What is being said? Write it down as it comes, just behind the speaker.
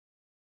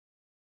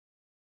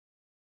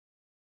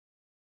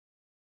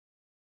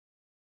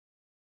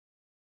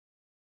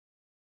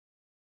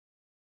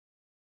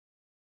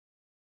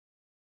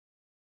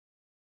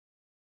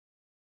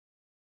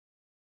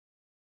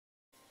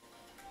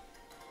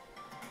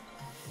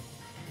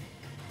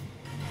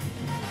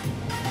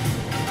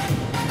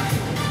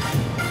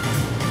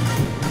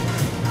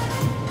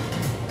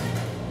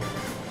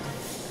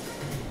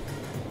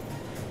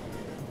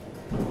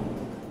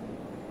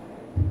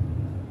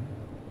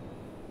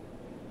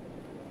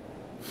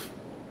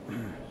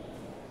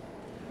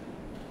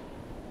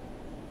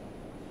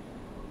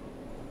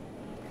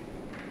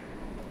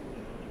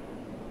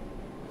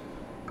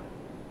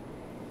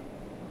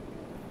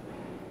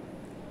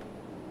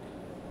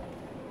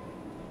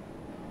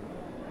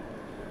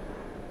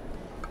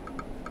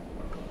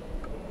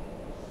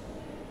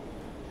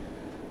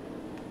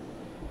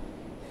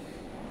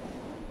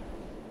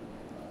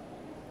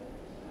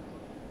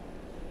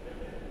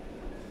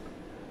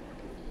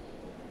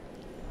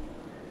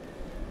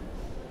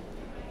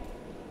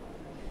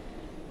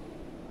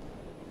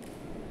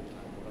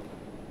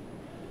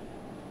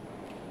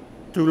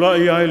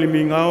Tūlai ai le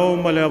mingao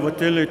ma le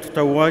awatele te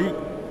tauai,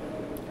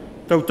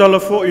 tautala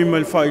fo I me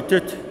le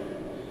whaitete,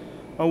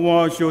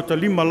 awa si o ta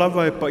lima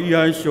lava e pa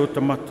ia ai si o ta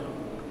mata.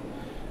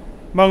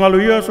 Mangalo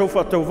ia so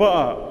whatau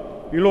waa,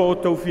 ilo o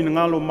tau fina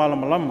ngalo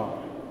malamalama,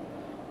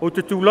 o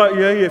te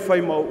tūlai ai e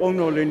whai ma o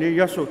ono le ne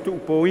yaso tu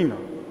upoina.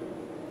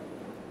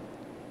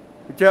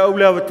 I te au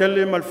le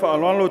awatele ma le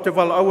whaaloalo te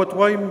wala awa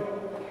tuai,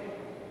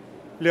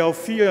 le au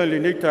fia le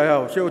nei tai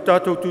au, se o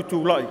tātou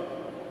tūlai.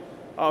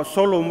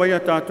 Solo mai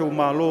tātou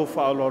malo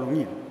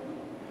whaalolungia.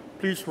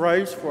 Please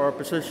rise for our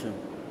procession.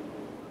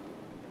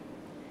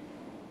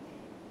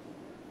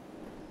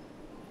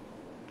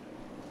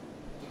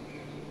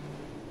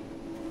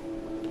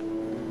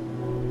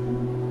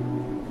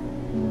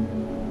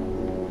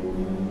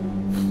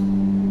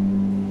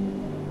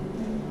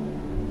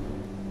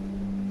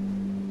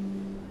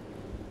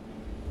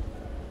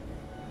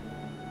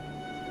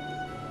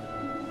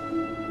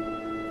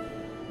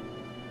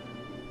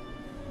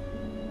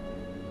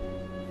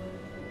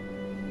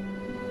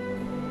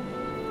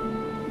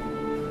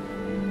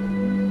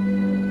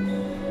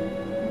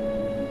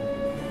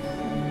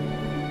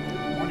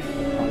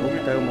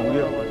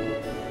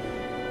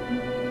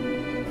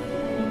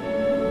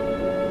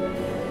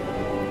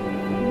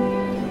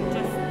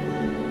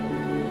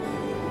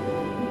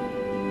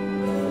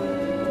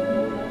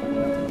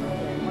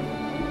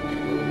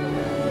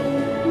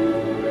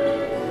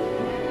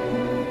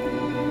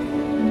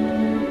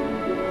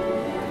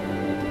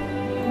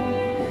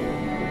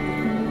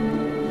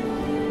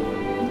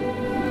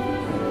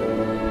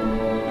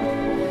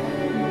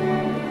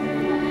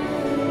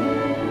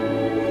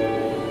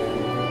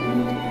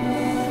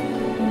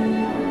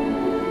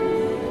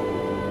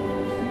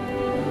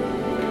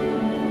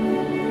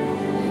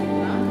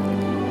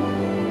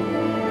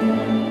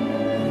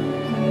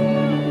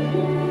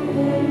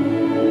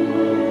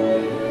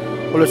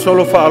 O le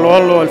solo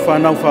whaaloalo al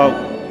whanau whau.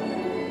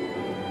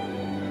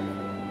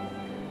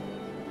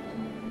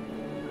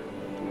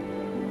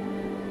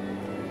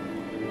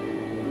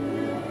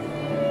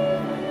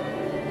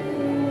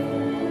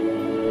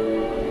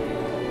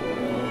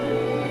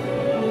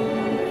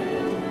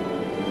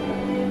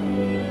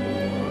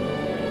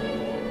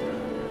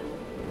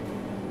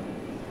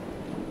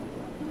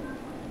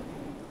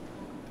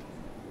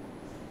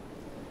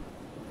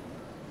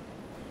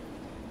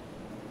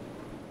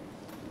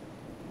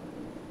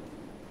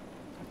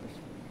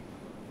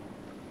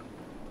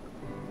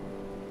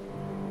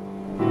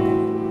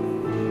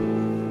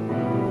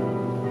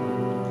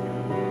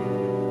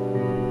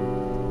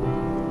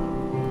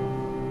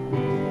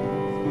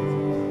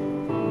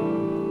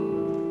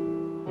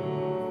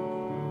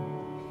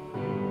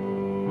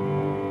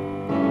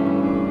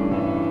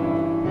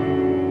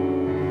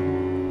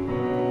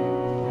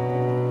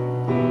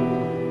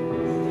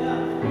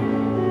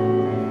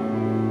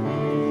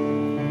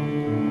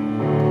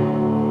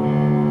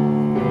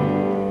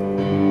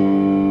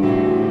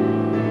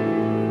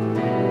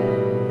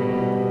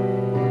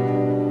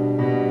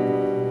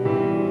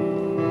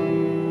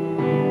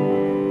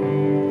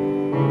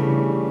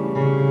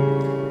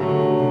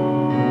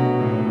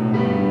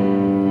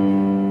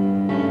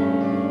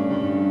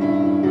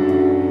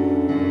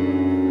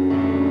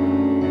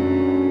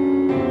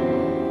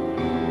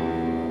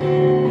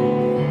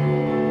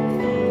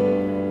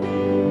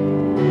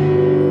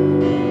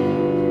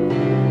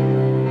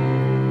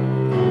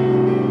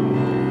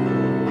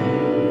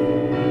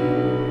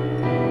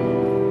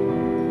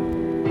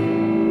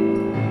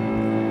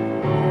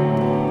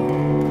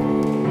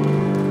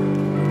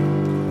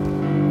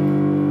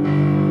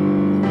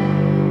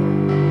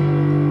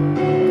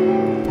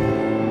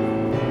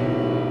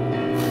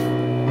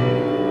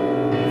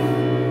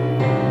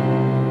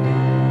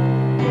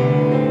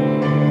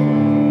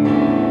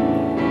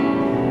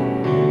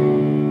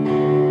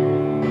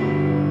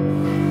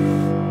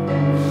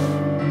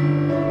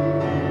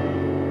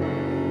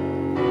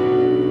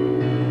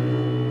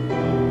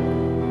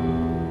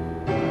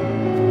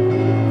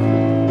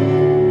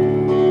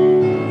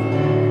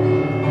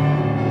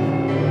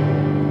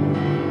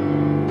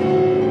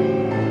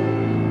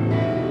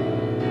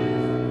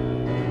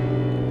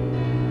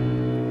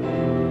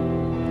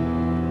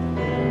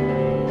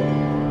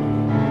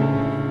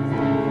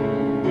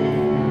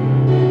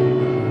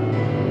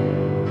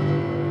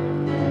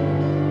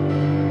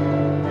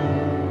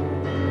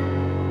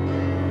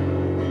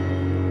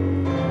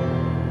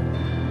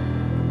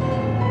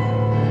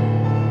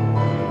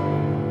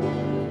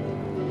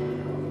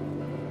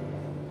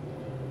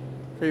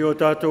 Te o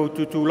tātou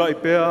tutulai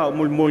pēa o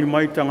moli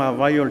mai tanga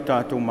vai o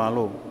tātou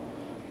malo.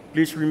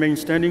 Please remain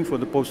standing for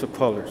the post of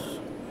colors.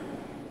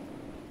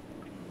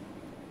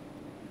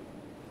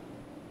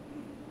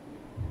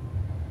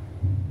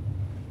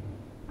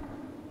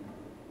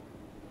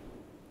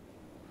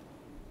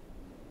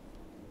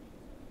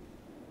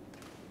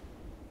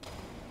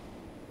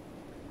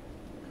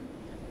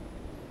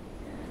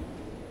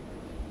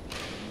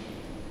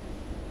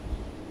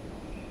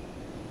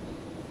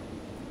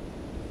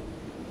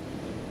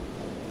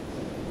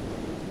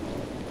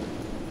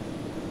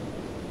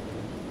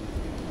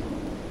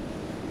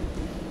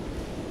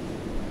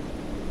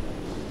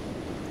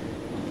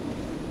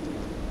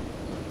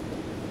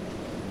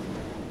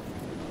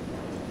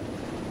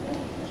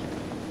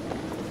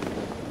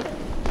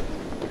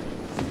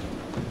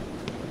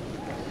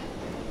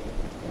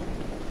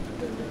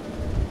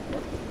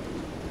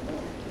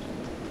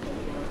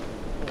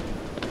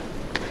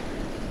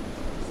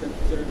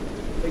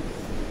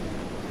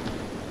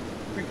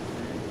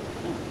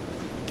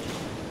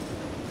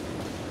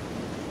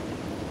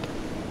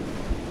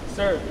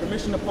 Sir,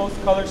 permission to post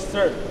colors,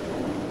 sir.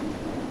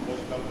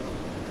 Post colors.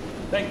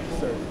 Thank you,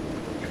 sir.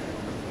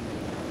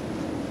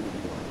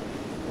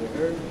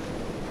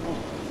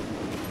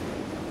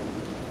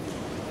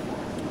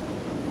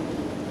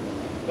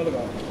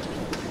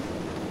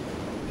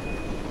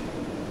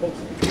 Post.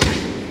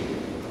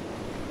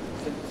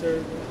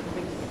 Sir.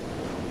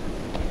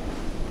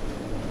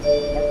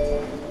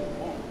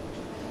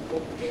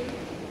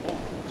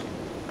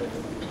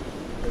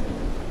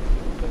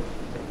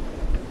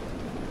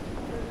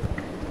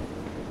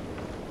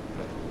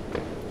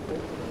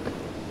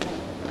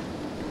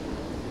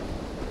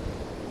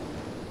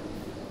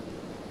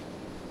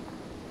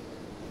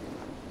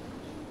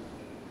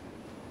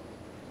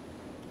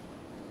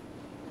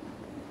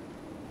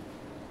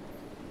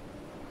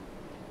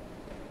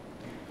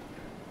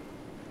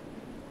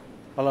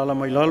 Alala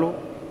mai lalo,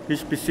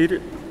 please be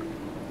seated.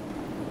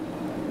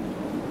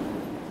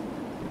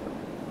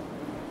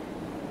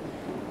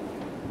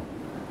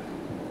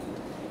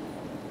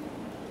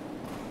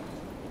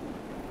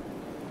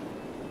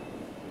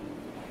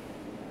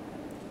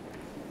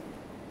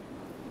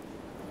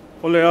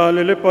 O le a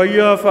le lepa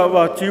ia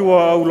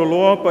whaawatiwa au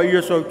loloa pa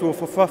ia sau tua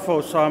whawhawha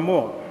o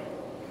Samoa.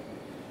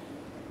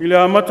 I le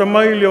amata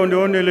mai le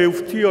one le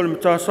uftia o le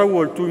matasau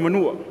o le tui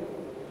manua.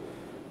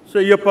 Se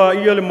ia pa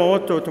ia le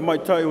maota o te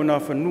maitai o nā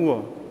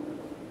whanua,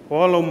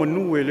 o ala o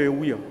manu e le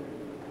uia.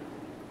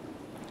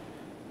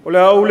 O le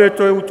au le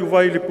toi utu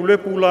vai le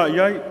pulepu la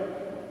iai,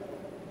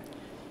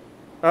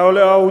 a o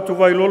le au utu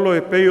vai lolo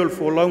e pei o le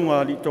fōlaunga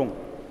a li tonga.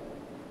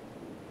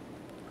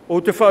 O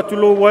te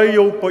whaatulo wai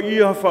o pa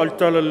ia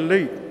whaalitala le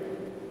lei.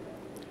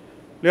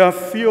 Le a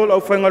fio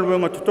lau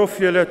whaingaluenga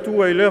tutofia le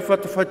atua i lea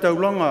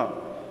whatawhaitaulanga,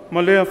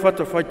 ma lea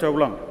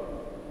whatawhaitaulanga.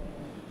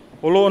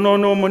 O lo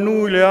no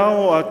manu i le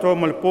ao a toa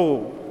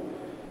malepo,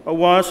 a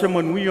wāse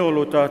manuia o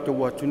lo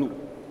tātou atunu.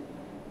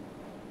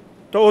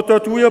 Ta o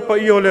tātuia pa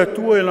ia o le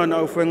atua e lana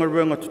au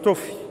whaingaluenga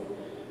tutofi,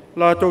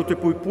 la tau te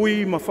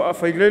puipui ma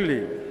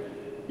whaafeilele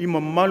i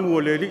ma malu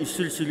o le li i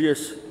silsili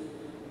ese,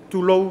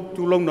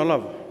 tūlou na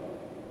lava.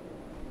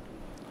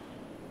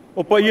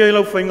 O pa ia i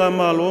lau whainga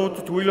malo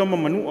tutuila ma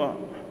manua,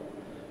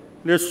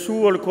 le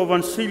sua le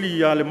kovansili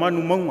ia le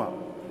manu maunga.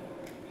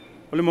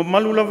 O le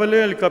mamalu lava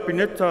lea le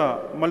kapineta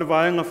ma le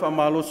vaenga wha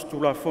malo si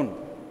tula fono.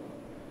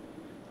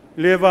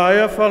 Le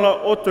vaea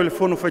whala o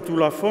telefono whai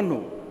tula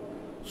fono,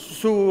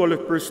 susu o le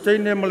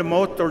prestene ma le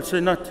maota o le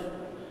senate,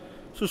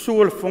 susu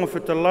o le fonga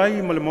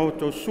whetalai ma le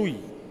maota o sui,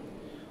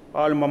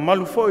 a le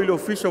mamalu fo i le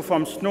ofisa o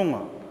whamsinonga,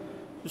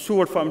 susu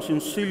o le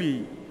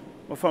whamsinsili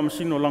ma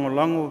whamsino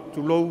lango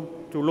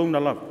tūlou na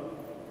lava.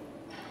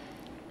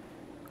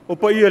 O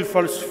pa ia le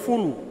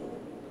falsifulu,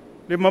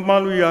 le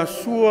mamalu ia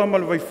sua ma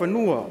le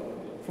waifanua,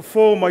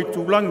 fo mai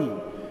tūlangi,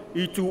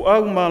 i tū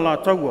au ma la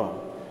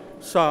taua,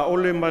 sa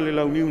ole ma le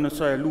launiu na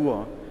sae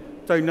lua,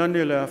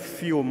 tainane le a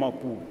fio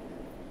mapu.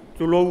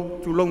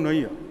 Tūlou na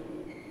ia.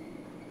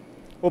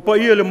 O pa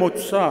ia le motu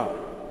sa,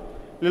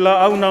 le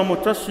la au na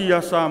motasi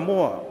a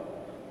Samoa,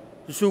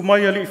 su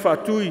mai ali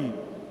whaatui,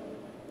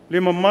 le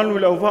mamalu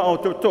le au waa o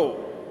tō,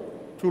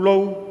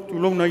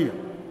 tūlou na ia.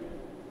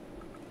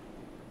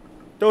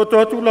 Tau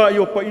tōtula i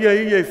o pa ia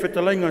e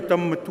whetalainga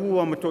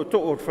tammatua ma tō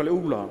o whale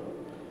ula,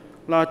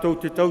 la tau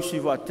te tausi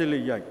wa tele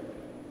iai.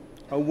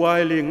 A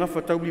wae le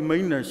ngafa tauli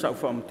maina e sau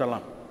whaamtala.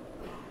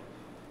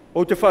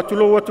 O te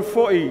whaatulo atu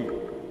fōi,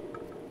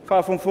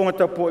 whaafonfonga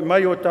ta po i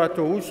mai o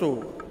tātou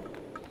uso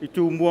i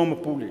tū mua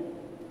mapule.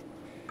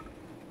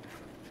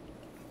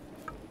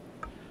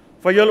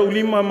 Whaiala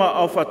ulima ma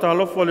au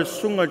whaatalofa le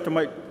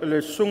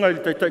sunga i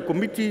taitai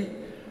komiti,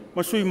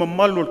 ma sui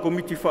mamalu al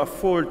komiti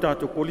whaafo il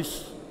tātou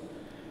polisi.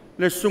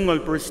 Le sunga il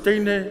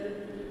prestene,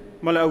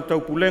 ma le au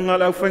taupulenga,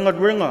 le au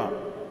whaingaduenga,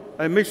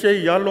 ai mese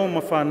i alo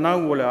ma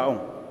whanau o le aong.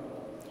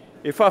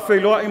 E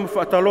whaafeiloa i ma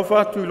whaatalofa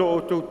atu ilo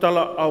o tau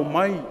tala au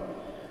mai,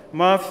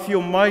 ma fio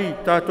mai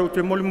tātou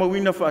te moli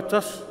mawina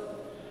whaatas,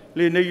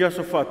 le nei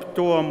asa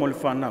whaapitoa mo le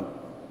whanau.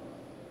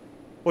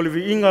 O le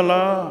vi inga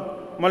la,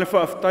 ma le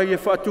whaaftai e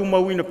whaatu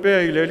mauina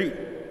pēr I le li,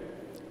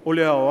 o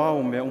le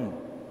ao mea uma.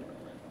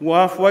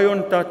 Ua afuai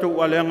on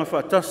tātou aleanga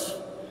whaatasi,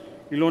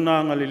 I lona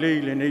anga le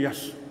lei le nei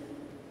asu.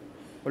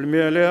 O le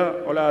mea lea,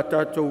 o la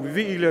tātou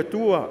vivi I le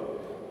atua,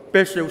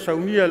 pese o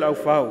saunia le au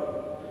whau,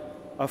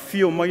 a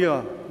fio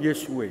maia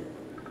Yesu e.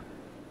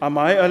 A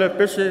mai ala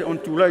pese on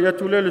tūlai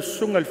atu le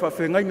sunga le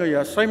whawhengainga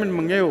ia Simon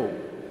Mangeo,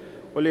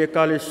 o le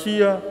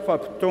ekalesia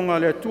whapitonga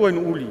le atua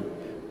inu uli,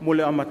 mo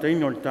le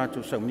amataina o le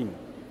tātou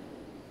sauninga.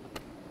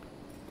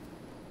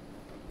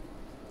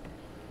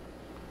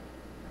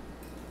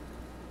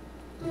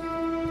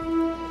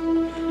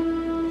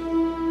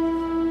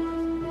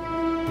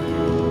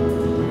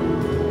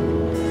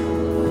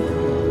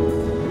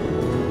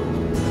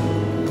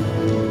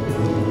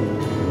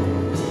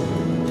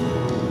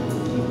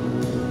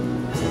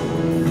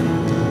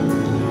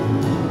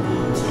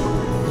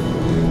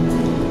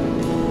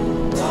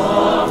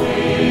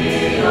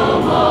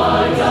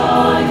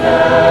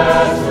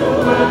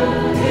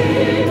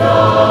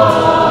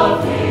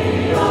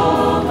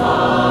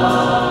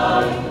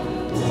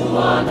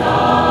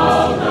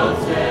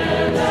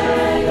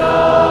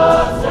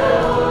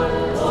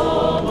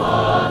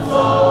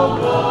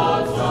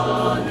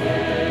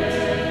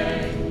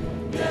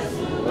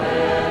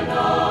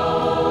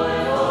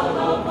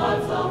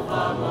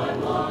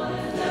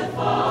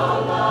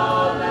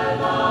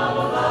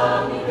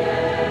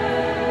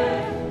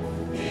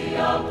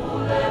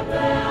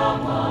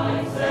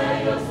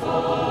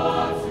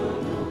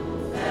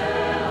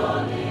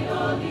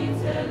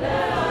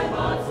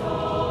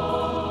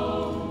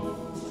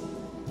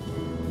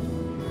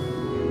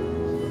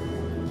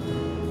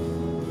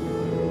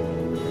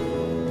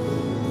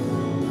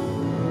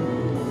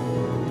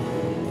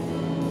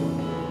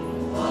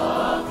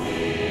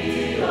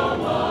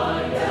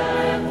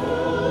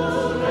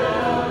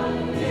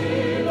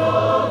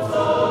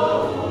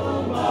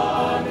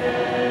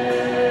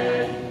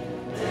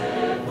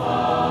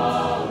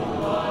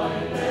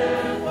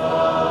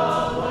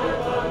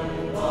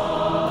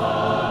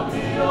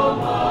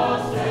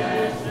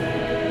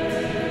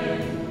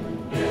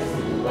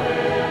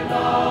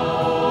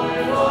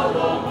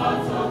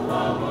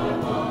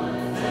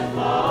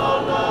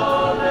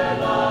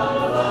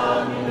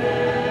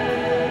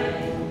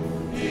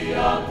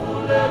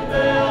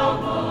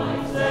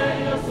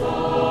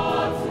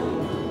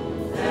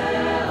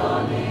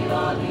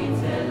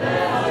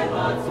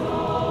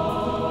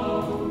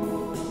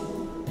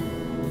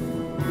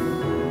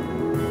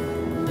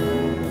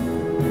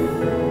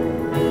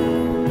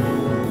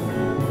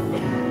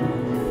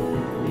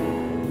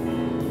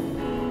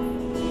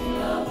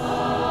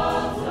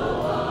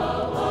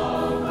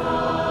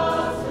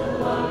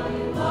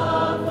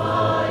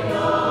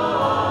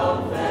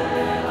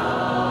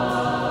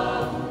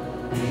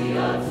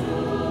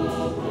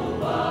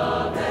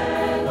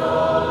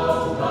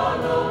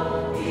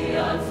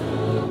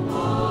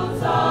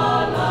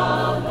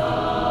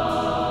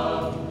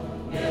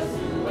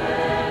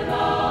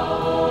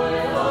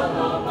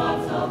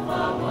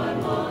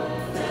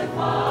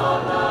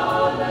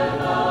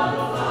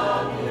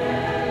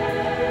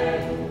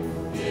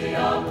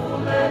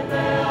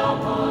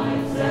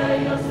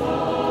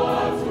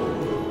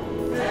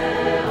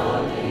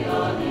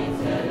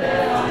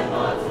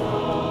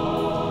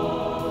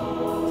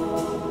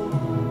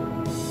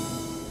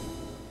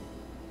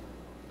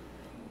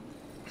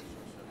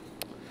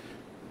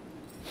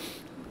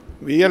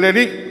 Ia le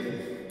ri,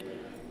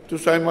 tu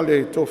sai ma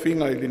le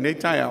tofinga I le nei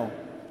tai au.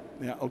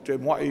 O te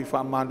moa I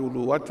wha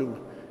malulu atu,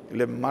 I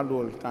le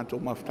malu le tātou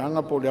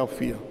mawhtanga po le au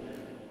fia.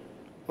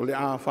 O le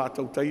a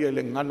whātautaia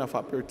le ngana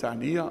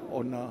whapertania,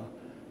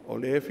 o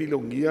le e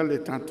filongia le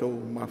tātou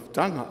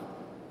mawhtanga.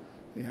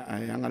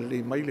 Ai anga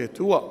le mai le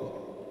tua.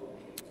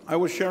 I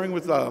was sharing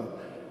with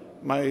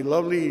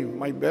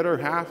my better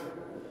half,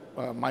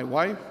 my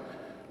wife,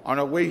 on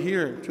our way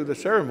here to the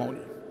ceremony.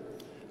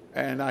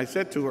 And I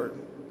said to her,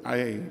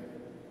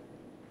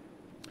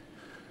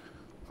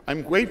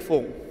 I'm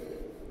grateful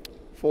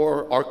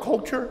for our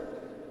culture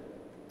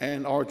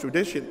and our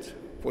traditions,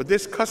 for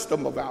this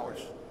custom of ours.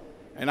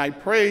 And I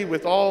pray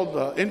with all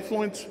the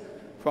influence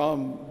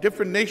from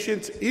different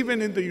nations,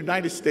 even in the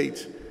United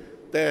States,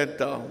 that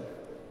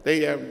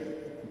they have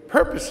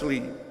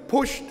purposely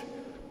pushed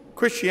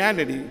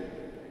Christianity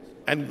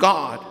and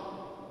God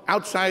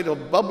outside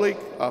of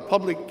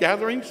public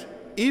gatherings,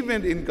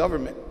 even in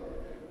government.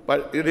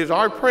 But it is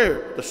our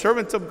prayer, the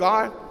servants of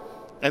God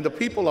and the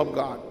people of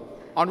God,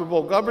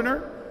 Honorable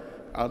Governor,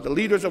 the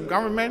leaders of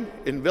government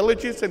in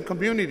villages and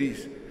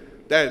communities,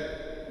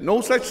 that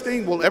no such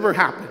thing will ever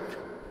happen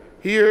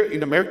here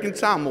in American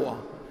Samoa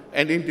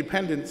and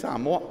independent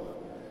Samoa,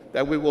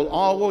 that we will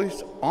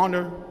always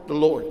honor the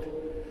Lord.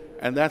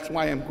 And that's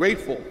why I'm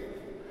grateful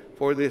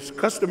for this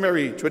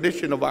customary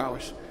tradition of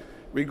ours,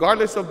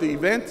 regardless of the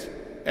events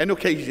and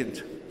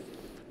occasions,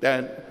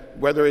 that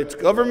whether it's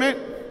government,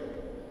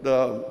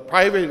 the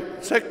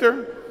private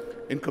sector,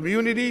 in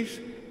communities,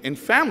 in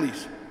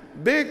families,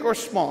 big or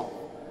small,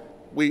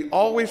 we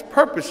always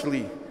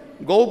purposely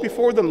go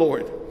before the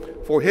Lord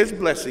for His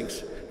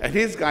blessings and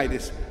his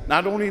guidance,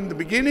 not only in the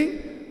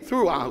beginning,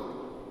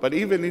 throughout, but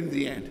even in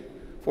the end.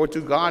 For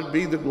to God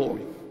be the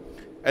glory.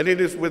 And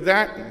it is with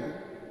that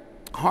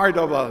heart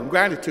of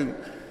gratitude,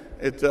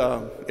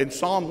 in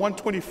Psalm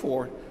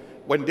 124,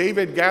 when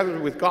David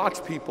gathered with God's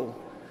people,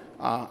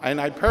 and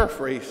I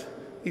paraphrase,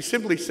 he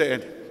simply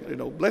said,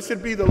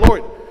 blessed be the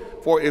Lord,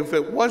 for if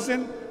it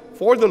wasn't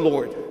for the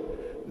Lord,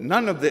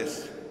 none of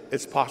this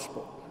is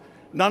possible.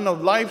 None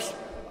of life's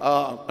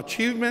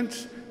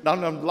achievements,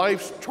 none of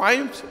life's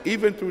triumphs,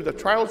 even through the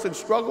trials and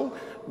struggle,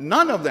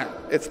 none of that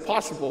is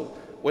possible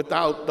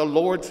without the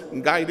Lord's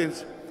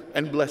guidance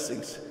and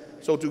blessings.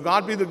 So to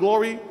God be the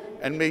glory,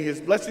 and may his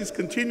blessings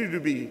continue to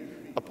be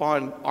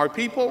upon our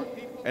people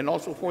and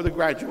also for the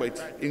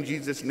graduates. In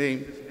Jesus'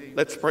 name,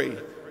 let's pray.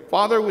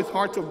 Father, with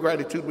hearts of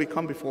gratitude, we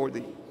come before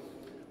thee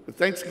with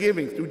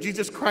thanksgiving through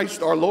Jesus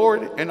Christ, our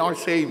Lord and our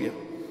Savior,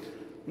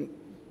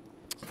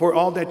 for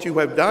all that you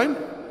have done,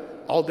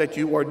 all that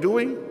you are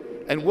doing,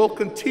 and will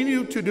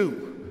continue to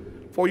do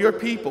for your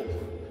people,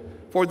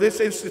 for this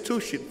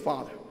institution,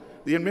 Father,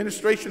 the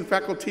administration,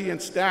 faculty,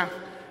 and staff,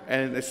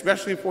 and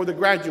especially for the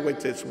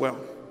graduates as well,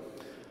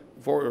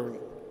 for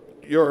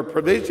your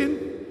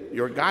provision,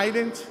 your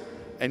guidance,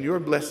 and your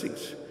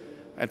blessings.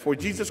 And for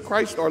Jesus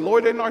Christ, our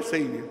Lord and our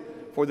Savior,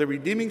 for the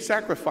redeeming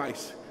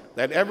sacrifice,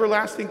 that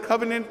everlasting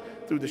covenant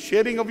through the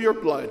shedding of your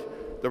blood,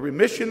 the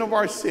remission of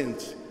our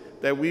sins,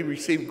 that we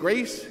receive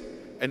grace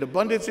and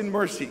abundance in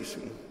mercies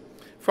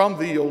from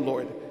thee, O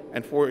Lord,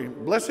 and for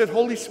blessed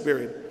Holy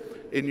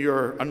Spirit in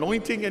your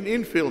anointing and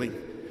infilling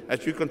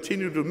as you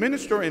continue to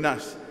minister in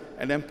us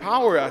and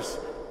empower us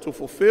to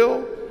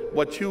fulfill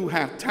what you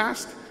have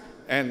tasked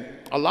and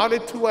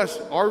allotted to us,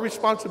 our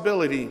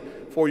responsibility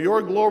for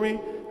your glory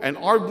and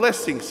our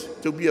blessings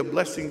to be a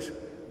blessing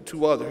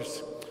to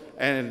others.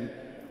 And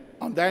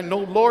on that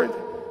note, Lord,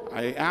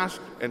 I ask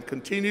and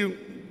continue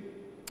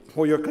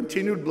for your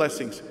continued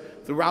blessings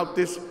throughout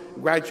this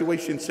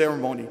graduation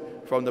ceremony,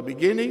 from the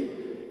beginning,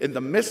 in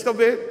the midst of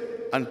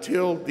it,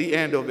 until the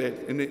end of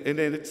it, and in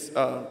its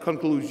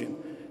conclusion.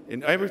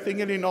 In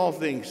everything and in all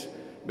things,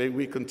 may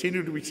we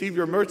continue to receive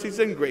your mercies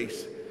and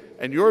grace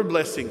and your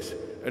blessings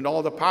and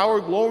all the power,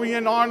 glory,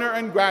 and honor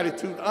and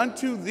gratitude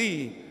unto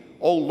thee,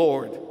 O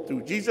Lord,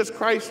 through Jesus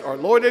Christ, our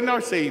Lord and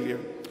our Savior.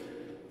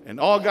 And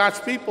all God's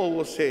people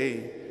will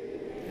say,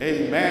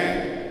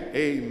 amen,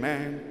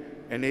 amen,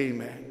 and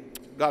amen.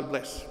 God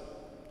bless.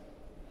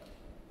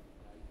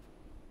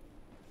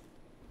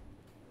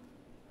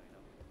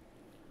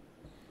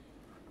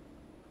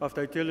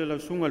 After I tell you,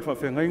 sunga al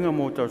whawhengainga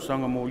mo tau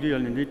sanga mo lia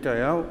ni nita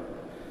e au,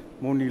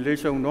 mo ni le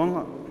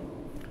saunoanga.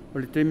 O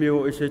le teme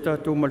o e se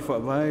tātou mal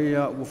whawai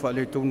a u wha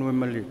le tonu e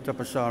mali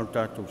tapasa o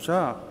tātou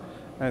sā.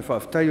 E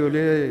whawhtai o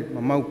le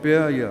mamau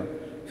pēa ia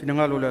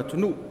whinangalo le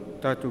atunu,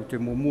 tātou te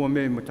mumua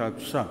me ma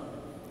tātou sā.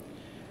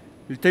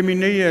 Le teme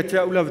nei e te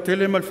au lawa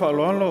tele mal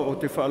whaaloalo o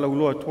te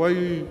whaalauloa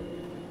tuai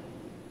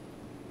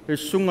e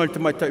sunga le te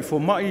mai tai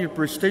whomai e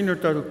prestainer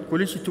tātou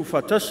kolisi tu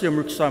whatasi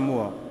Amerika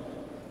Samoa.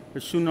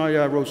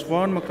 Sunaya Rose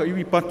Vaughan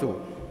Makaiwi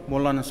Pato,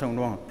 Molana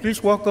Saunoa.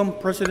 Please welcome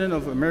President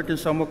of American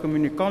Samoa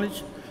Community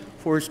College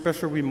for his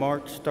special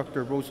remarks,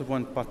 Dr. Rose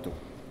Vaughan Pato.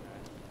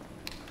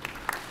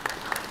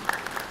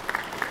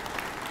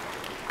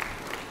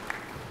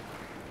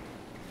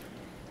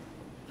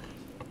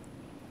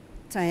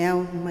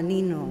 Taiao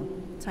manino,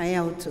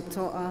 taiao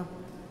totoa,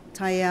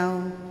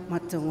 taiao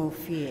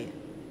matangofie.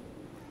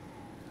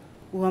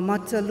 Ua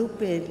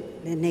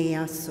matalupe le nei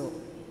aso.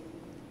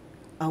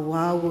 A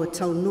wā ua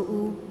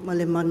taunuu ma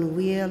le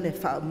manuia le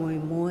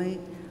whaamoemoe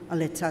a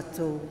le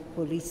tātou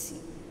polisi.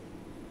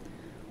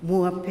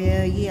 Mua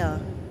pēr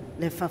ia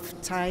le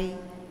whawhtai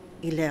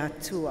i le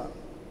atua.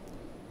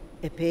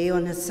 E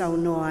pēo na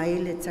saunoa ai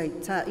le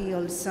taitai o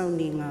le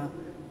sauninga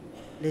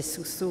le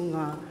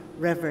susunga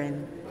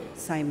Reverend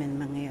Simon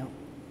Mangeo.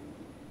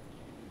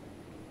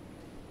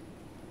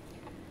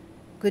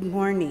 Good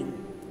morning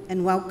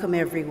and welcome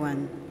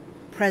everyone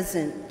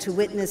present to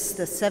witness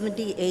the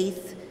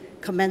 78th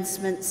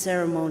commencement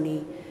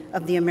ceremony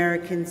of the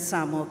American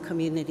Samoa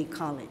Community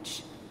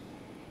College.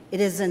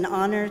 It is an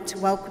honor to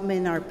welcome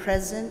in our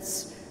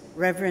presence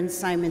Reverend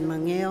Simon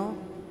Mangeo,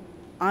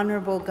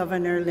 Honorable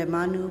Governor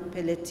Lemanu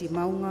Peleti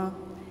Maunga,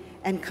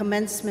 and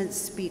commencement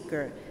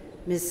speaker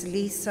Ms.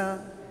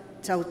 Lisa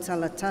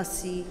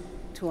Tautalatasi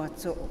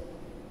Tuato'o.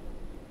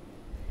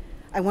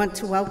 I want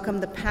to welcome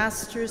the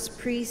pastors,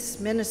 priests,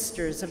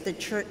 ministers of the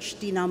church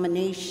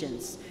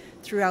denominations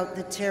throughout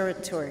the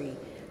territory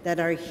that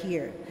are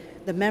here,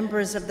 the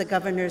members of the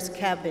governor's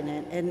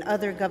cabinet, and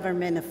other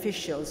government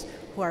officials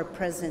who are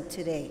present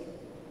today.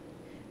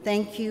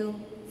 Thank you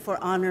for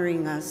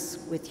honoring us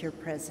with your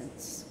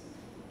presence.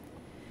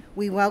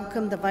 We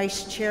welcome the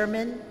Vice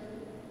Chairman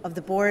of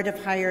the Board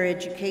of Higher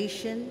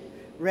Education,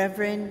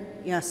 Reverend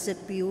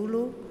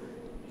Yasipiulu,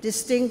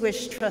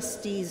 distinguished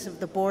trustees of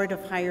the Board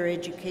of Higher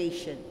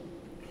Education,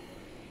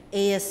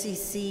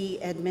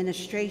 ASCC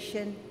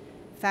administration,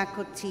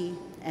 faculty,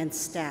 and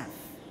staff.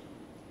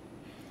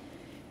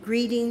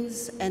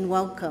 Greetings and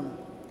welcome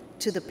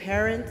to the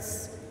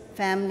parents,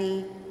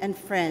 family, and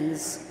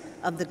friends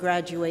of the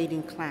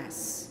graduating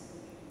class.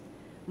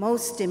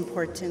 Most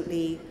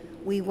importantly,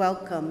 we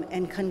welcome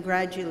and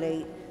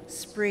congratulate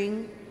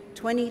Spring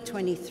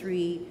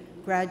 2023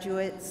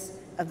 graduates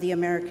of the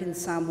American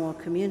Samoa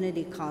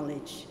Community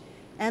College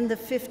and the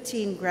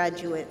 15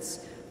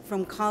 graduates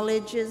from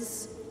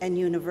colleges and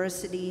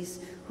universities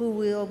who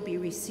will be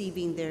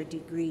receiving their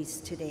degrees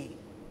today.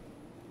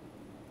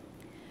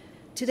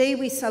 Today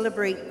we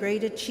celebrate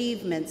great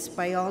achievements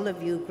by all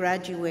of you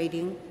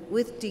graduating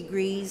with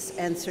degrees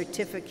and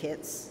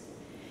certificates,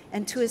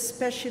 and to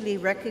especially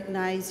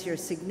recognize your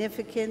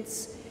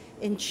significance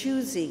in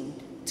choosing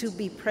to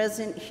be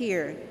present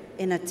here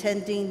in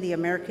attending the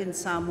American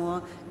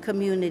Samoa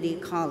Community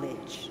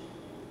College,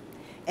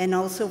 and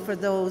also for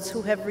those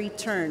who have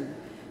returned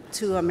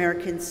to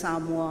American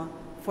Samoa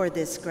for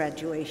this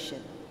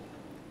graduation.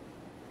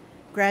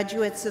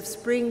 Graduates of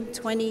Spring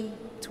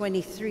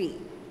 2023,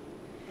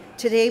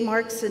 today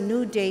marks a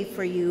new day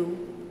for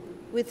you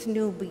with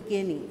new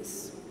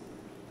beginnings.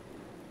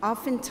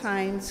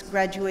 Oftentimes,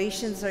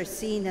 graduations are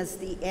seen as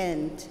the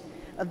end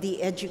of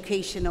the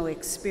educational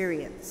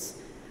experience,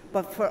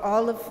 but for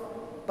all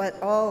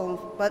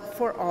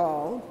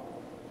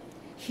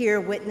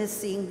here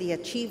witnessing the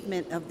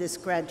achievement of this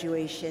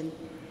graduation,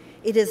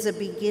 it is a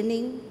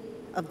beginning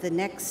of the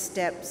next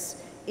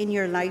steps in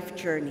your life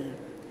journey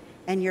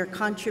and your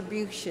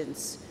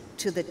contributions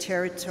to the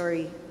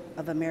territory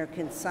of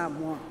American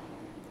Samoa.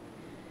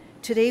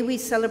 Today we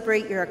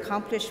celebrate your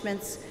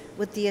accomplishments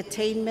with the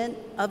attainment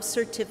of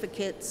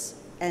certificates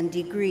and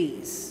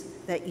degrees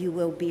that you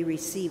will be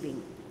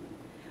receiving.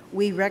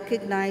 We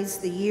recognize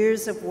the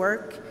years of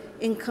work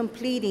in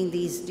completing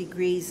these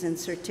degrees and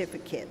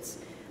certificates,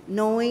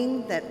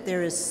 knowing that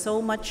there is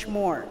so much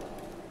more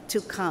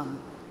to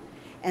come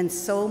and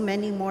so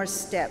many more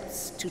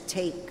steps to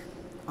take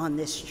on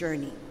this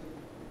journey.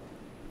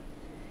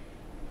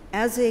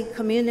 As a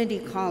community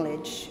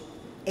college,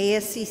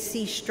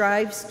 ASCC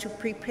strives to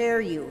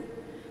prepare you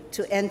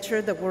to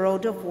enter the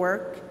world of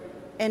work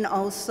and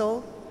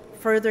also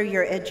further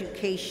your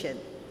education,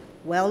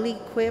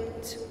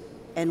 well-equipped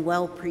and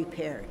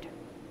well-prepared.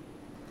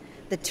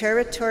 The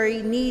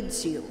territory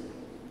needs you,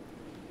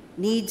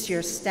 needs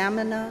your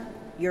stamina,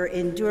 your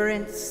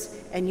endurance,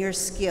 and your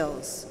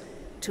skills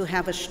to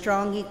have a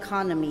strong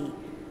economy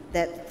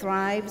that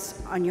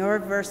thrives on your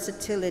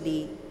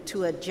versatility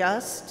to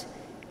adjust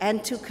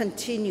and to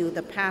continue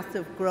the path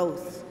of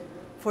growth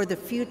for the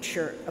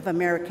future of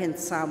American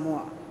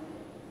Samoa.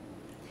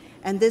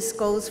 And this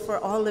goes for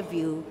all of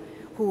you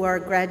who are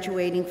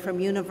graduating from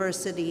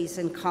universities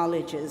and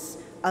colleges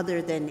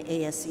other than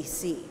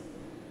ASCC.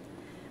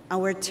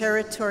 Our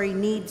territory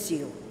needs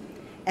you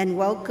and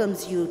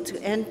welcomes you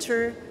to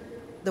enter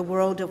the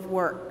world of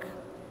work,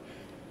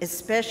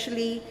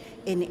 especially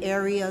in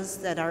areas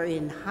that are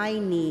in high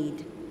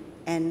need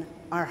and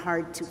are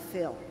hard to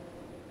fill.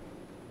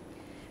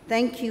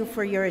 Thank you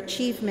for your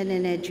achievement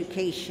in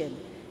education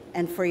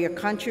and for your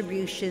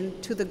contribution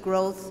to the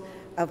growth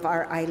of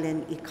our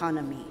island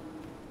economy.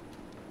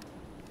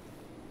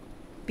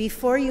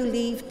 Before you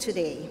leave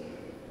today,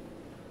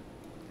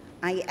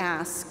 I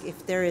ask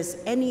if there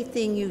is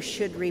anything you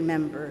should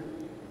remember,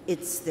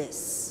 it's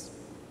this.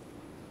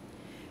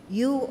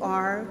 You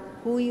are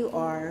who you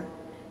are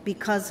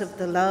because of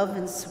the love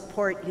and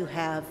support you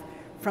have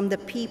from the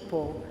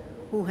people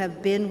who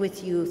have been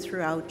with you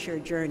throughout your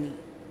journey.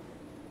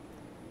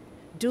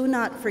 Do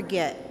not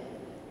forget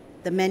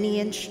the many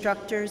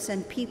instructors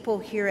and people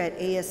here at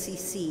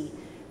ASCC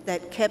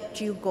that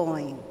kept you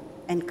going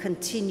and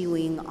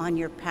continuing on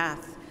your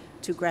path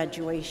to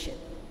graduation.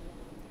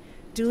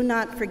 Do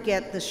not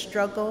forget the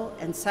struggle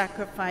and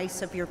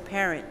sacrifice of your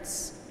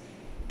parents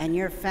and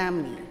your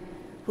family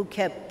who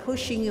kept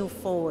pushing you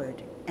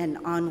forward and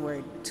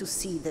onward to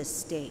see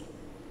this day.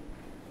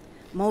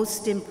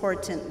 Most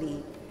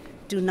importantly,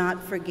 do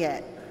not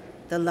forget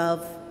the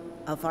love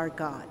of our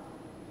God.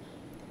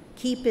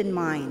 Keep in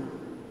mind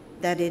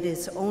that it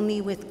is only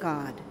with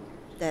God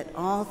that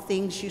all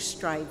things you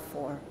strive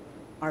for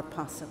are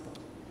possible.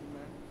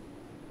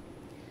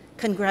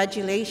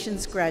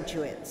 Congratulations,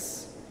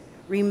 graduates.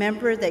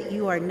 Remember that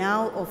you are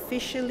now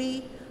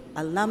officially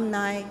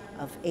alumni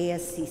of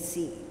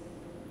ASCC.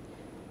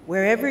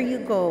 Wherever you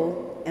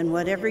go and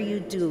whatever you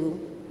do,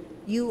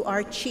 you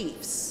are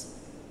chiefs.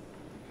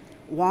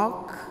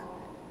 Walk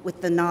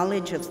with the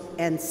knowledge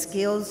and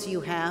skills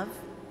you have,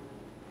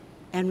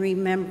 and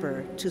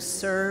remember to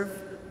serve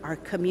our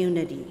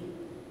community.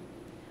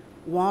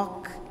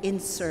 Walk in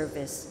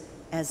service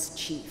as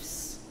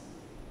chiefs.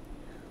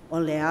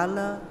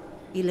 Oleala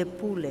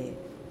ilepule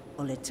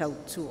ole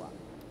tautua.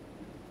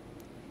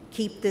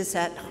 Keep this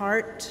at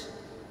heart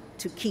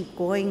to keep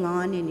going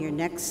on in your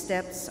next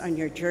steps on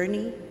your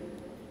journey.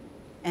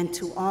 And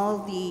to all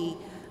the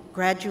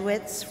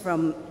graduates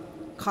from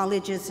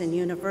colleges and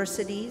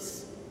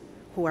universities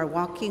who are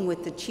walking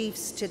with the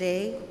chiefs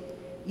today,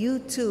 you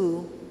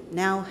too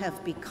now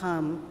have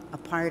become a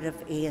part of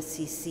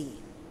ASCC.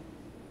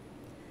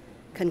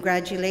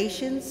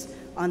 Congratulations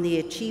on the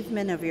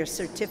achievement of your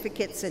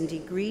certificates and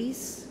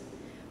degrees.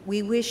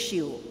 We wish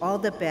you all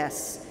the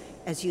best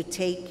as you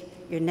take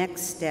your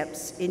next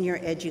steps in your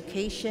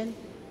education,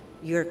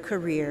 your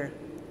career,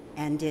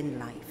 and in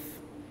life.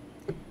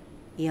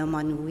 Ia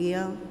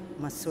manuia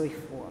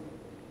masoifua.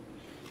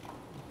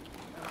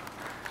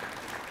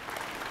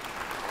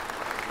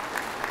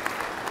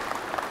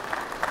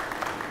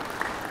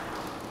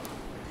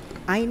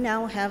 I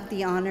now have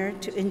the honor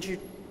to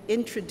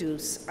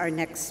introduce our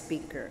next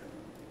speaker.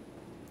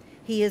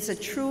 He is a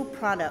true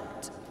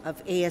product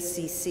of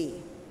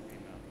ASCC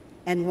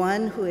and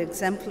one who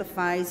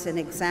exemplifies an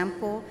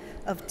example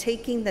of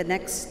taking the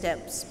next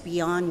steps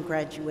beyond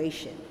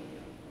graduation.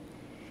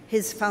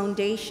 His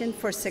foundation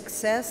for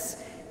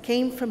success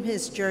came from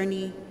his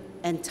journey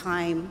and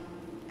time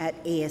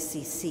at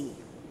ASCC.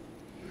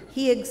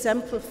 He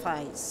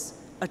exemplifies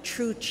a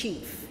true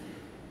chief,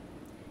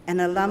 an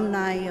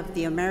alumni of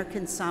the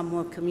American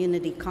Samoa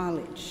Community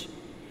College,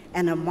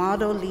 and a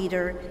model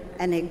leader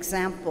and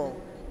example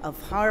of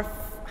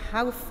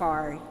how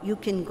far you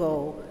can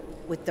go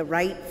with the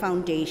right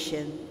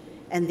foundation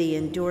and the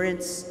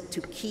endurance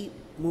to keep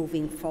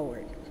moving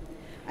forward.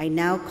 I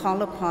now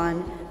call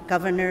upon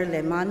Governor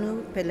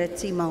Lemanu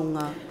Peleti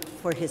Maunga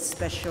for his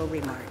special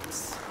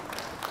remarks.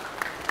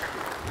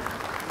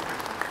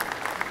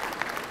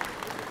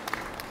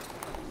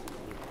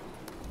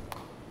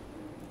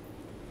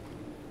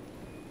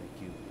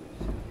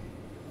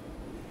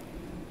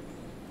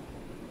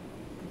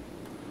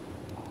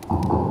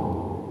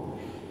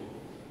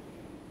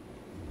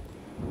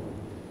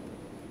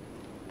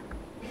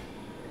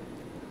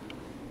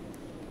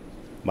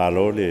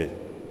 Malole,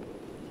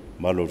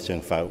 malol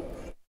seng fau.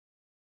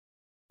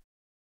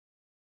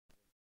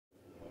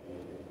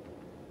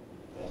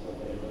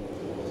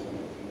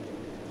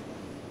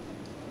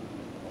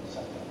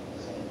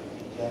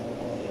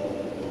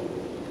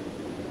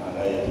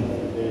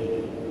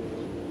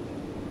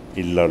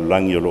 Illa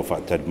langi lo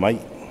fatad mai.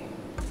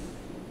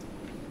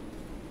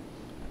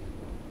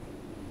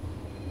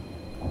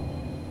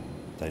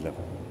 Taila.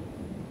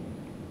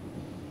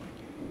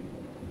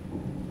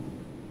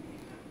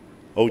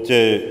 O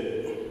te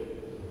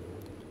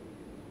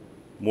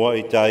mua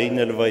I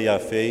taina le vai a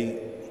fei,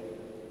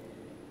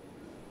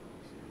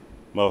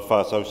 ma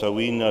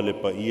whāsausauina le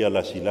pa ia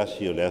lasi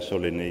o le aso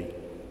le nei.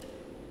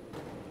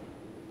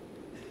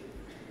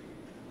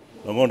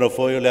 Na ngona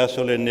foi o le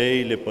aso le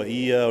nei, le pa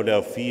ia o le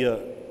awhia,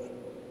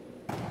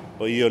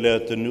 pa ia o le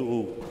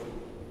atanuu,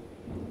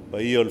 pa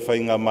ia o le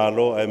whainga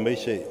malo ai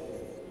meise,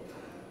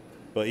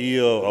 pa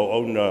ia au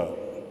auna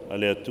a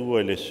le atua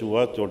I le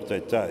suato o le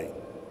taitai.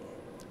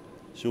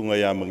 Sunga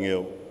ia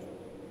mangeo.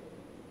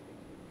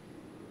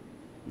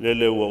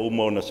 Lele ua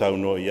uma ona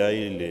sauno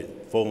iai le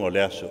fonga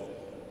le aso.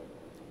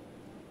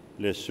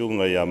 Le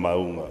sunga ia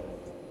maunga.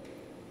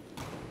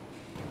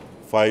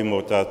 Whai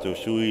mo tātou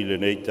sui le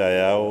nei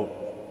tai ao.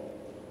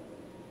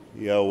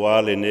 Ia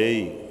wale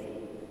nei.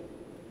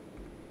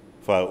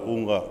 Wha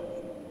unga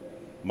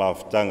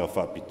maftanga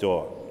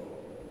whapitoa.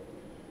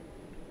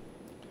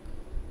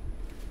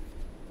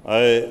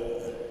 Ai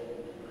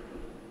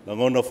na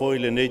ngona foi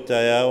le nei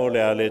tai ao le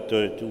ale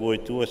to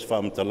tuas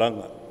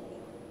whamtalanga.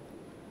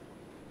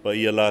 Pa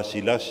ia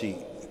lasi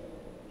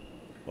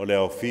o le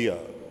awhia.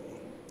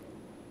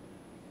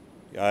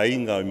 Ia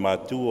inga I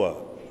matua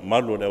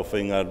malo le au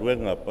whainga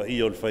luenga pa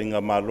ia o le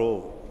whainga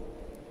malo.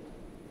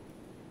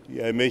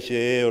 Ia meise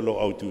e o lo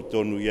au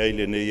tūtonu iai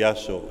le nei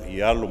aso I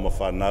alo ma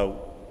whanau.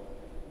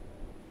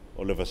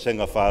 O le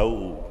vasenga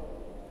whau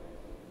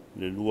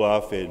le lua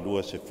afe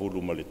lua se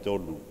fulu ma le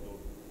tolu.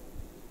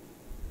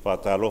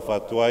 Whātalo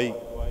whātuai,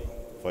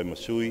 whai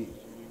masui,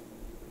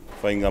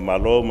 whainga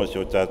malo ma se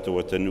o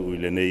tātou atanu I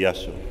le nei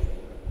aso.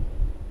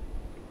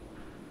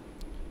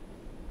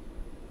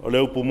 O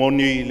le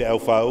upumoni le au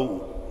whau,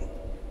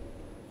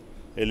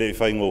 e le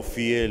whainga o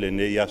fie le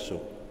nei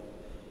aso.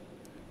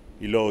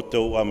 I lo o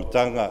tau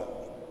amatanga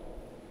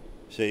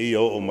se I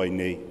o mai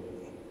nei.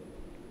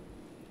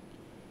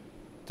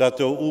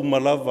 Tātou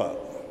umalawa,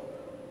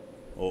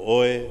 o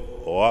oe,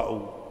 o au,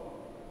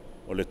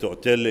 o le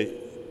to'atele,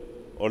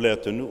 o le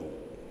atanu.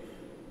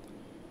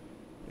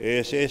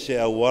 E se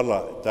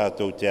awala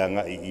tātou te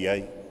anga I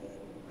ai.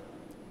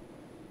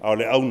 Ao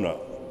le auna,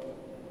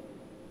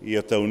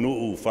 ia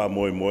taunuu wha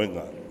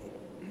moenga.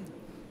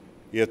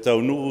 Ia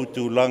taunuu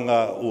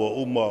tūlanga ua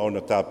uma o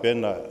na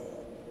tāpena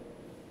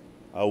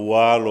a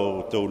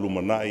walo tau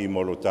lumanai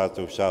mo lo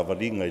tātou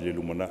sāwalinga I le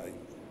lumanai.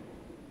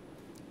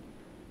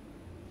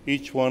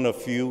 Each one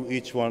of you,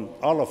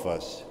 all of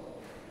us,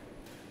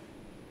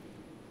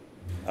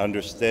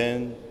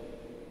 understand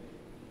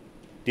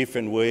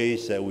different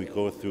ways that we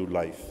go through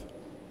life.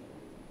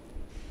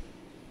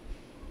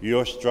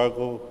 Your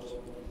struggles,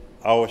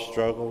 our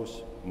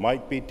struggles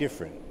might be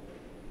different.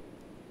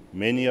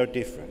 Many are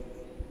different.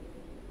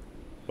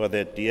 But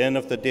at the end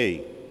of the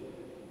day,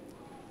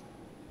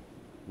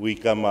 we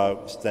come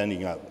out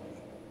standing up.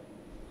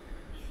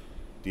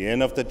 At the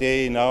end of the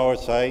day, in our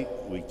sight,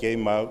 we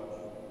came out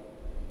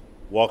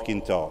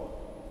walking tall.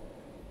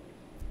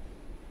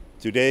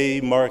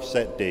 Today marks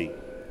that day.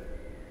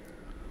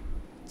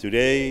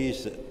 Today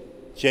is a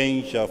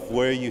change of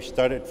where you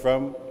started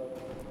from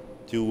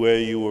to where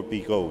you will be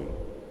going.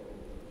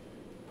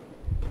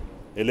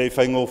 E le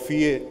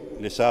whaingofie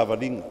le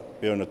sāwalinga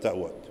pe ona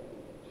tau atu.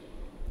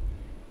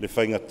 Le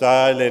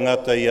whaingatā le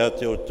ngata ia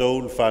te o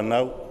tau le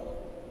whanau,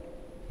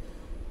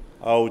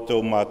 au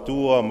tau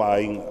mātua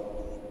maainga,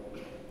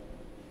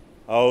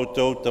 au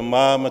tau ta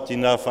māma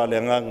tina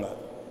whaleanganga,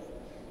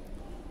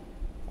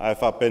 ai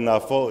whapena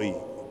foi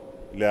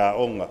le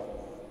aonga,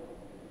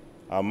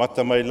 a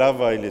mata mai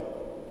lava i le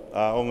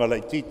aonga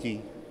lai titi,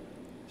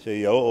 se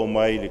ia o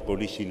mai le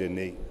kolisi le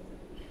nei.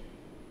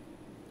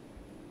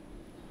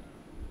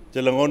 Te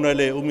langona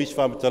le umis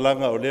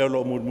whamatalanga o leo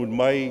lo murmur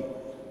mai,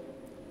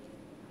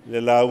 le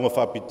launga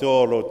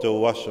whapitoa lo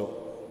tau aso.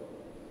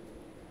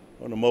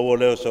 Ona maua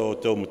leo sa o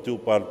tau mutu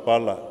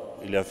palpala,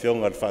 i le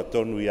awhionga le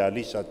whatonu i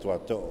alisa tua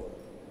toa.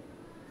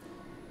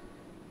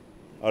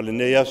 A le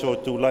nei aso o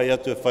tūlai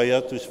atu e whai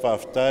atu si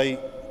whaftai,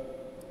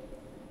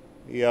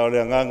 i a o le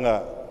anganga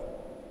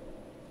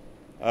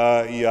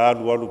a i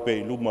alu alu pe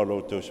i luma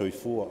lo tau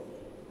soifua.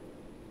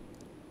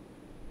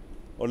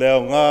 O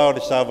leo ngā o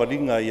le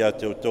sāwalinga i a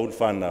te o tau le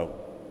whanau,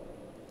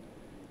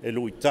 e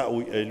lui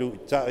tau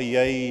i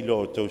ei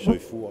lo tau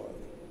soifua.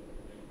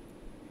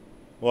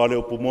 O ale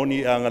o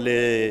pumoni anga le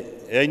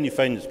eini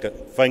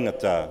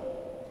whaingatā,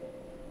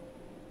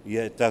 i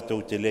e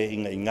tātou te le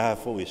inga i ngā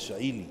fo e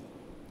saili.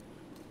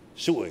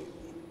 Sue,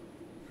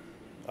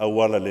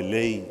 au ala le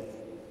lei,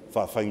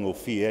 whawhaingo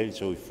fi e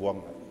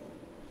soifuanga.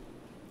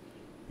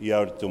 I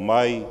aure to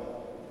mai,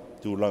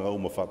 tūlanga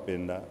uma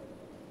whapena.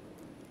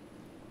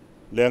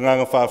 Le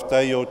nganga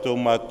whaftai o tau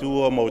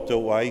mātua mo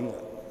tau ainga.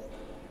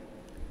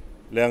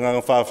 Le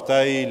nganga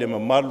whaftai le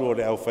mamalu o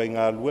le au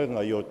whainga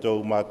luenga i o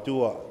tau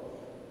mātua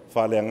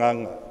whale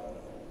nganga.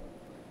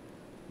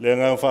 Le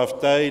nganga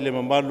whaftai le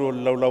mamalu o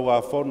le laulau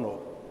a whono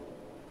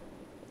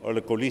o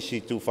le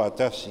kolisi tu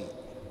whatasi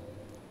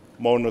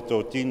mono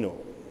tau tino.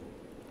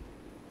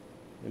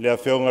 Le a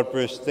whionga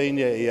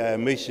presteinia i a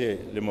emeise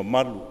le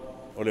mamalu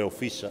o le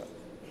ofisa.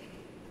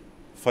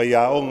 Whai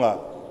a onga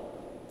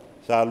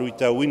sa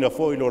luita wina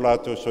fo ilo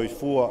lato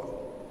soifua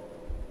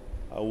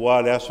a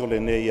wale aso le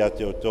nei a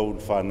te o tau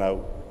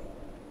whanau.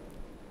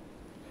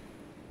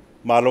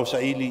 Malo sa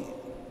ili,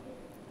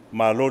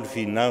 malo le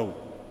finau,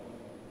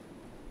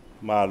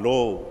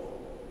 malo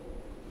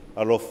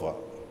alofa,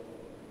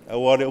 a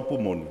wale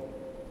upumoni.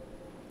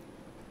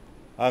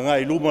 A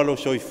ngā iluma lo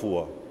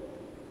soifua,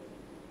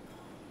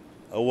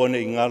 a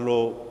wane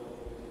ingalo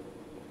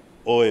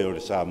oe o le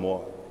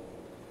Samoa.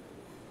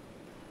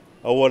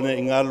 A wane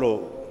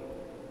ingalo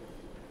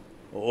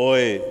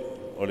oe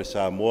o le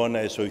Samoa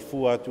na e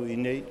soifua atu i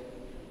nei.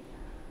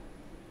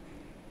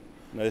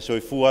 Na e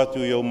soifua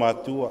atu i o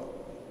mātua,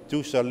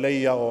 tusa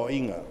leia o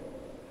inga,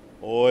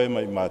 oe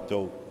mai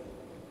mātou.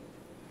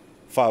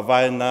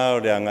 Whawai nā o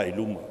le anga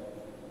iluma.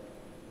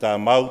 Tā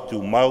mau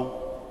tu mau,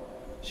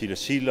 sila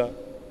sila,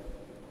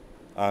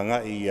 a ngā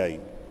i ai.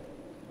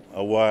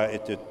 A wā e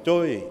te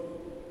toe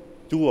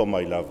tua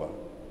mai lava.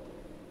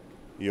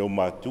 I o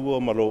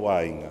mātua malo a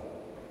inga.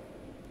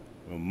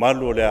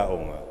 Malo le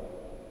aonga.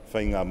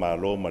 Whai ngā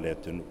mālo ma le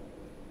atunu.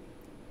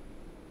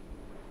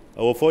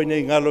 A o foi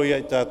nei ngalo i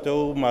ai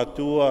tātou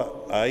mātua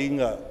a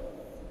inga.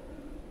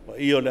 Wa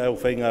i o le au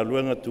whai ngā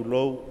luenga tu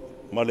lou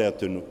ma le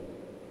atunu.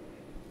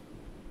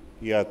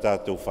 I a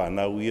tātou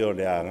whanau i o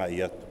le a ngā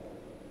i atu.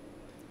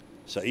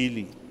 Sa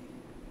ili,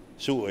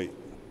 sue,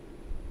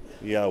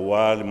 i a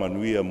wāle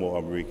manuia mo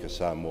Amerika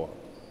Samoa.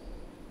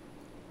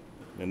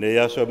 Nei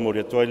aso mo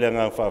le toile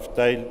ngā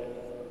whaftail,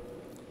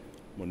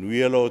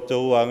 manuia lo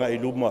tau a ngā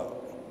iluma,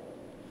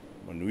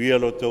 manuia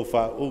lo tau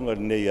whaunga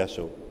nei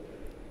aso,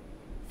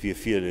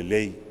 fia le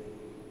lei,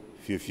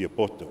 fia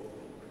poto.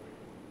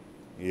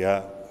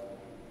 Ia,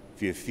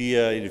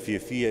 fia i le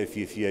fia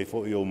i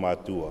fo i o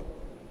mātua,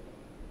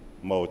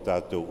 ma o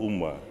tātou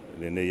uma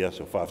le nei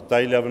aso.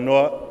 Whaftail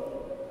avanoa,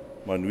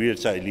 manuia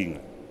sa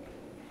ilinga.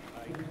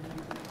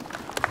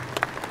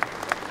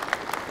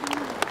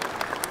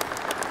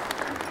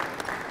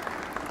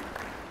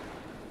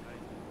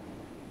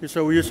 E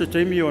sau ia se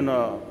teimi o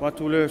na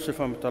watu leo se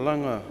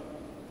whamatalanga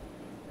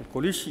e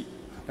kolisi,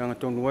 anga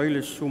tonu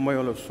aile sumai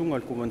o la sunga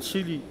al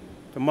kumansili,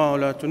 te maa o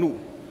la tonu.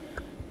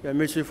 Ia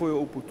me se foi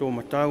o upu tō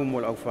matau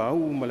mo la au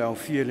whaau, ma la au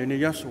fia le ne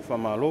yasu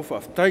whamalofa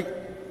aftai.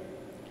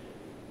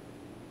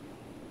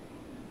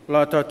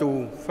 La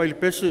tātou whaile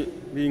pese,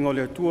 mi ingo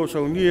le atua o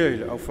saunia i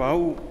le au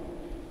whaau,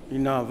 i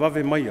nā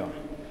vave maia.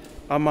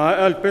 A maa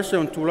e al pese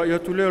on tula i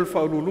atu leo le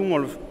whaurulunga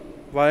o le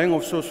vaenga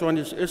o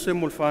sosoani ese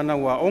mo le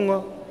whanau a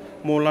onga,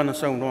 Molana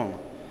Saunoanga.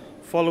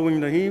 Following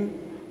the hymn,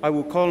 I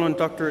will call on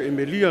Dr.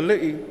 Emilia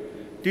Le'i,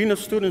 Dean of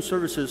Student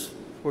Services,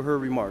 for her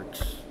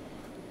remarks.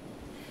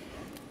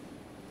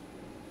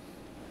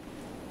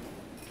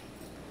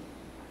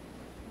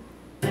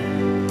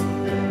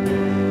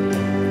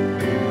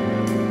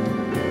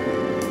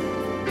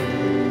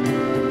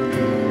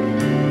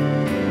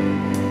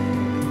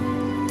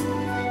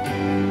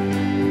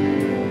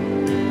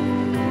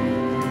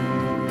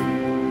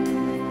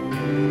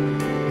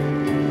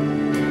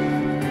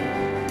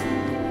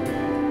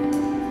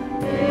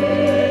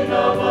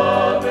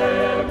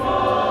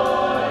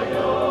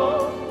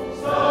 Maya,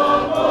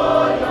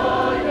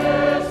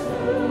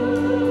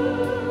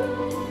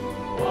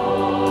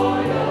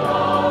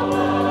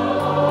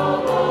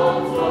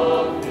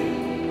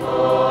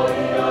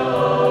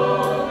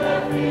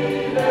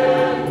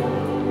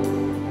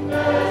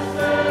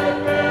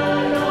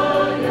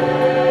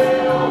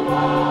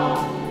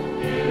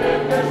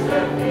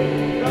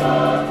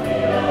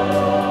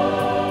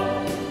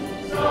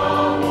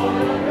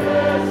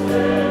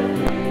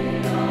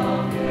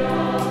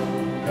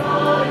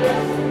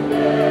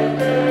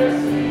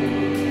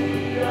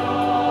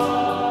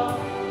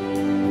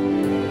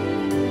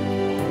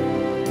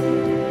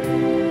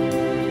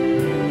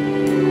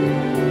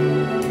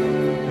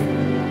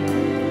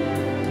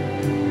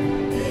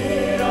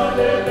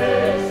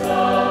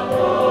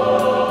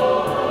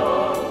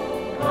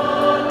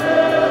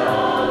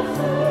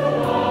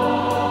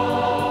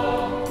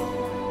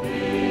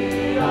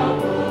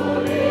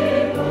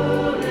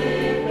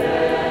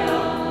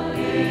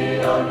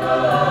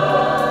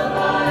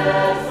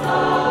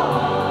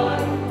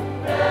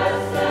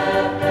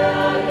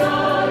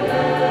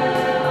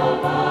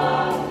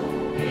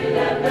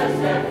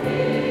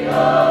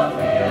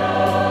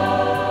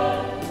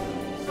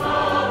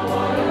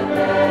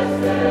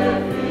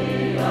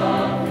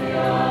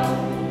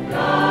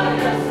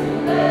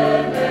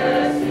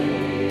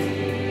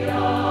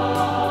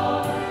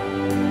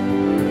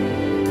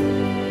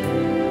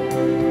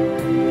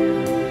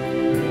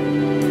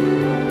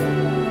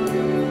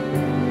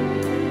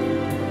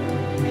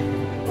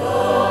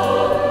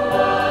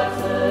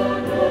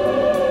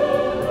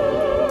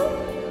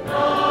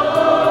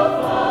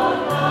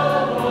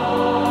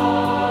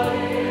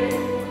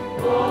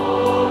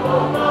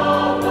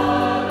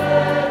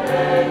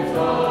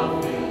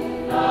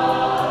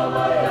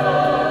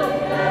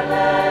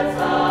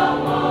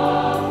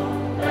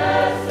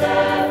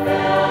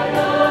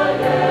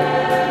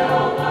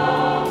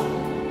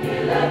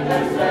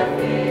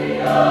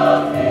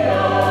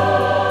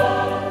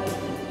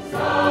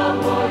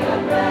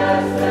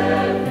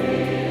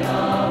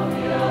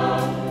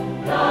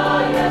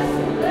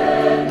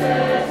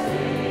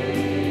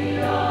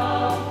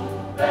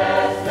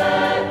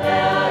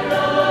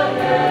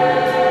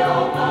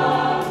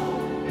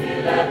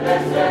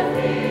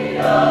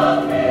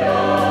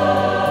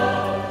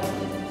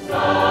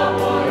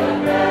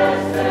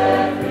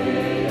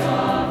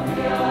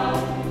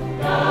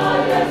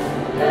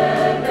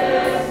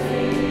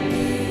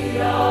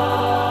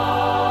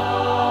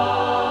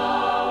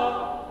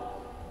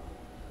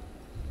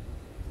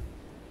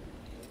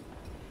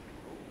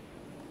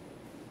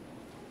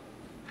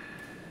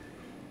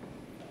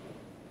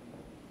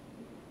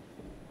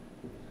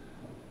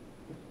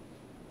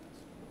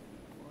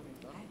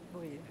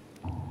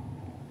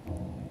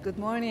 Good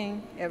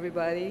morning,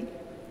 everybody.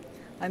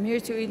 I'm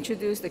here to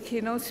introduce the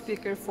keynote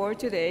speaker for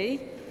today.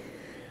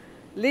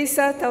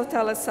 Lisa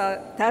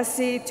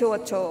Tautalasi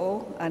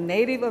Tuato'o, a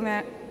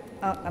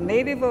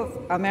native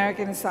of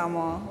American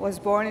Samoa, was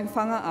born in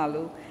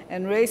Whanga'alu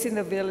and raised in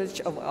the village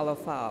of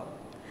Alafau.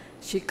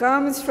 She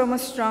comes from a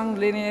strong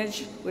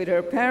lineage, with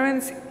her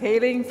parents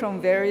hailing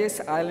from various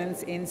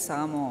islands in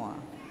Samoa.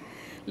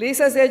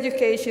 Lisa's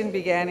education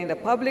began in the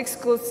public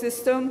school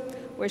system,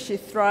 where she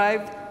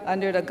thrived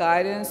under the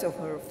guidance of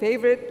her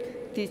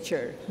favorite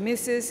teacher,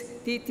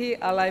 Mrs. Titi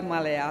Alai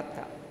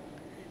Maleata.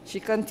 She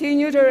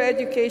continued her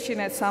education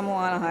at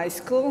Samoana High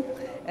School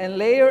and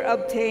later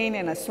obtained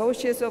an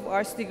Associate of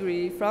Arts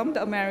degree from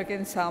the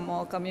American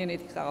Samoa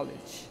Community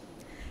College.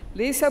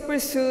 Lisa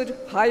pursued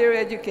higher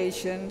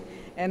education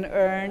and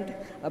earned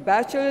a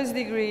bachelor's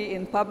degree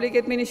in public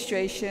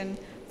administration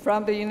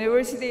from the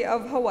University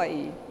of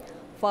Hawaii,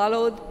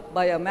 followed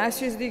by a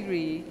master's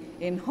degree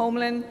in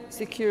Homeland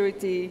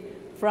Security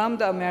from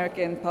the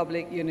American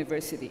Public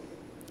University.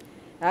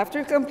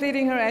 After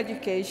completing her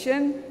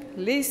education,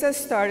 Lisa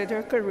started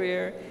her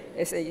career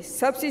as a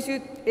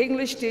substitute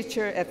English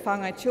teacher at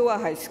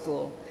Whangaitua High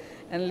School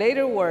and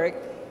later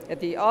worked at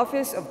the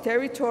Office of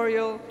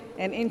Territorial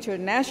and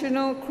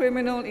International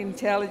Criminal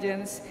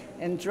Intelligence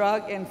and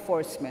Drug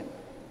Enforcement.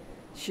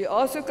 She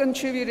also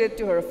contributed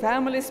to her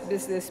family's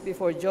business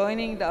before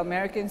joining the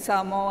American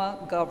Samoa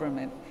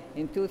government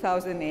in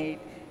 2008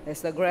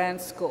 as the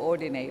grants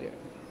coordinator.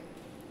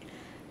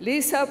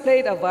 Lisa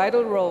played a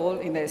vital role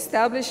in the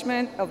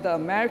establishment of the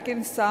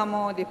American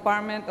Samoa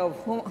Department of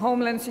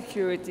Homeland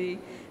Security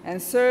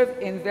and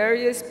served in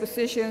various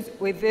positions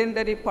within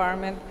the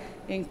department,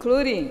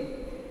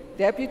 including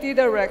Deputy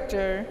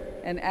Director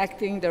and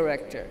Acting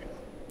Director.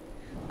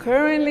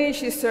 Currently,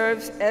 she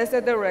serves as the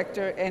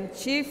Director and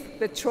Chief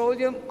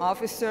Petroleum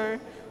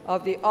Officer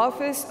of the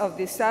Office of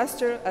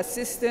Disaster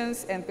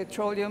Assistance and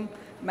Petroleum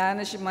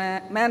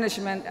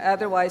Management,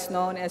 otherwise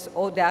known as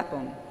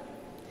ODAPM.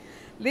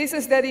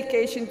 Lisa's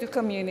dedication to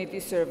community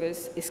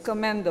service is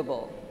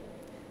commendable.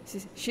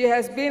 She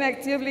has been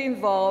actively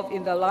involved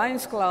in the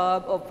Lions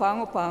Club of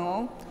Pango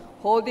Pango,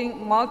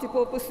 holding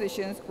multiple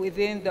positions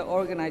within the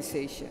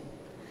organization.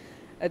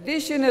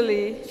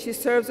 Additionally, she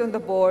serves on the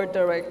board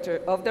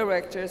of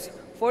directors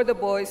for the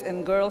Boys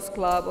and Girls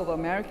Club of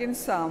American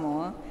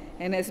Samoa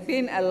and has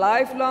been a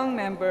lifelong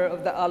member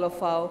of the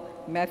Alafau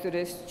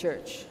Methodist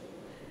Church.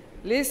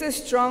 Lisa's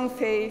strong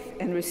faith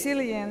and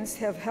resilience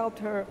have helped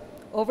her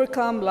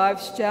overcome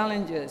life's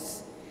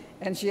challenges,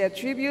 and she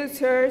attributes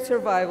her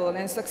survival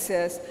and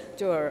success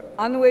to her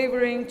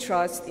unwavering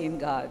trust in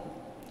God.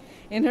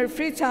 In her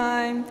free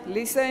time,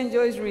 Lisa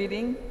enjoys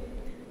reading,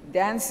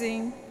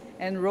 dancing,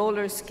 and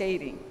roller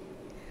skating.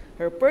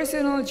 Her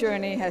personal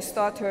journey has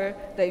taught her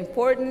the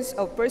importance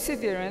of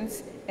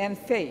perseverance and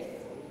faith.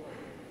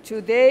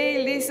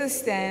 Today, Lisa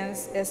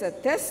stands as a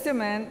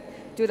testament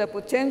to the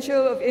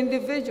potential of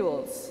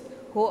individuals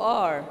who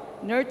are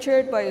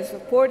nurtured by a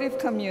supportive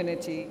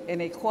community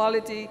and a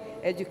quality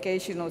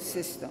educational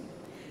system.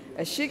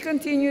 As she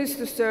continues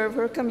to serve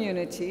her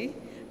community,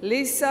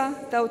 Lisa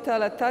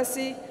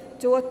Tautalasi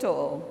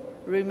Tuato'o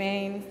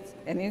remains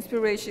an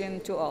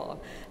inspiration to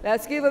all.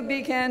 Let's give a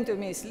big hand to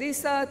Ms.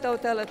 Lisa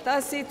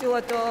Tautalasi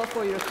Tuato'o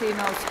for your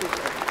keynote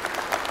speaker.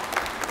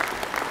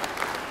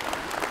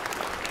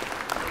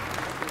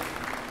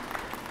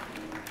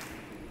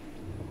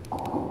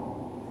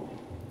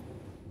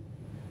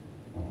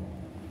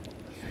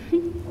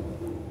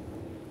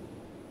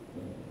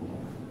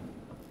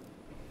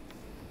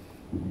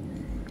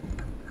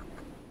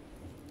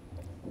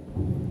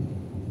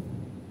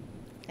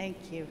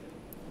 Thank you.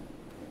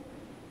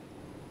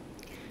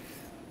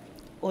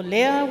 O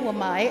lea wa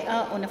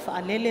maea o na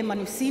whaalele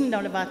manusim na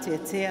o le vate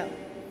tea.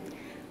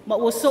 Ma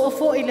ua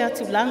so'ofo i le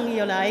atulangi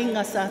o la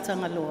inga sa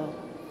tangaloa.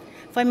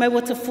 Whai mai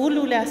wa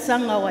tafulu le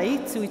asanga wa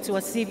itu i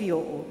tua sivi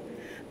o.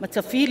 Ma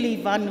tawhili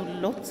i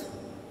vanu lotu.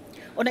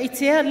 O na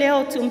itea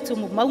leo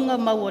tumtumu maunga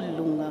maua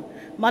lunga.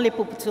 Ma le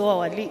puputoa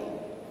wa li.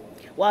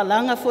 Wa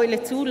alanga fo i le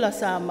tula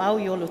sa mau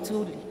i olo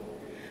tuli.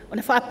 O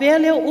na whaapea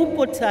leo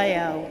upo tai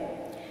au.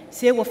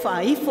 Se wa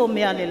whaifo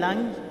mea le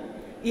langi.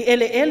 I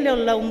ele o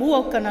laumua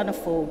o kanana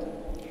fo.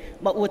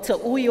 Ma ua ta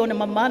ui o na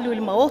mamalu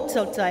ili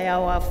maota o tai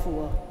au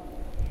afua.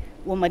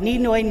 Ua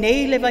manino ai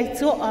nei le vai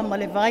toa ma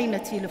le vaina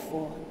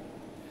tilefoa.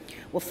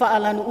 Ua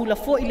whaalanu ula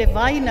fo i le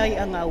vaina i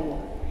angaua.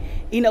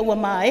 Ina ua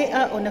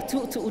maea o na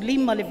tuutu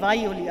ulima le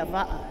vai o li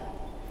avaa.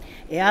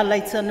 E ala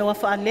i tanoa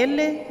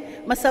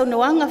whaalele, ma sau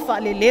noanga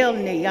whaaleleo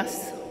nei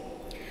asa.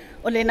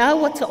 O le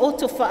naua ta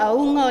oto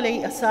whaaunga o le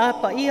i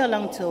asapa ia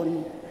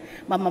langtonu.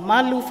 Ma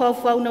mamalu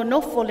fau no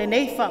nofo le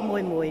nei wha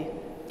moe moe.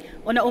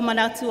 O na o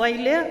manatu ai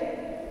lea.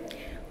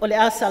 O le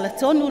asa la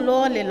tonu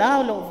loa le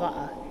lao lo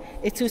waa.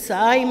 E tu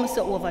sa ai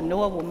masa ua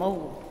wanoa wa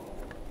maua.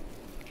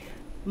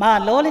 Ma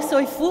lo le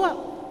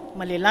soifua,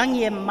 ma le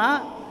langi e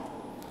ma.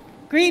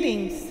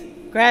 Greetings,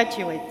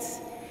 graduates.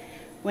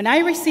 When I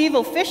receive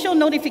official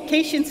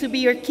notification to be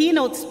your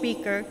keynote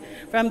speaker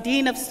from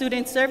Dean of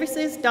Student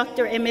Services,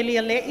 Dr.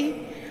 Emilia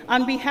Le'i,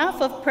 On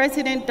behalf of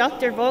President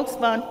Dr. Vox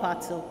von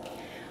Patzel,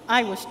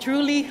 I was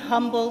truly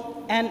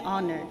humbled and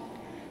honored.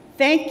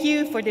 Thank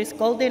you for this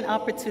golden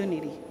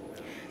opportunity.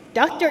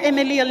 Dr.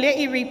 Emilia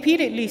Le'i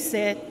repeatedly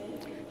said,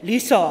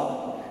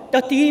 Lisa,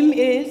 the theme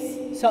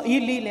is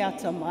Sa'ili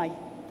Leatamai.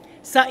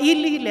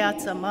 Sa'ili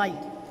Leatamai.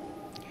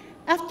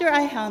 After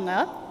I hung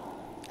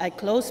up, I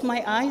closed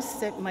my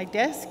eyes at my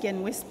desk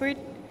and whispered,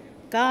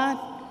 God,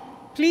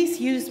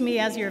 please use me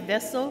as your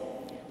vessel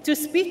to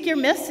speak your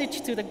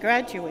message to the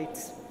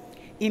graduates.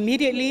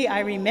 Immediately, I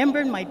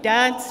remembered my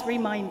dad's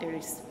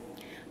reminders.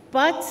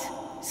 But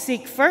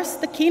seek first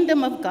the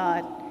kingdom of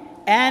God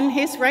and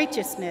his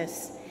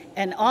righteousness,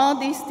 and all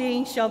these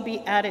things shall be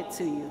added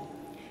to you.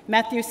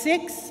 Matthew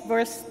 6,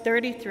 verse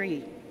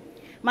 33.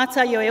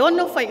 Matayo e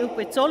ono fai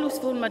upe tolu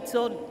sfun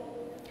matolu.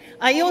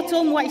 Ayo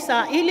tomu wa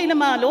isa ili na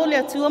maalole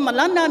atua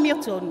malana mia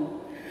tonu.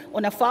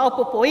 Ona fao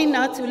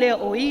popoina tu lea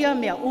oia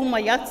mea uma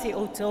yati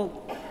o tau.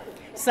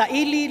 Sa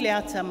ili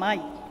lea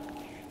tamai.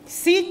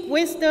 Seek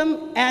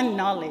wisdom and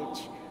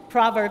knowledge.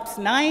 Proverbs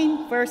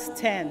 9, verse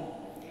 10.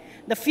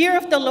 The fear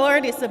of the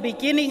Lord is the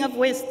beginning of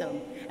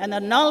wisdom, and the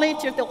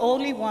knowledge of the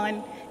Holy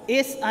One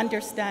is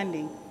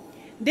understanding.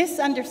 This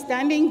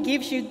understanding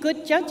gives you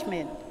good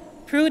judgment,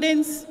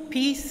 prudence,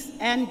 peace,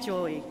 and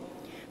joy.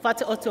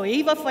 Fata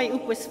otoiva fai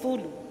upes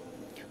fulu.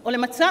 Ole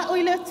matao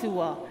ile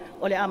tua,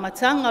 ole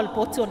amatanga al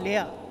poto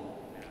lea.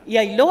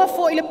 Ia iloa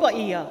fo ile pa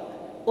ia,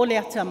 ole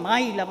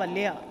atamai lava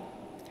lea.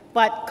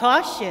 But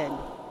caution,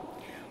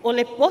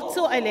 ole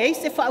poto ele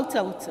se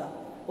fautauta,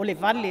 ole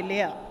vale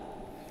lea.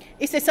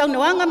 Ise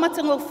saunoanga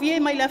matangofie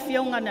mai la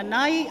fionga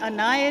nanai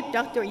anae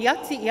Dr.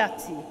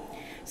 Iati.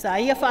 Sa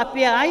ia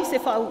whaapea ai se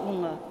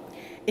whauunga.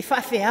 E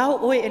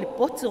whaafeao oe ele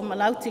poto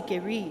malauti ke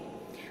ri.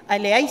 Ai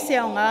le aise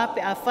au ngā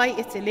pe a whai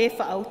e te le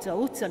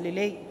whaauta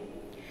lelei.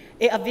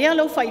 E avea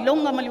lau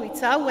whailonga malu i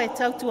tau e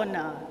tautua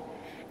nā.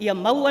 Ia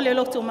maua le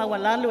loto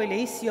mawalalo e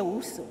le isi o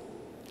uso.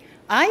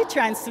 I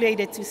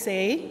translated to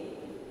say,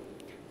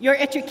 your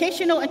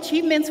educational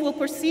achievements will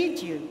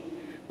precede you,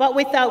 but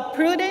without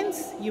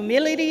prudence,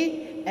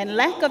 humility, and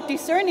lack of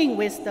discerning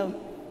wisdom,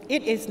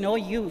 it is no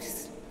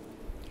use.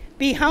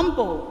 Be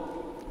humble.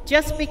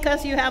 Just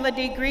because you have a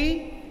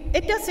degree,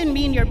 it doesn't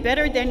mean you're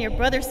better than your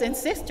brothers and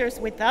sisters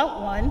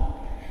without one.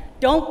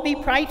 Don't be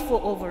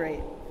prideful over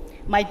it.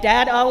 My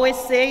dad always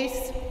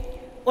says,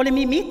 Ole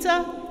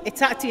mimita, e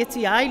tati e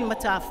tiai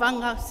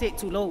matafanga se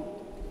tulo.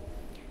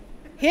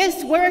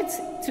 His words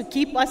to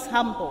keep us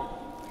humble.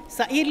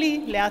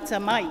 Sa'ili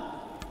leatamai.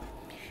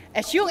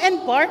 As you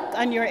embark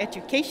on your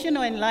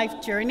educational and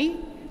life journey,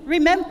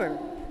 remember,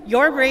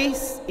 your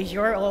race is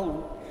your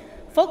own.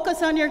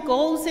 Focus on your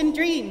goals and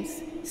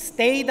dreams.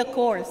 Stay the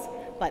course,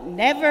 but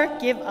never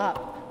give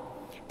up.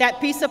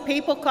 That piece of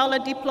paper called a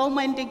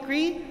diploma and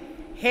degree,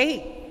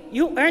 hey,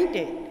 you earned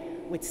it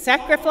with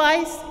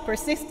sacrifice,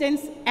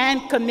 persistence,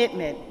 and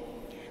commitment.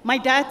 My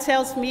dad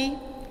tells me,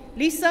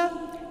 Lisa,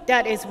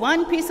 that is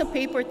one piece of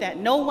paper that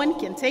no one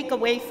can take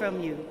away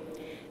from you.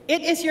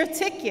 It is your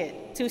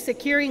ticket to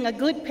securing a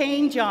good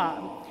paying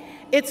job.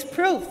 It's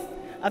proof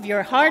of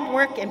your hard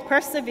work and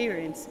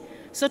perseverance.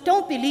 So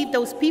don't believe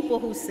those people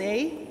who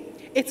say,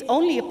 it's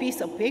only a piece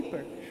of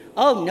paper.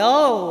 Oh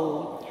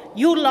no,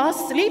 you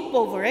lost sleep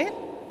over it,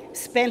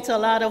 spent a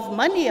lot of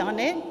money on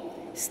it,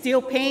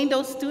 still paying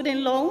those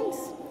student loans.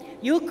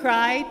 You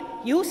cried,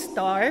 you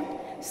starved,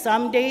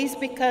 some days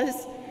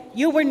because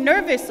you were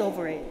nervous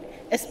over it,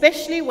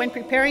 especially when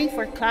preparing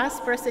for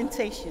class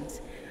presentations.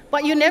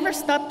 But you never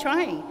stopped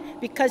trying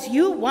because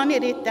you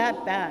wanted it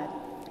that bad.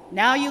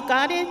 Now you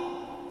got it,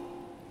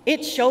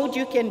 it showed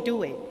you can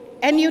do it,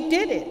 and you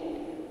did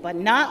it, but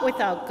not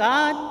without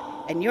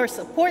God and your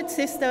support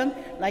system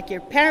like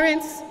your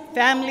parents,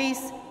 families,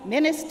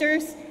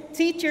 ministers,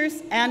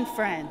 teachers, and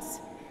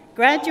friends.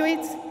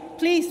 Graduates,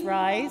 please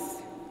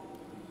rise.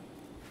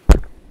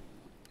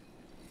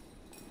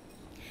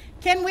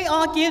 Can we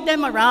all give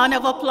them a round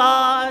of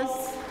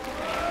applause?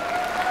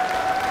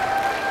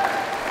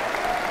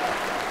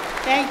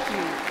 Thank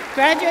you.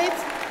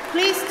 Graduates,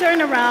 please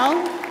turn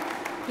around.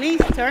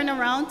 Please turn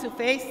around to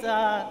face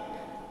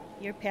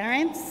your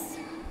parents.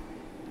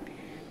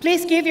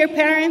 Please give your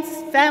parents,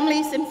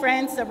 families, and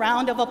friends a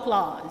round of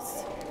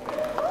applause.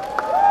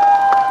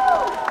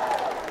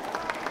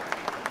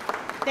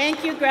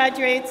 Thank you,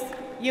 graduates.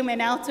 You may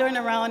now turn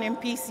around and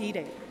be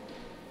seated.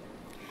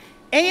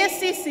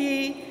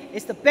 ASCC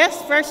is the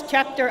best first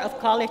chapter of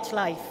college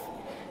life.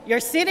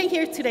 You're sitting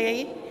here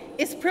today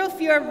is proof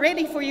you are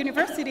ready for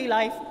university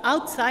life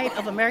outside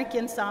of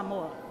American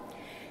Samoa.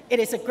 It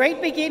is a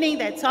great beginning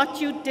that taught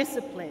you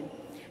discipline.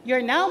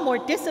 You're now more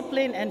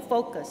disciplined and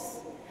focused.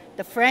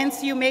 The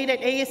friends you made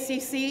at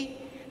ASCC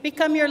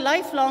become your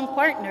lifelong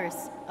partners,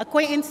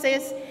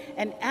 acquaintances,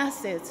 and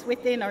assets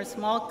within our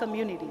small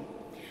community.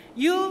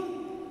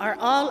 You are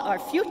all our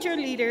future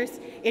leaders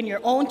in your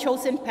own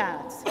chosen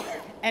paths.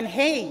 And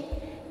hey,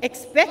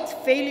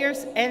 expect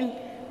failures and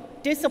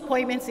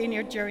disappointments in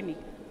your journey,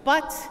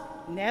 but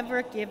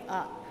never give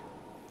up.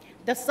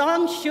 The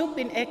song Shoop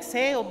and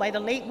Exhale by the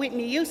late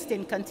Whitney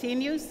Houston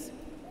continues.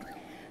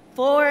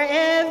 For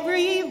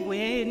every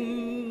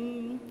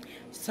win,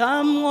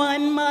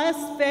 someone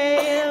must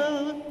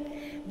fail.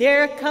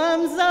 There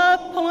comes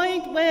a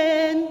point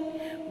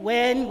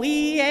when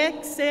we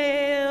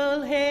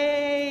exhale.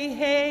 Hey,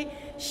 hey,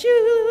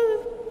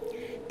 shoo.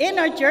 In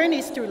our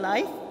journeys through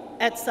life,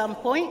 at some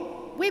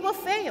point, we will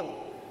fail.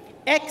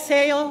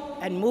 Exhale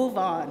and move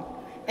on.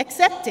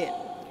 Accept it.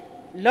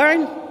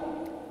 Learn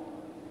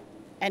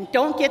and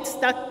don't get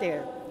stuck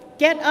there.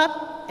 Get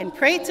up and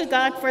pray to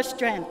God for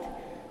strength.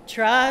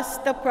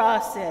 Trust the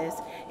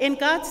process. In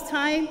God's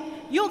time,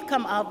 you'll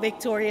come out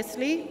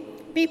victoriously.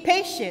 Be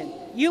patient.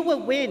 You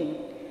will win.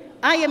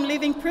 I am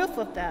living proof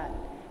of that.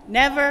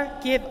 Never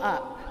give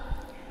up.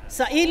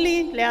 Sa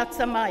ili leat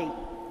sa mai.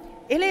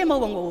 Ele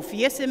mo ang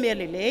ofia se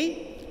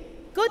melele.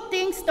 Good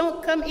things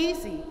don't come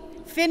easy.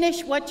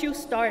 Finish what you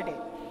started.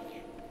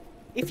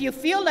 If you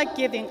feel like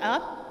giving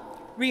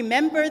up,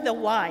 remember the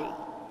why.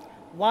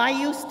 Why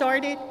you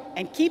started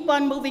and keep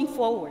on moving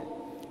forward.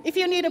 If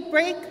you need a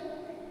break,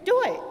 do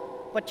it,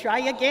 but try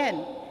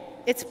again.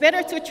 It's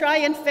better to try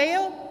and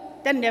fail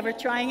than never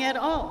trying at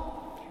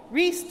all.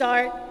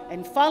 Restart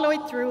and follow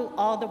it through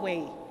all the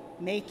way.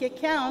 Make it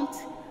count.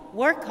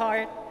 Work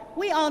hard.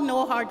 We all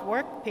know hard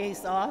work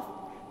pays off.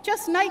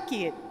 Just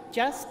Nike it.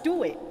 Just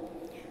do it.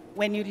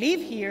 When you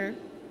leave here,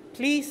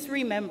 please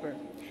remember,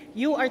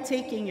 you are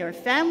taking your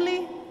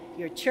family,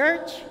 your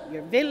church,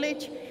 your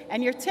village,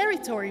 and your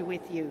territory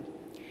with you.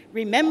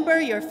 Remember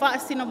your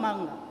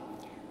fa'asinamanga,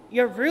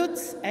 your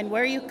roots and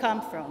where you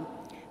come from.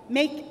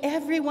 Make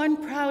everyone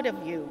proud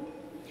of you.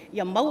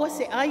 Ya maua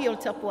se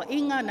ayol tapua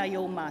inga na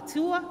yo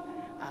matua,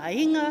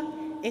 ainga,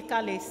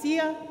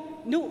 ekalesia,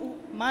 nu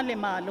male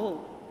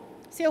malo.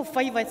 Se o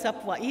faiva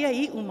tapua ia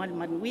I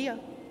umalmanuia.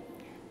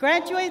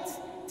 Graduates,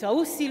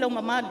 tausilo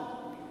mamalu.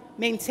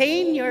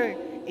 Maintain your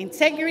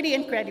integrity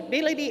and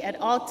credibility at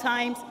all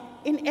times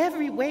in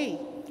every way.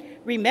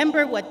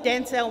 Remember what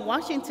Denzel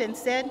Washington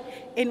said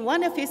in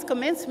one of his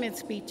commencement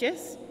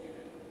speeches,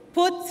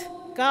 put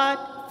God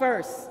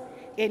first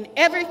in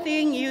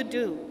everything you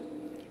do.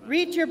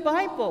 Read your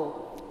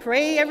Bible,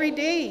 pray every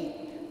day,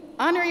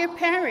 honor your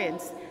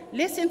parents,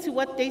 listen to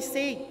what they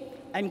say,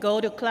 and go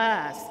to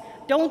class.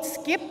 Don't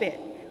skip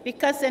it,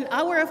 because an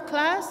hour of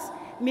class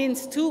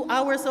means 2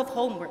 hours of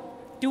homework.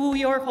 Do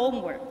your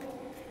homework.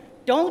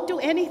 Don't do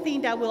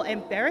anything that will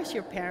embarrass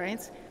your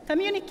parents.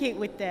 Communicate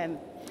with them.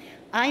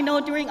 I know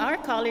during our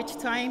college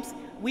times,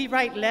 we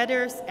write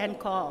letters and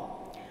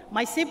call.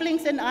 My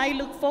siblings and I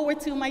look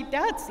forward to my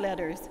dad's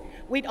letters.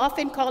 We'd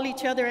often call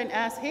each other and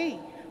ask, hey,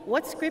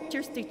 what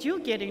scriptures did you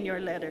get in your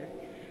letter?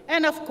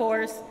 And of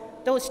course,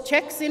 those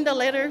checks in the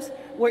letters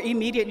were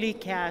immediately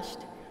cashed.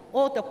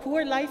 Oh, the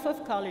poor life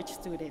of college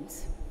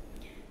students.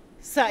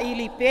 Sa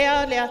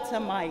ilipea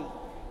leatamai,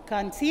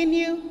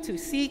 continue to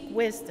seek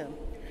wisdom.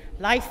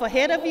 Life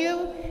ahead of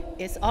you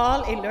is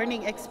all a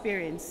learning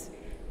experience.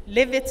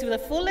 Live it to the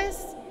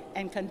fullest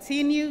and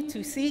continue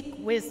to seek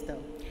wisdom.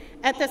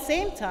 At the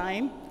same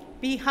time,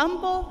 be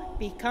humble,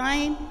 be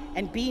kind,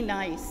 and be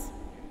nice.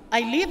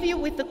 I leave you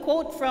with a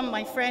quote from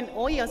my friend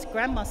Oya's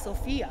grandma,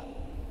 Sophia.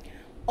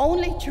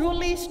 Only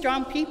truly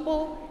strong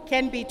people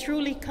can be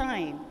truly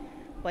kind,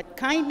 but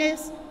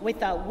kindness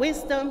without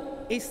wisdom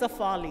is a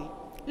folly.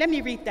 Let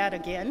me read that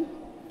again.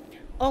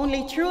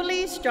 Only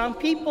truly strong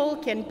people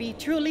can be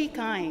truly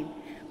kind,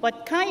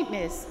 but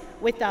kindness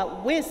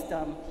without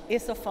wisdom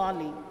is a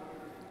folly.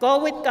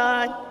 Go with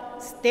God,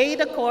 stay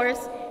the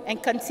course,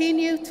 and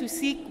continue to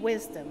seek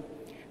wisdom.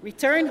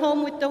 Return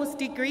home with those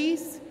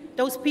degrees,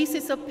 those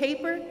pieces of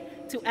paper,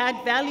 to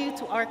add value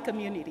to our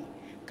community.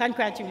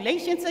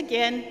 Congratulations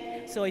again.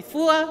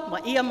 Soifua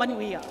Maia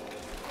Manuia.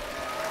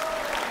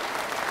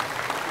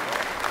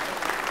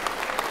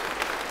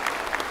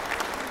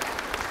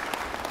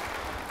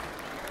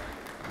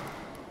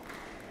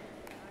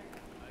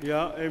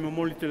 Ia, e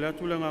mamoli te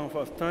leatu le ngā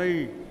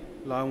whaatai,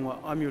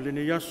 launga amio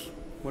lene yasu,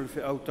 mo le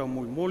whi auta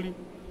mui moli,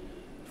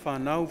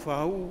 whanau,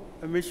 whahau,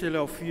 e mese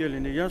leo fia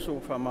lene yasu, o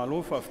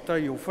whamalo,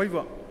 whaatai o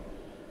whaiva.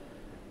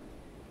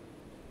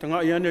 Tanga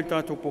i ane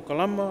tātou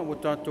pokalama, o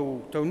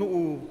tātou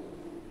taunuu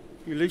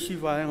i leisi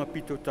vāenga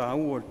pito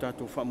tāu o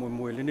tātou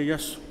whamoemoe lene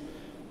yasu.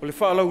 O le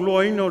whaalau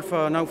loa ina o le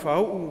whanau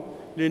whahau,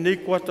 le nei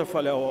kuata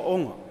whale awa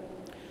onga.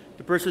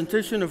 The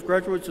presentation of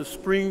graduates of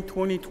spring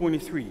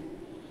 2023.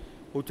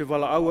 O te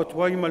wala au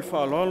atuai mai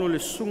whaaloalo le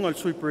sunga le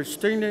sui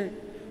presteine,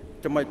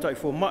 te mai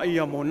taifo mai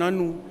a mo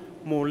nanu,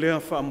 mo lea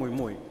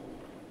whaamoemoe.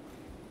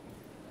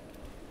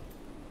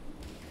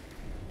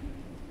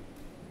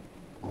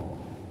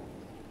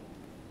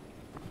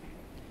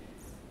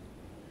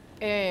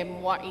 E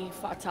mwai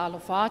whaatalo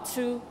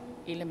whātu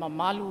I le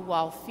mamalu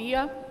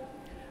wāwhia,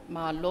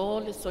 ma lo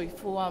le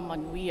soifua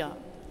manuia.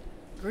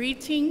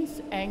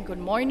 Greetings and good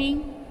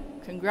morning.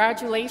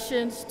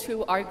 Congratulations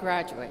to our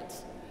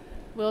graduates.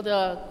 Will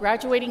the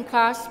graduating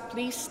class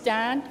please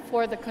stand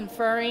for the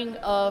conferring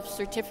of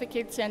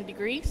certificates and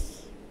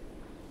degrees?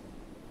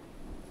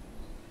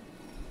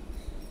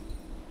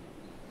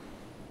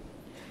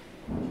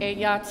 E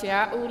ia te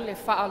au le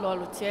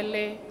whaalolo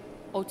tele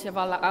o te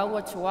wala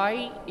aua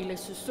tuai i le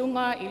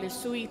susunga i le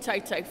sui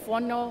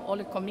taitaifono o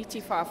le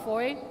komiti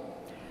whaafoe,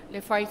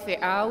 le whaithe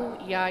au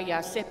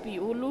ia sepi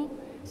ulu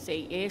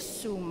se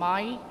esu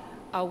mai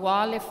a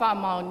wā le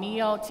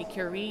whaamaonia o te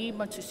kiri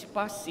ma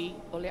tusipasi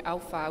o le au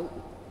whau.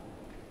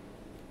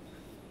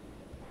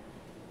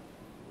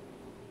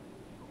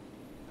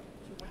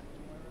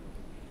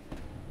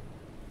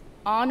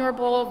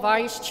 Honorable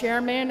Vice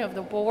Chairman of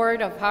the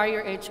Board of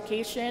Higher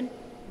Education,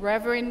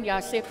 Reverend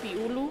Yasepi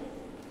Ulu,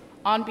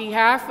 on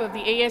behalf of the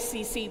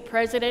ASCC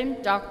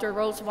President, Dr.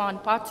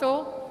 Rosevan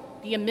Pato,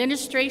 the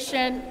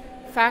administration,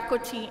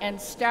 faculty, and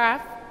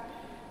staff,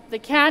 the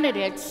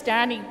candidates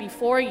standing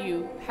before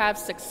you have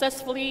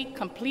successfully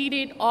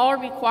completed all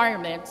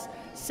requirements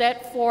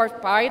set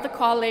forth by the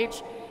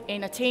college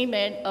in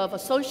attainment of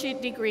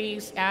associate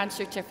degrees and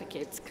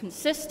certificates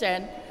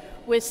consistent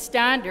with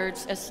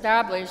standards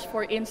established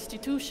for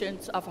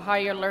institutions of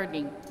higher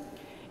learning.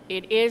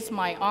 It is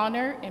my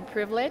honor and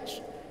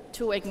privilege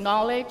to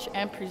acknowledge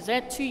and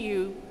present to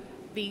you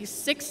these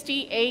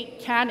 68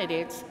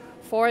 candidates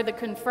for the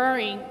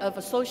conferring of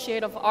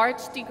Associate of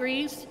Arts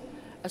degrees,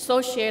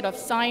 Associate of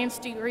Science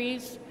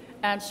degrees,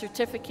 and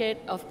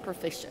Certificate of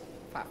Proficiency.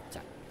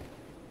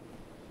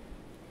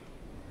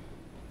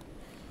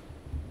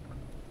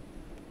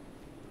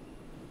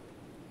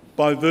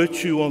 By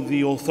virtue of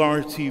the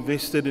authority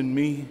vested in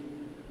me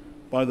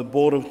by the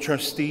Board of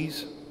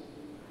Trustees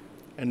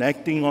and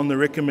acting on the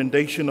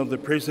recommendation of the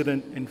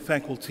President and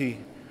faculty,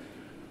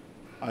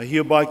 I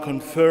hereby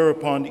confer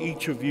upon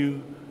each of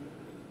you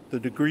the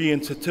degree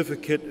and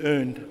certificate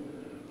earned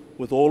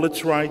with all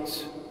its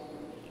rights,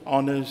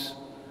 honors,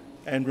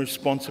 and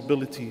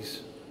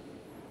responsibilities.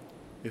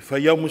 E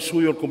whaiau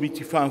musui o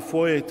komiti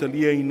whaafoe e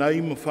talia i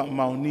nai ma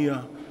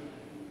whaamaonia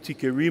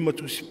tike rima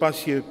tu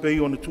sipasi e pei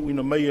o na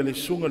tuina mai e le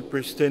sunga le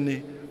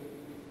prestene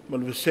ma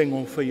le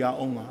vasengo o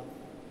whaiaonga.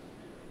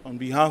 On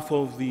behalf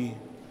of the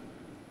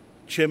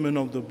Chairman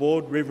of the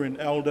Board,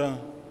 Reverend Elder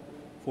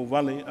for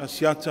Vale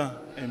Asiata,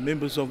 and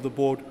members of the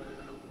Board,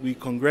 we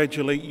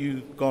congratulate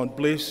you. God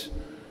bless.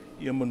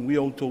 Ia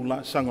manuia o tō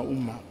la sanga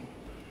uma.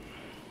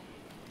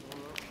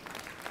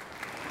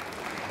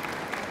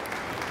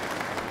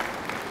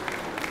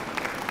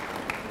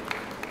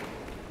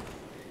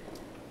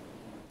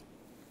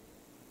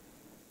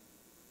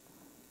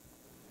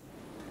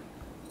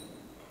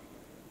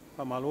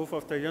 Malo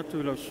whaftai atu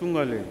I lau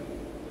sunga le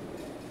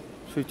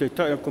sui te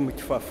tae o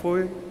komiti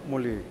whaafoe mo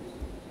le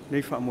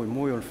nei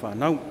whaamoemoe o le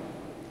whanau.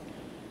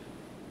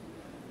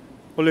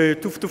 O le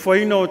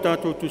tuftufaina o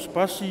tātou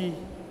tuspasi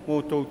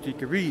mo tau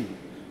tikiri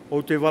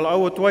o te wala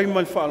aua tuai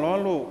mai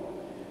whaaloalo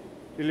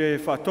I le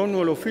whaatonu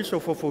o le ofisa o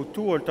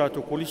whawhautu o le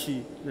tātou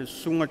polisi le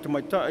sunga te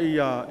maitai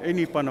a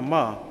eni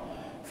Panama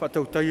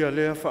whatautaia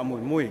lea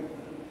whaamoemoe.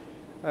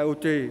 O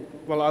te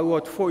wala aua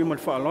atu fōi ma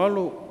le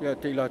whaalalo, ia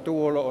te ila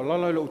tau o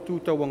lala ila utu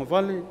tau wanga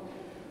vale,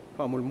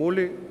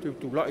 whaamole te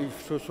utulai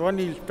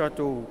sosoani I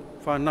tātou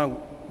whanau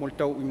mo le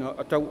tau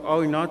atau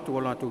au ina atu o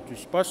la tau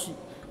tuspasi,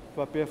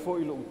 whapea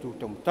fōi ila utu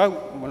tau matau,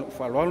 ma le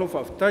whaalalo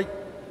whaafitai.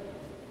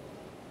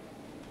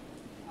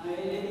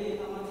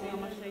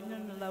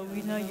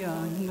 Lauina ia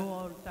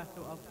noa o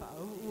tātou au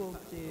whaau o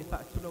te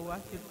whaaturawa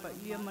te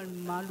whaia man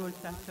malo o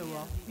tātou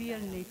au whia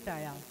nei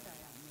tai au.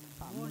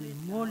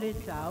 Mole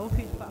tau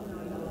hit pa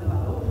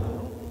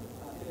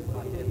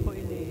te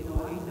poi le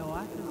ino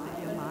atu se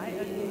ia mai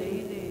a le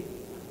le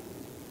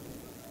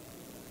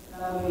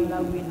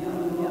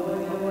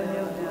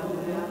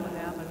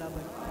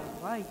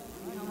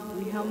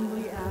we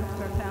humbly ask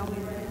our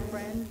families and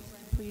friends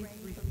please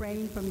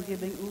refrain from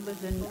giving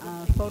ulas and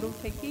photo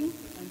taking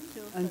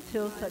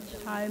until such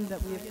time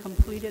that we have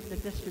completed the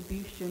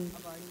distribution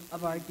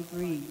of our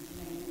degrees.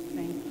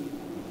 Thank you.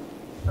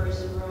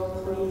 First row,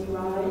 please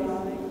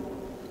rise.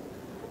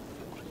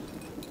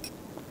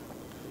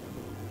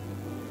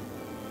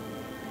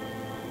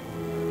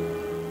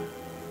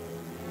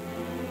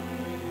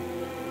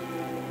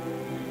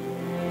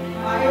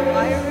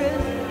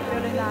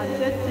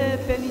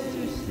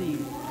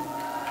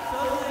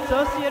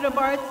 Associate of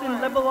Arts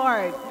in Liberal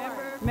Arts,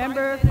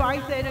 member Phi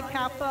Theta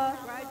Kappa,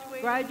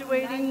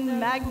 graduating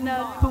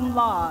magna cum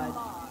laude.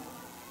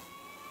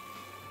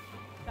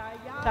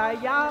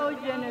 Tayao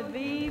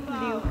Genevieve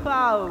Liu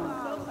Fao,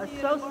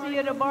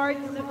 Associate of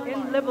Arts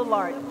in Liberal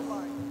Arts.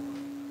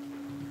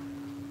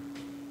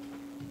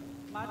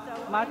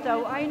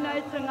 Matau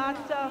Aina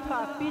Tangata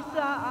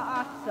Fafisa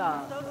Aasa,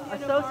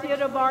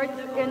 Associate of Arts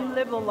in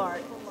Liberal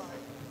Arts.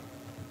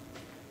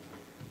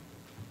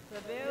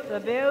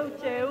 Sabeu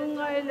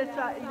Teunga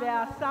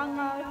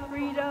Ileasanga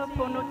Frida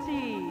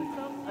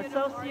Ponoti,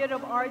 Associate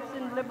of Arts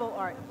in Liberal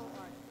Arts.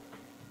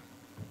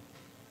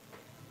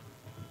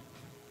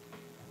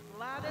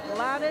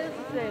 Gladys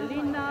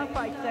Selina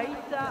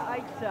Faitaita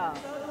Aita,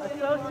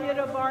 Associate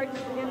of Arts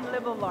in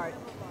Liberal Arts.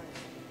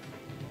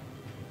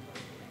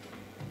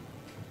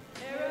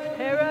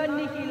 Hera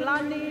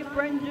Nikilani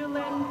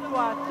Brenjulin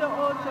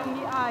Tuato'o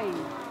Tongi'ai,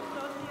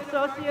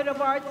 Associate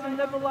of Arts in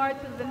Liberal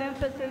Arts with an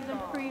emphasis in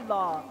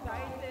pre-law.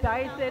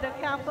 Psi Theta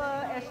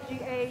Kappa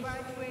SGA,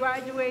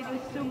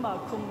 graduating summa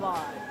cum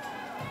laude.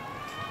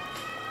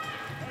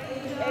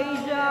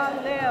 Asia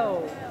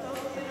Leo,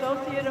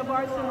 Associate of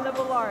Arts and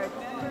Liberal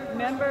Arts,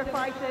 member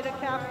Phi Theta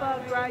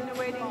Kappa,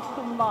 graduating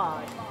cum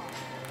laude.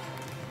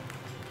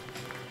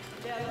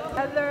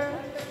 Heather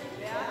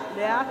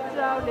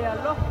Leatza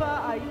Lealofa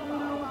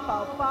Ayulu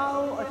Pau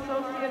Pau,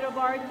 Associate of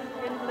Arts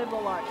in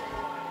Liberal Arts.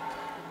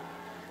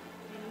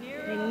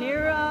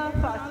 Inira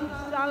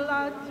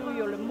Fasisala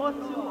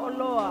Tuyolemotu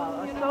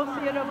Oloa,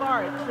 Associate of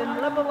Arts in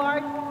Liberal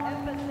Arts,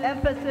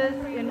 emphasis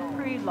in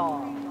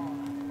pre-law.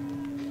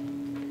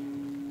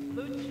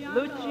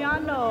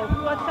 Luciano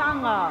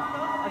Fuatanga,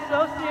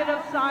 Associate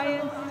of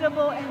Science,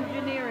 Civil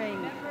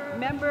Engineering,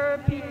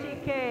 member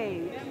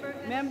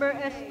PTK, member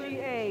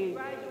SGA,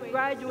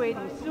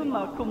 graduating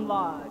summa cum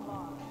laude.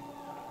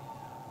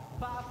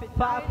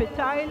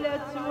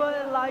 Paapitaila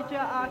Tua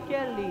Elijah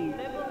Akeli,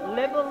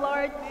 Liberal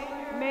Arts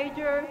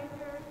major,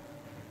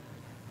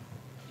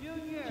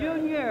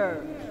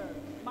 junior.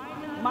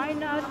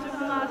 Maina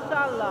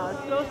Tungasala,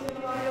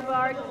 Associate of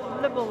Arts,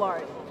 Liberal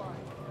Arts.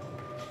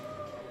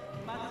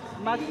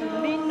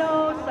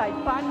 Marcelino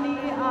Saipani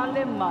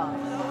Alema,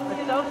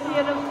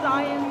 Associate of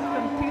Science,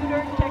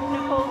 Computer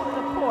Technical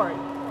Support.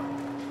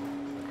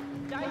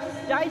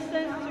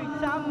 Dyson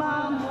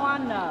Suitama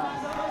Moana,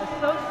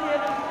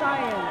 Associate of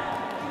Science,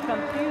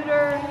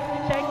 Computer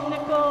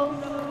Technical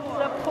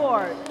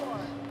Support.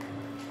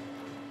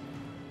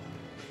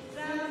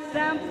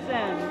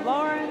 Sampson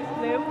Lawrence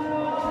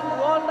Leulu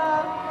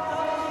Walla,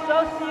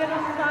 Associate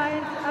of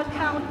Science,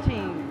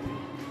 Accounting.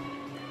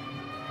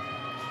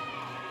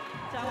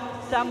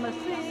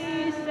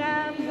 Samasi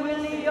Sam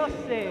Willie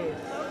Yose,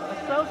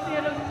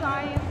 Associate of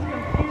Science,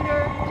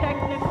 Computer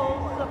Technical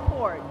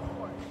Support.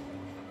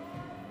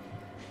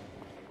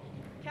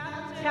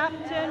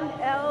 Captain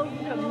El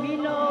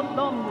Camino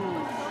Lomu,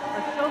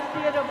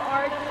 Associate of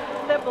Arts,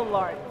 Liberal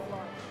Arts.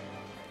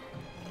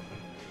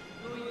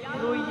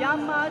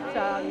 Luyama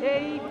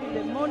Talei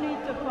Filemoni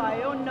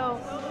Tafayono,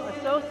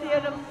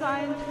 Associate of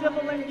Science,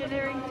 Civil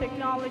Engineering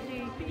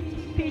Technology,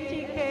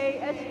 PTK,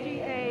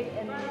 SGA,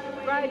 and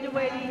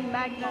graduating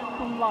magna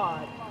cum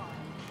laude.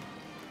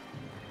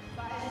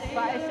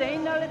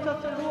 Paesaina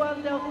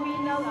Letotalua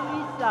Delfina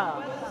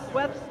Luisa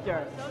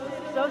Webster,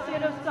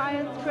 Associate of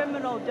Science,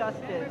 Criminal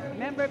Justice,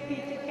 member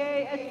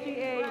PTK,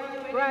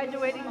 SGA,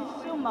 graduating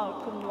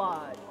summa cum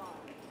laude.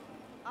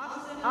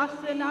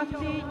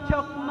 Asenati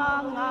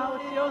Chokma Ngao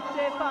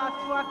Josefa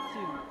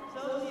Swatu,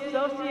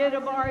 Associate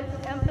of Arts,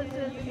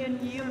 emphasis in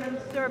human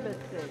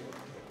services.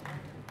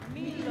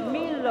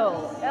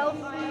 Milo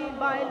Elsie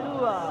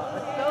Bailua,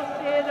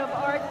 Associate of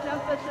Arts,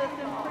 emphasis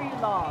in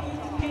pre-law,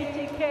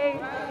 PTK,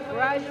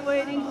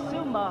 graduating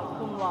summa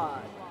cum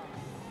laude.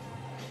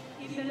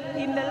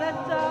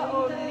 Imeleta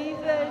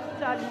Olive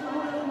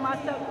Talulu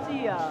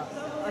Matautia,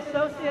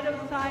 Associate of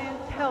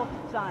Science, Health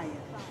Science.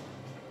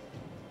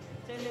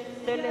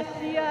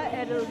 Telesia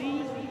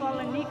Edelise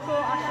Polinico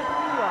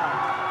Asakua,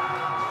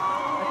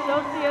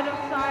 Associate of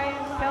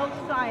Science, Health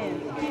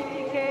Science,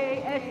 PTK,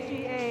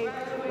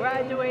 SGA,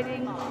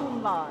 graduating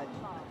cum laude.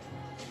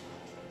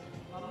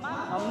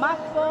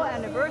 Amakpo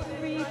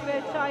Anniversary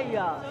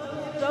Fetaya,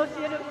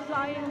 Associate of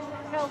Science,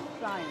 Health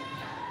Science.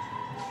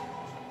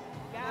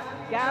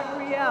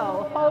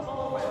 Gabrielle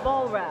Hope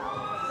Bolrau,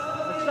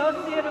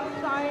 Associate of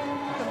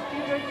Science,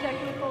 Computer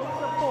Technical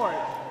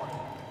Support.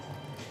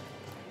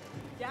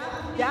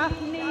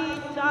 Daphne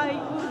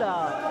Taiguda,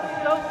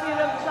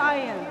 Associate of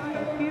Science,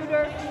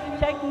 Computer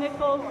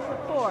Technical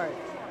Support.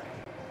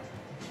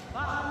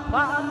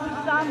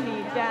 Ba'amusami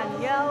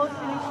Danielle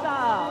Sinisa,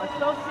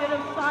 Associate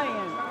of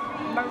Science,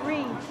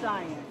 Marine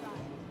Science.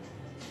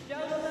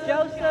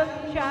 Joseph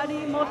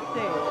Chadi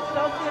Mose,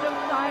 Associate of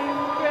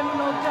Science,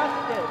 Criminal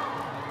Justice,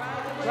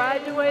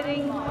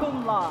 graduating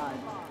cum laude.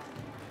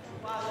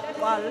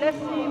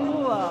 Leslie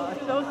Mua,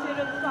 Associate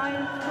of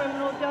Science,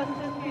 Criminal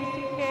Justice,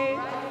 PTK,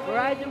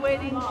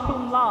 graduating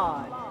cum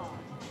laude.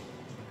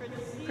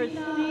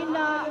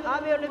 Christina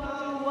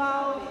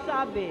Abiolipsuwao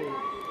Sabe,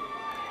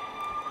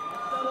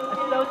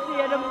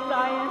 Associate of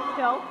Science,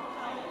 Health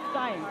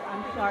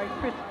Science,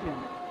 Christian.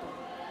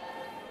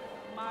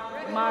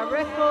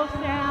 Mareko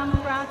Sam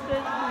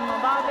Francis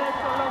Mababe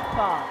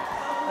Solofa,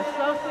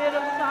 Associate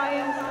of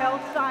Science,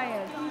 Health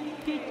Science,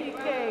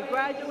 PTK,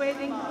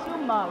 graduating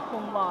summa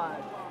cum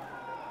laude.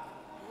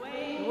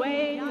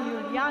 Wayne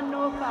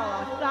Juliano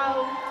Falasau,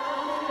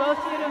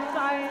 Associate of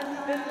Science,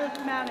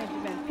 Business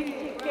Management,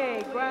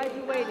 PTK,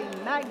 graduating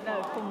magna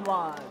cum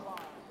laude.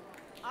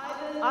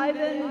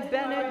 Ivan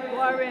Bennett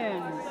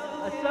Guarin,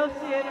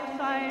 Associate of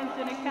Science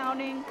in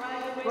Accounting,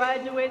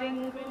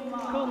 graduating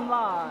cum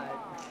laude.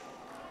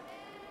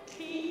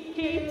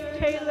 Keith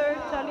Taylor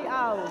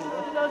Taliau,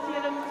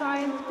 Associate of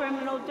Science,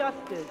 Criminal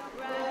Justice,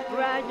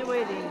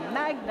 graduating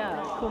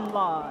magna cum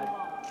laude.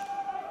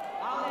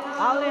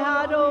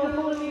 Alejandro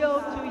Julio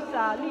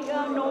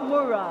Tuisalia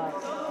Nomura,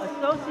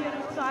 Associate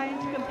of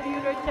Science,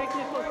 Computer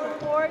Technical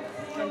Support,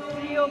 and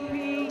COP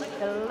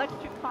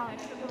Electronic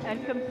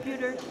and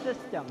Computer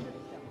Systems.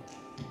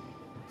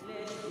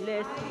 Le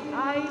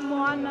ai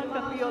moana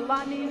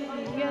kapiolani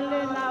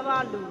ngele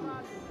navalu.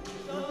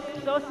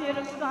 Associate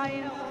of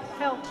Science,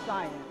 Health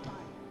Science.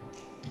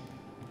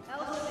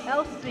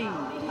 Elsie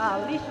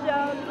Alicia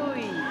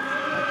Louis,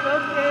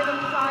 Associate of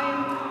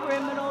Science,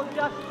 Criminal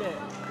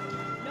Justice.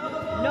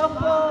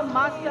 Nofo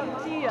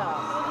Masatia,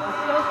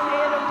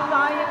 Associate of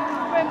Science,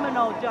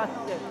 Criminal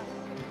Justice.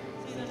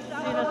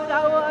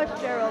 Sinasawa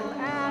Cheryl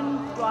Ann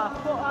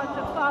Swafoa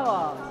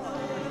Tafawa,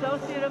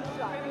 Associate of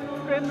Science,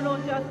 Criminal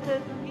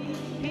Justice,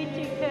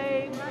 PTK,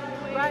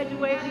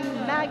 graduating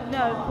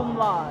magna cum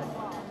laude.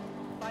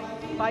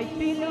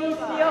 Paipili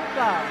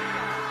Sioka,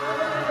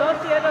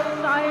 Associate of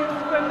Science,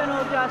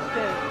 Criminal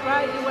Justice,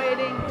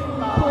 graduating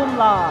cum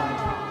laude.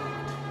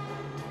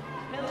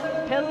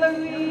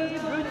 Hillary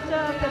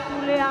Ruta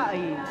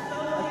Petuleai,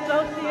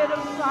 Associate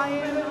of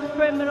Science,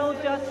 Criminal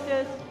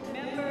Justice,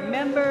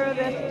 member of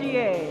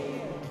SDA.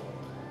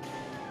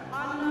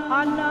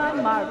 Hanna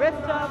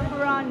Marita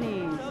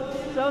Purani,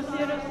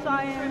 Associate of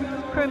Science,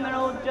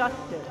 Criminal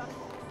Justice.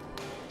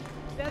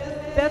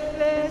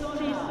 Pepe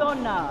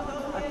Sisona,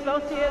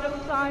 Associate of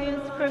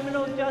Science,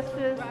 Criminal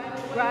Justice,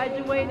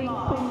 graduating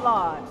cum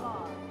laude.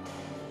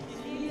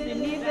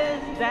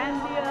 Denives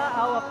Zandia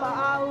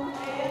Awapa'au,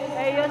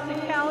 AS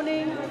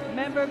Accounting,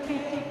 member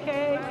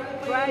PTK,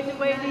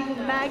 graduating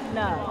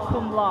magna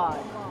cum laude.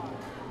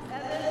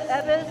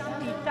 Evis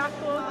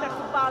Itako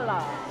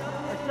Takubala,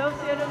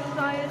 Associate of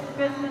Science,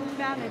 Business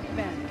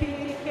Management,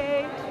 PTK,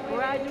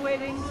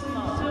 graduating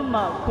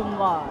summa cum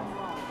laude.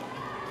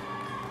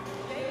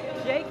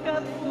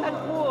 Jacob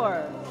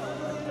McClure,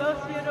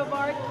 Associate of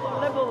Arts,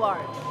 Liberal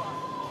Arts.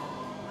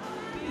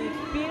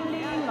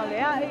 Pili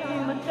Maleai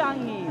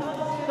Matangi,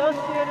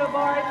 Associate of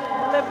Arts,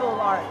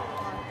 Liberal Arts.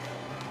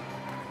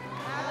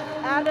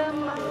 Adam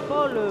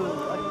Bolu,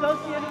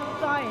 Associate of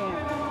Science,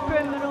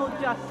 Criminal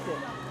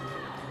Justice.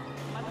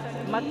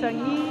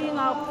 Matangi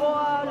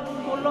Ngapoa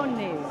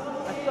Colone,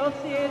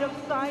 Associate of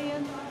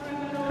Science,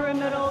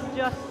 Criminal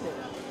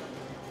Justice.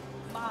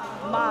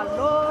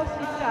 Malo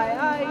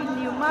Sitayai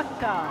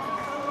Niumata,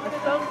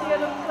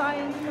 Associate of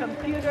Science,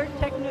 Computer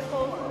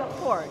Technical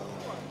Support.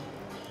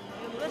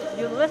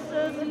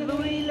 Ulysses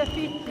Louis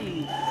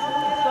Lafitte,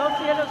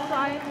 Associate of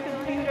Science,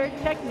 Computer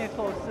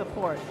Technical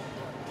Support.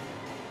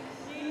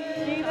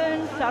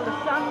 Stephen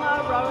Salasanga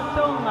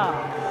Rarotonga,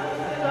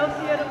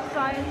 Associate of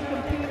Science,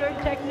 Computer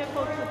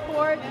Technical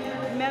Support,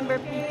 member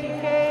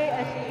PTK,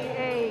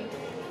 SEA.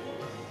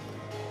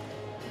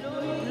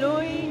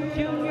 Louis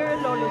Jr.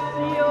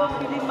 Lolesio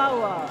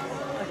Kilimawa,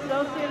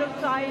 Associate of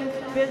Science,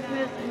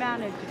 Business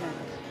Management.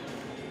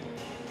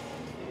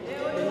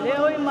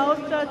 Leoi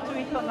Mausa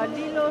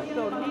Tuikangalilo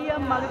Solia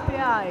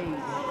Malipiai,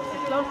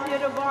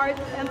 Associate of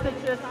Arts,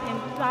 emphasis in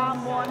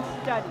Samoan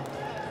Studies.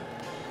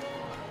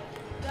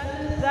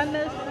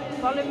 Zemis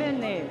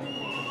Palimene,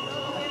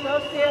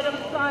 Associate of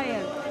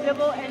Science,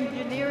 Civil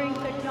Engineering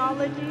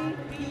Technology,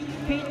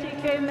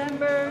 PTK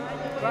member,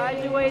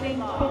 graduating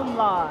cum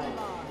laude.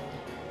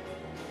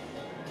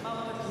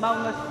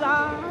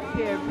 Maumasa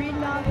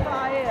Perina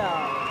Fael,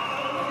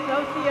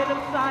 Associate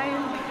of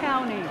Science,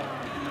 Accounting,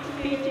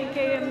 PTK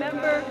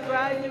member,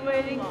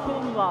 graduating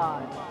cum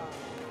laude.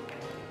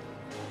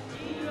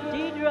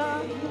 Deidra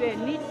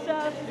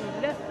Benita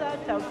Sulesa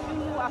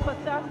Tautulu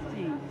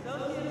Apatasi,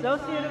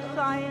 Associate of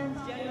Science,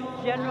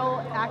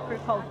 General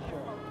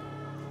Agriculture.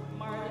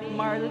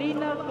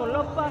 Marlena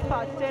Kolopa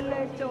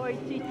Patele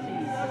Toititi,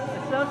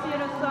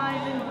 Associate of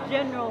Science in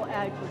General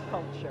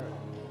Agriculture.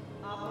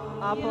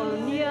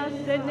 Apollonia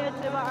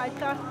Seneteva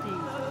Aitasi,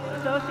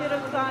 Associate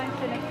of Science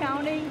in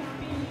Accounting,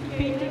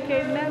 PTK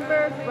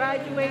member,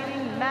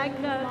 graduating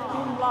magna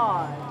cum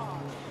laude.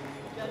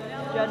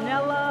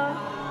 Janella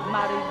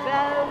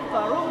Maribel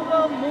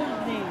Farungo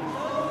Muzni,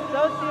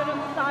 Associate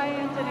of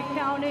Science in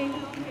Accounting,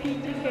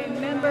 PTK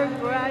member,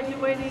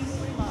 graduating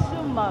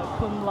summa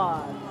cum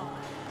laude.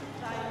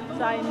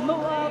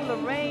 Saimua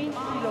Lorraine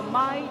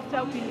Silomai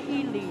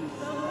Taupinili,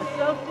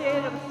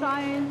 Associate of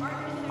Science,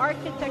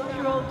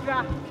 Architectural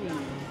Drafting.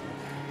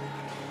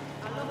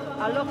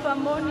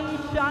 Alofamoni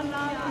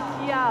Shana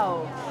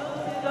Siao,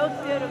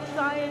 Associate of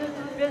Science,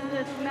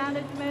 Business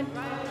Management,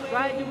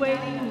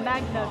 graduating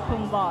magna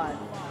cum laude.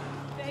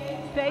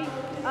 Faith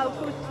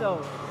Augusto,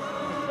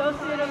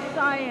 Associate of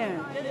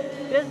Science,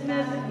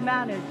 Business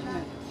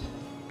Management.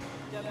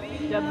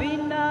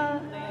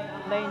 Davina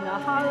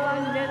Leinahala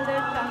Nele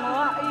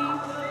Tangoai,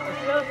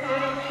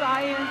 Associate of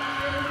Science,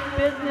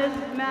 Business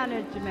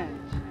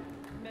Management.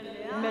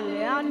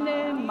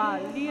 Meleane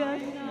Malia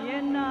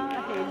Siena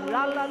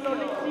Helala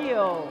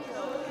Lolisio,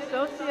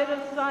 Associate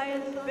of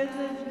Science,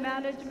 Business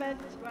Management,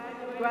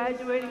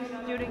 graduating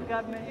Student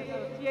Government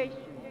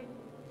Association.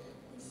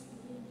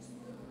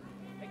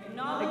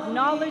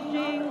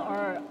 Acknowledging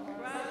our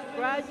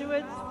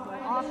graduates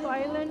off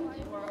island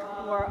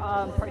who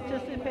are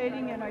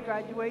participating in our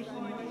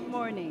graduation this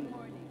morning.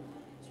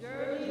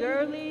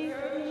 Shirley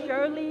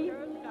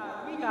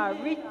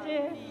Carite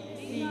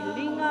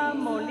Ilinga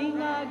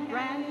Molinga,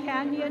 Grand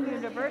Canyon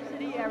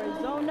University,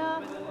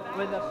 Arizona,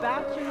 with a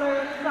Bachelor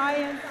of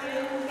Science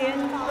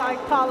in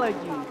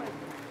Psychology.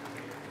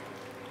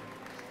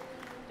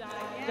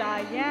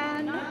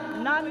 Diane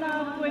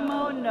Nana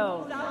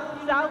Fuimono,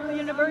 South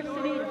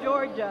University,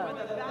 Georgia,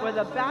 with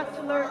a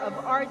Bachelor of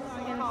Arts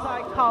in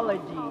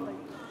Psychology.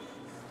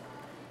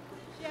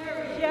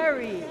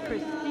 Sherry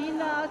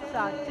Christina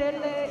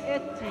Satele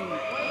Eti,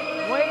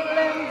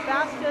 Wayland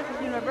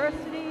Baptist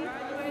University,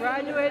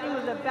 graduating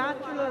with a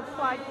Bachelor of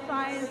Applied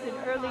Science in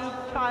Early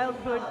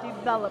Childhood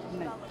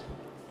Development.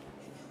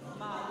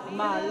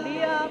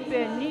 Malia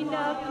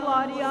Benina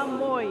Claudia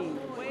Moy,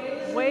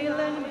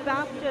 Wayland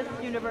Baptist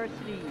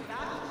University,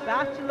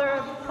 Bachelor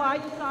of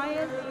Applied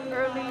Science,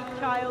 Early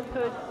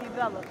Childhood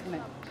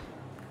Development.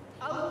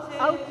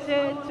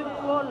 Aute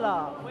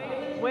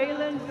Tukola,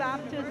 Wayland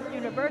Baptist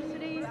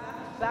University,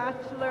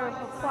 Bachelor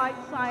of Applied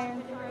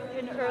Science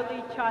in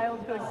Early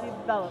Childhood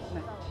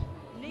Development.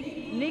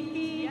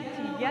 Nikki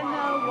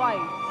Tiena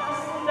White,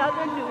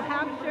 Southern New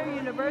Hampshire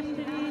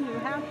University, New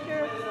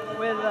Hampshire,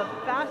 with a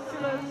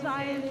Bachelor of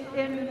Science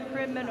in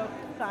Criminal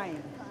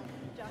Science,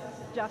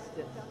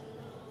 Justice.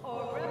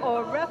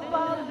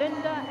 Orefa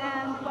Linda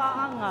Ann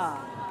Faanga,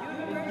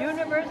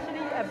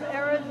 University of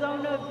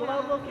Arizona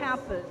Global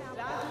Campus,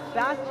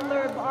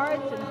 Bachelor of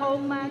Arts in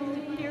Homeland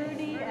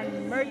Security and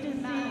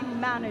Emergency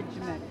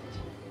Management.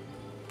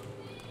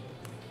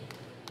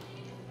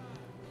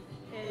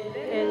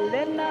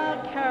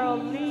 Elena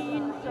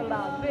Caroline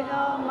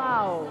Salavia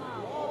Mao,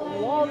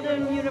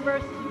 Walden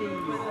University,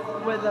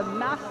 with a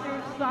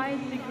Master's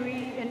Science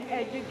degree in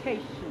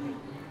Education.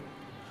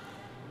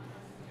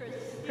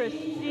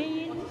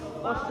 Christine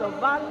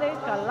Osovale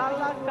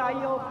Kalala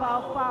Kayo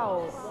Pau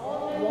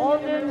Pau,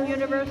 Walden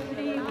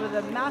University, with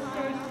a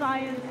Master's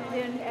Science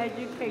in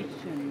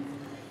Education.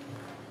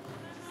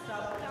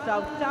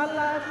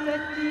 Sautala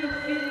Seti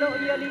Filo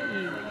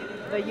Yali'i,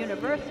 the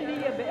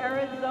University of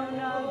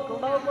Arizona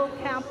Global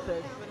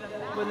Campus,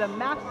 with a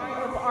Master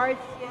of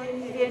Arts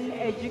in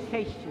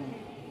Education.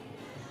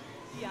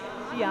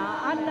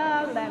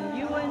 Sia'ana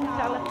Lamyuan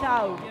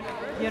Talatau,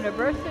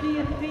 University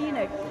of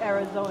Phoenix,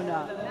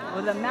 Arizona,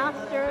 with a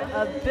Master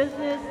of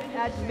Business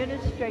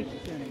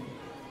Administration.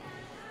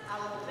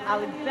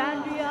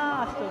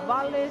 Alexandria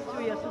Astovales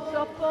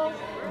Riasosopo,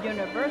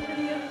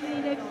 University of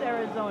Phoenix,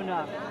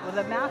 Arizona, with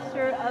a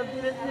Master of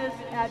Business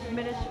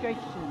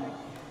Administration.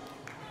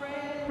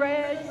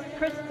 Fred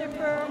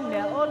Christopher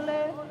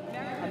Neole,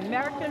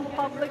 American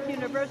Public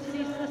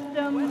University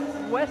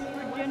System, West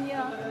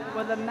Virginia,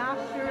 with a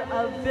Master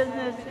of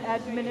Business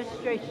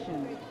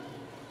Administration.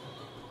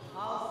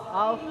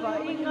 Alpha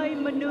Ingay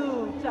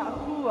Manu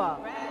Tahua,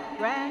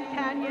 Grand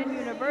Canyon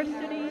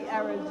University,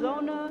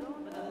 Arizona,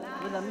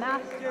 with a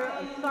Master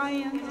of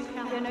Science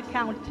in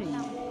Accounting.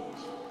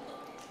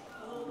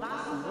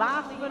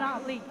 Last but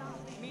not least,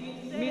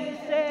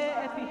 Milce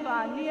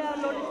Epifania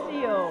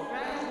Lodisio,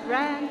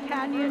 Grand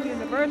Canyon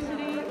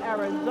University,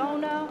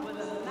 Arizona,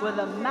 with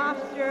a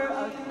Master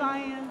of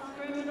Science,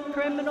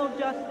 Criminal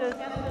Justice,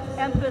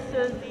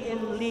 emphasis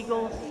in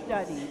Legal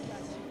Studies.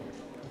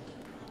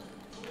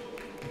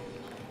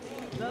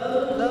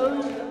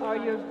 Those are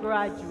your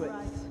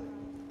graduates.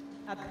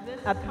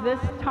 At this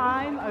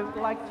time, I would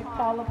like to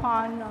call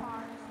upon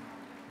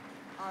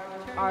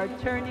our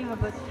turning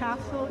of the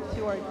tassel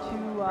to our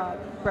two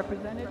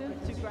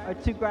representatives, our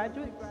two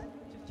graduates,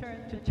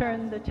 to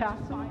turn the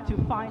tassel to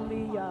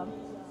finally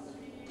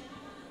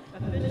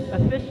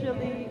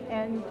officially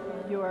end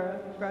your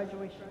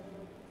graduation.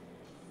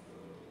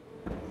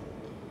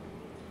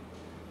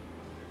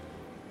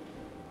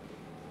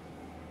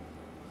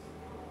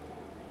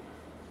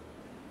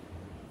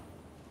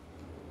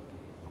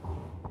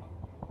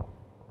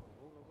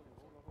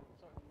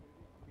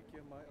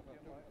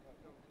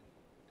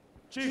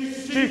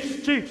 Chiefs,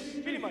 Chiefs, Chiefs.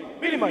 Mini, Batia.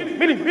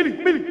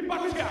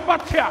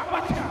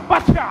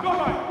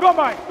 Go,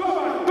 mine.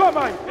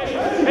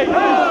 Hey,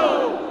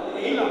 ho!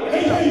 Hey,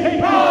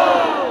 ho!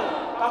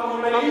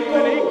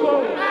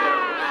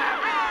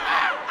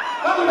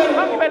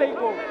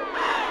 Angelico.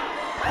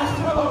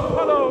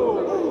 Hello.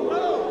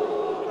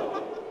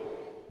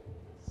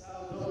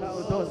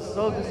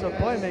 So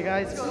disappointing,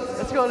 guys.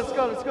 Let's go.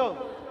 Let's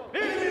go.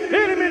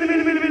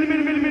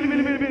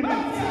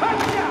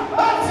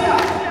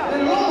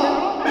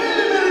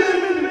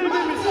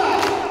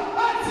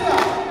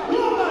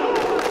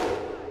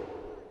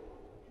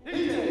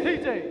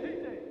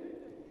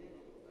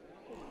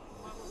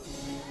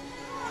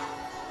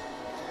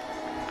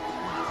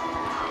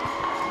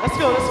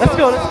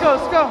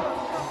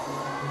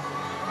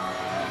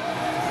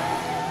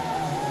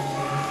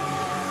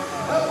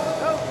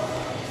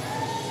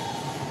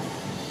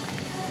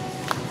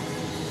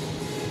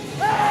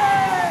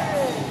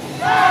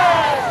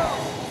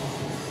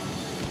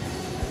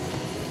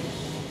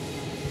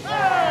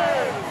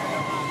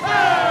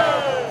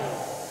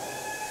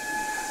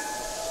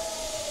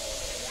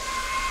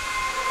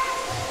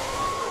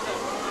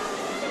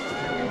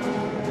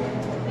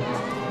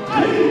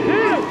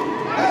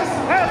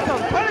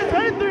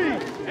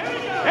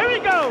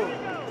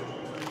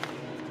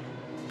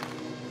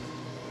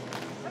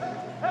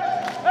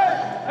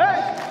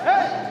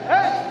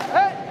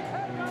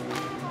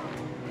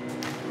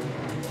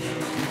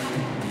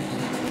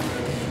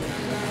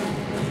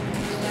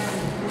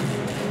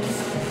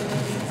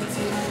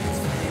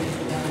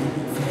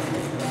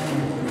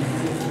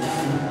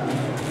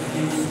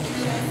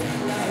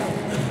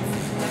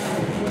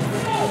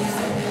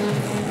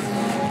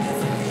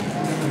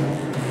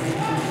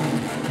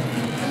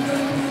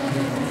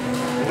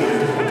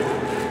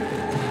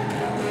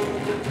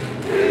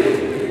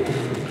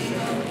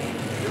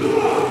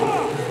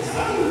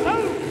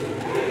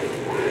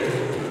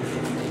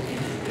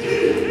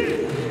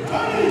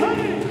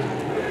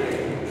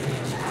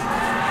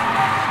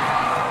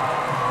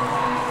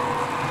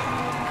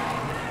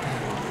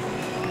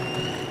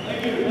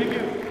 Thank you, thank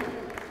you.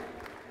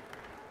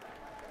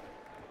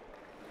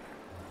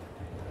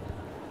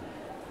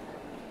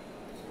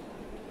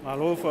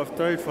 Alo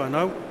whaftai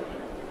whanau.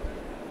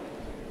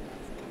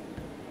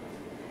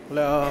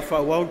 Le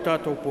whawau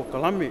tātou po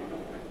kalame.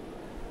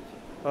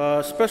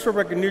 Special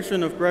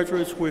recognition of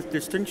graduates with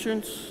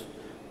distinctions.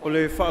 O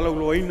le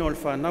whaalauloaina o le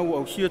whanau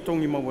au sia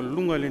tongi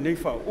mawalunga le nei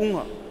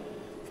whaunga.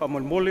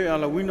 Whamalmole a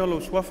lawina lo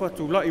swafa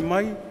tūlai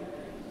mai.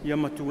 Ia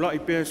matūlai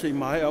pēr se i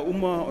mahe a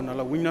uma o na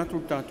lawina tu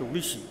tātou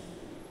lisi.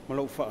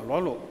 Malau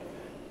whaalalo.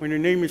 When your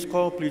name is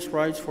called, please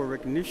rise for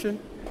recognition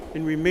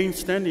and remain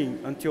standing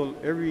until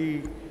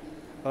every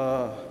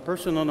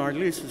person on our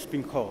list has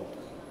been called.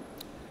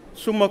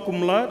 Summa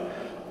cum laude,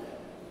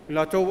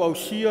 la tau au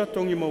sia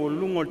tongi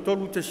mawalunga o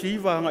tolu te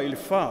siwa hanga i le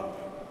wha.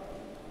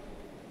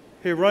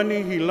 He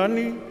rani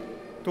hilani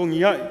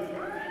tongi ai.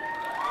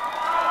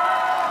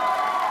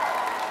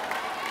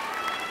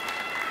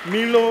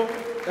 Milo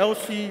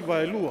Elsie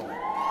Vailua.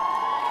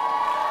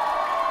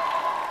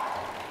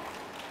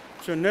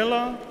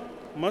 Janella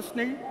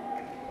Musney.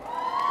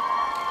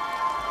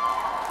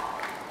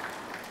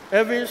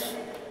 Evis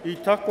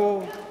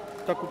Itako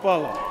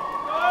Takupala.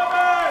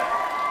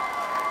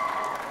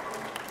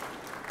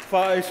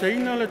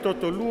 Whaeseina le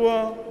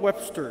Totolua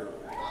Webster.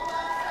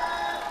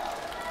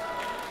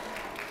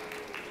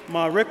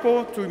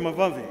 Mareko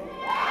Tuimavave.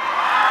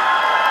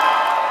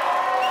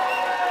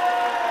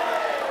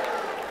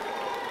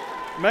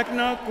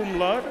 Magna cum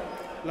laude,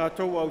 la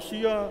tau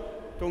ausia,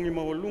 tongi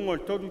mawalunga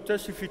tolu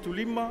tesi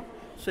fitulima,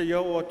 se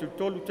iau atu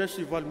tolu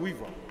tesi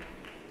valuiva.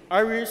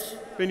 Iris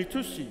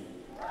Benitusi.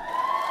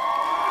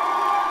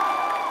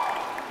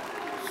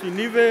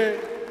 Sinive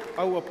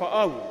au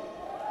apaau.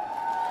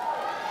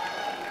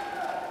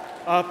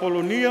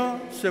 Apolonia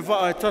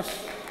Seva Etas.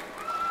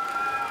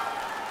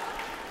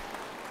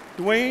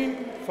 Dwayne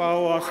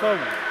Fao Asau.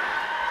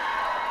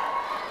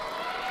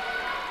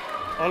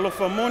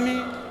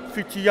 Alofamoni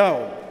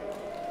Fitiao.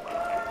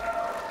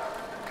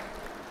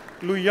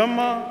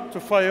 Luyama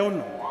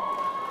Tafaiona.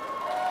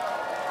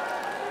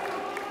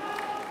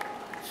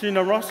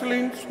 Sina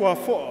Rosalind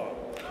Swafoa.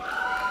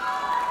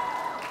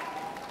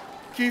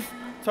 Keith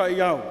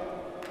Taiao.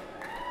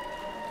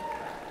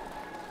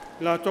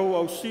 La tau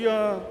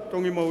ausia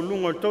tongi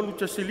maulunga tolu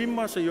tesi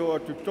lima se yo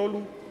atu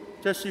tolu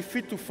tesi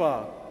fitu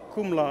wha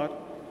cum laude.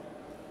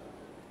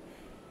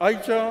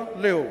 Aija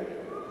Leo.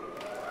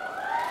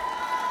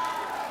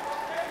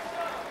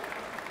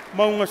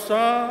 Maunga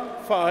sa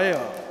whaea.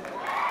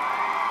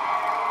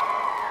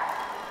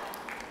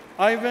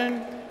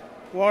 Ivan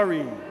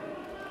Waring.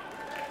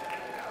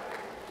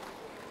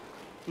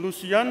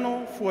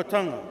 Luciano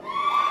Fuatanga.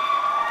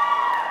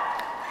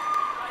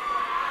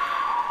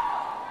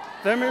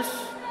 Themis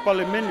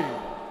Palemeni.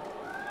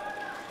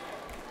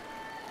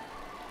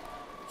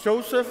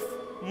 Joseph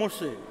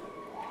Mose.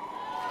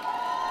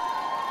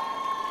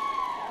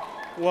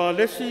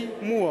 Walesi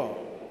Mua.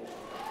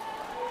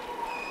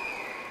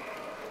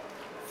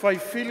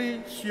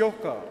 Faifili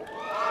Sioka.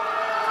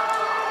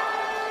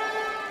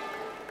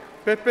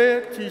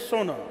 Pepe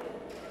Tisona.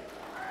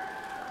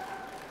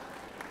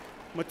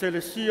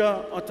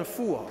 Matelesia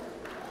Atafua.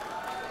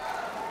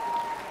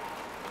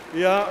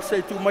 Ia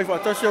se tu mai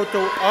whatasi o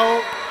tau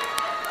ao.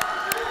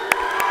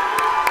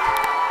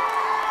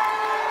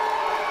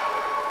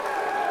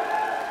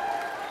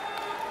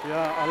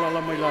 Ia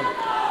alala mai lala.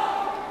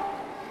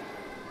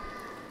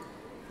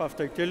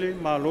 Paftai tele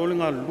ma lole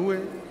ngā lue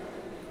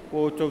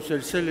o tau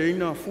sele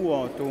ina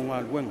fua o tau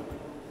ngā luenga.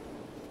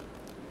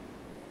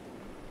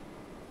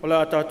 O le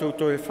atatou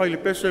toe whaile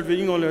pese ve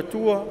ingo le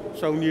atua,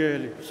 saunia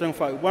ele, sang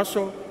whai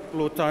waso,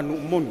 lo tānu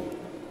monu.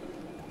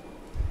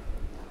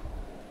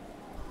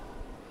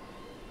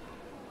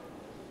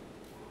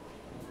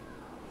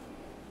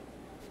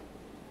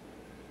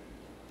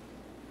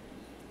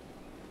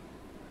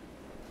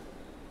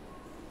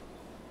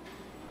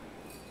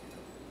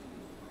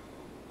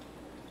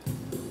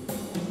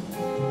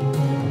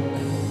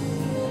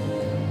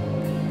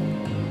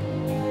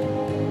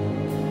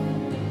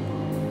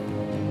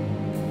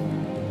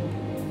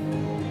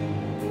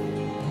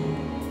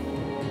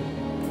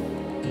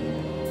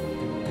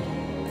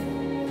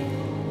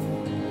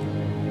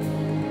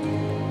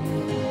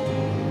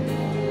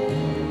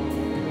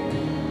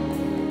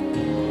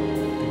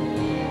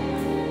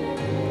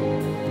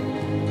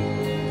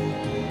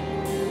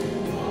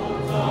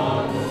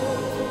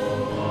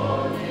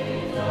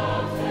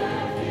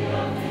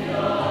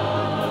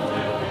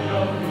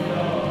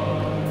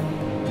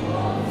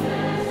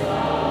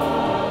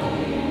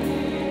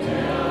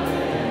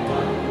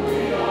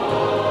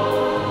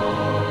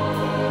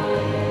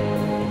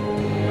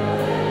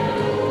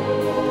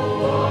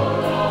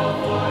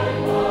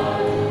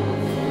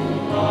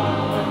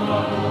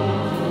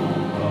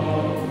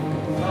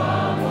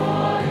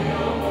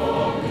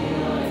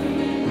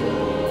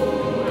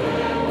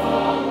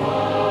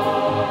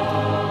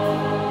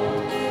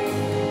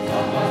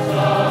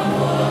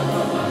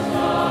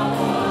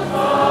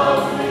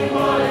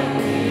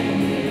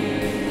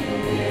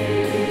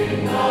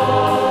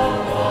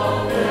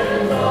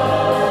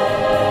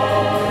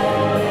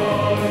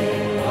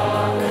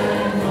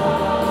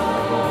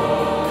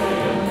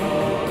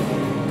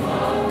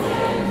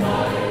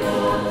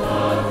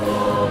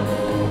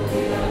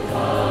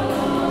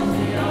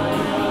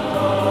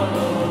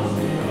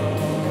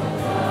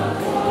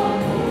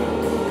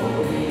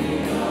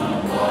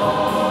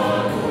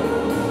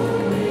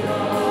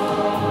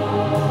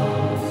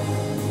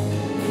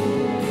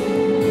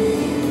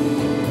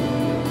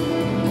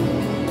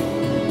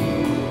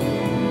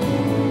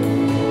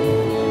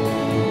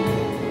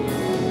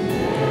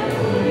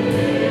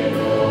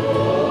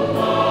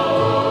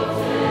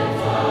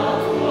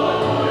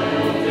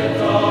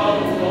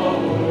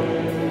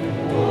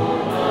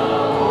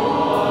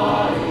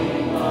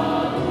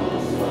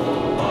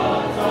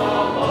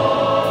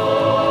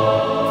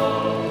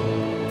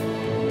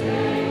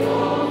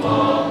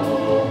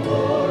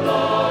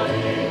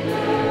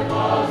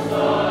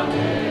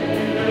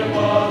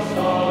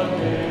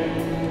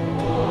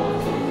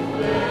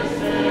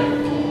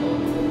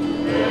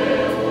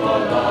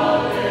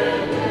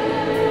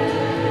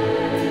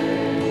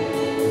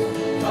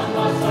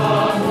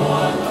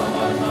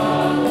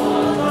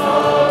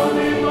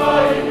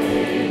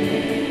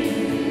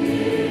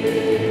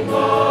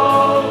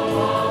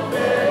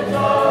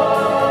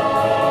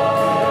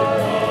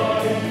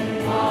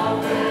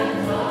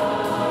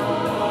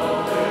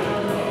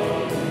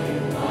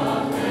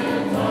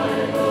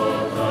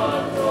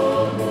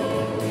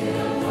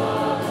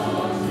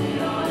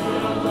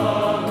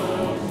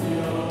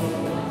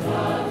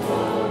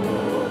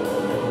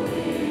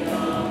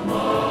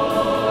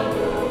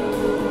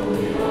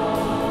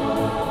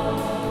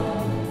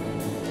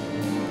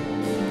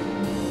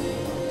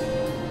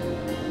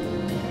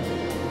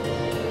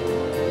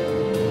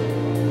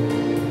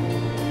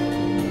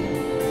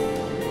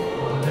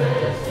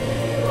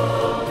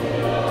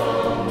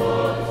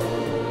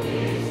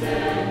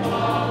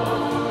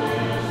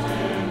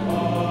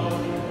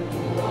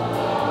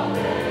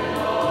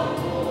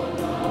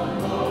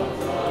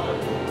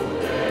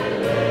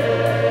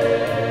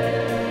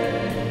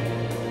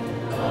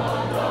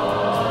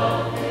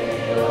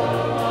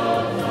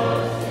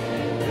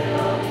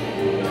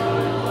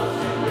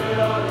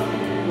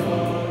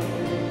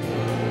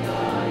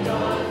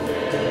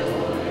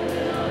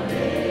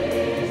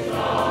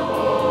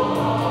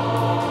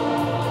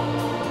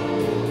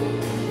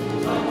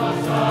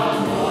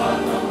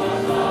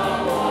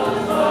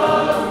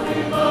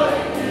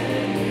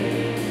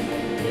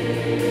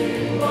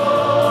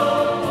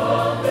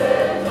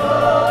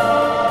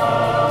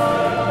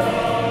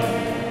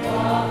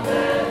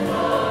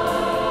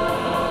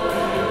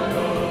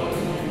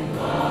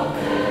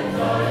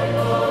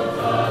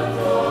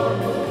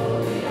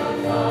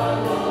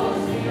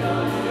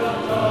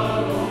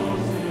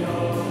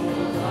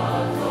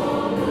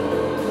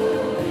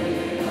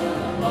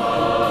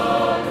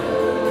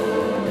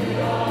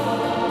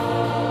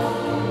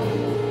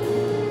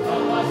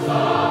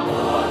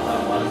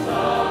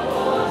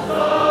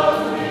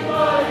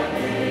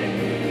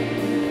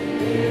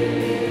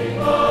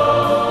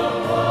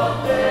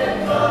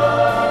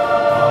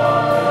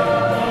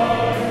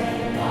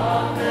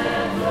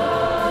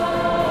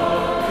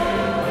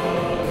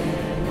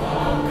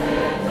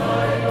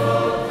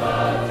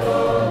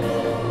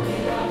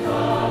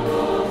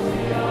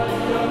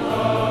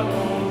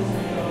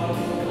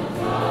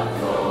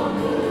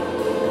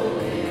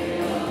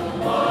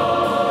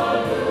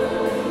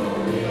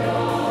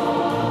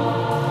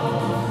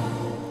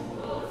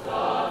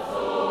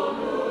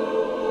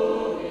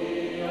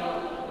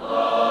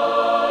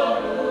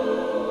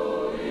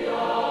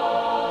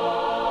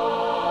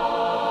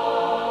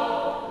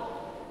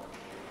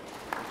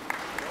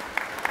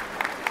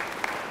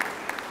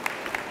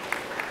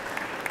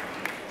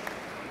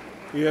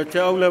 Ia te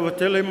au lewa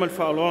tele ma le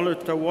whaaloalo e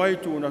tauai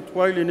tu una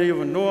tuai le nei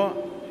wanoa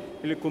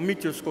i le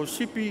komiti o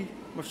skosipi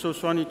ma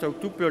soswani tau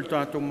tupe o le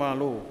tātou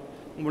mālo.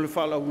 Mo le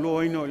whaalau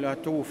loa ina o le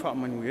atou o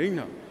whaamanu e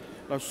ina.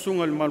 La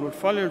sunga le malu le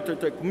whale o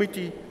te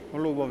komiti o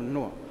lo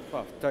wanoa.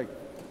 Whaafitai.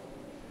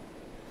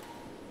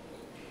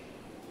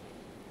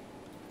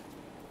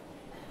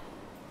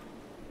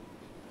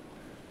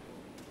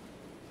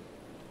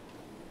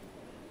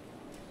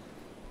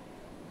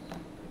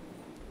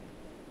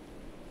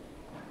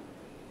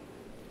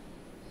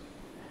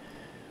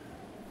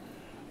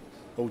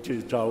 O te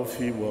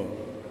tauwhi wa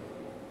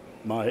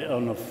mai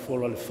ana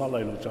fola le whala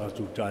i lo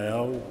tātou tai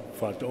au,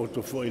 whata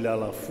oto fo i le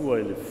ala fua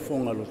i le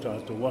fonga lo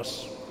tātou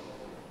wasu.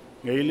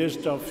 Ngai i les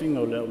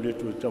tauwhinga o le au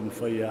letu e tamu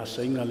whai e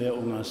asa inga lea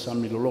o ngā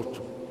sami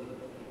loloto.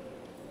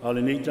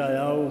 Ale nei tai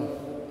au,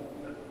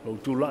 o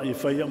tūla i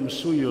whai a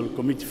masui o le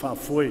komiti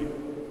whaafoe,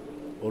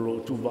 o lo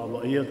tu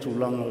wawa ia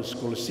tūlanga o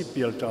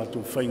skolasipi al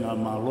tātou whai ngā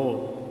mālo,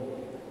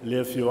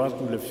 lea fio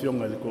atu le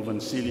fionga i le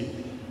kovansili,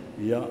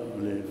 ia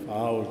le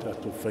whaao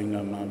tātou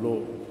whainga mālo.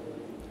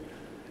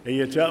 E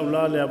ia te au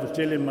la le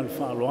awatele ma le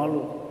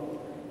whaaloalo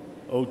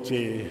o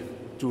te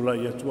tūla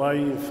i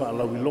atuai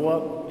whaalauiloa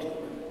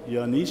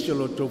ia nisi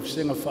lo tau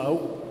whenga whaau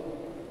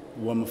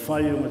ua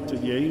mawhai o ngata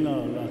ieinga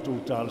la tau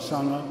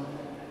tālasanga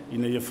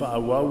ina ia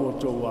whaauau o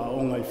tau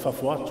aonga i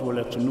whafo atu o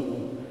le atunuu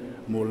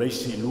mo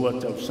leisi lua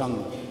tau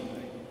sanga.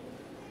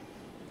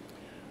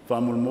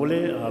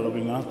 Whaamulmole a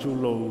lawi ngātu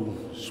lo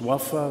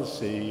suafa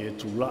se e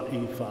tūla i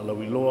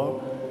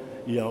whaalauiloa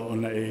ia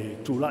ona e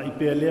tūlai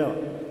pēr lea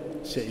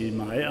se i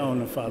maea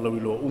ona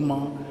whaalauiloa uma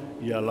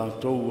ia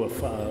lātou a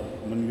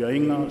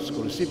whaamanuainga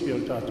skolasipi o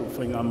tātou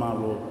whainga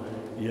mālo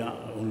ia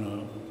ona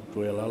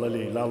koe alala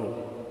le lalo.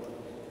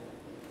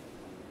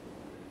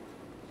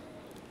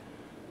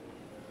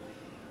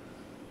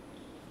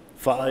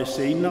 Whae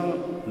seina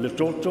le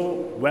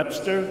toto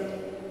Webster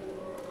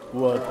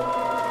ua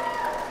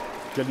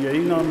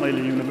taliainga mai le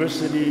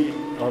University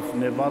of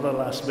Nevada,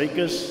 Las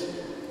Vegas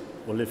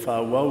o le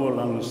whāwau o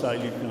langa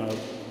saili ngā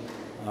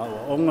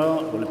onga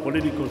o le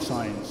political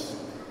science.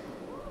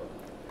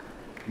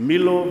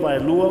 Milo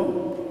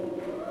Vailua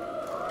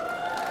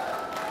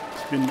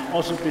has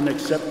also been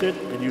accepted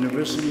at the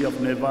University of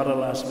Nevada,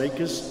 Las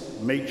Vegas,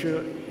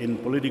 major in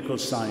political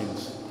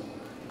science.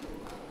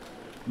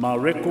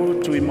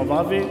 Mareko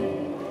Tuimavave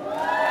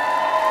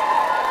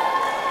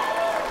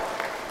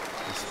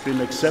has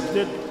been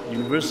accepted at the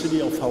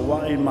University of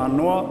Hawaii,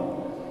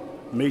 Manoa,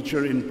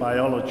 major in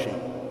biology.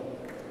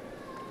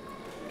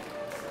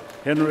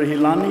 Henry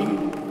Hilani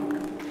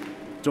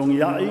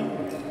Tongiai,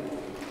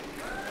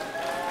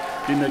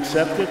 been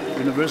accepted at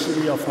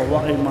University of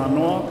Hawaii,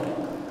 Manoa.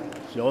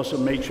 She also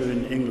majored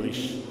in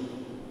English.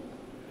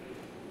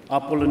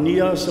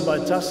 Apollonia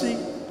Sabaitasi,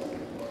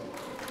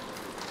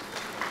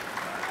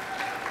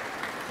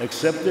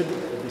 accepted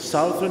at the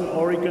Southern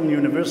Oregon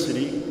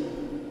University,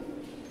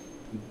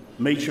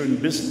 major in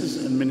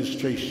Business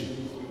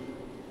Administration.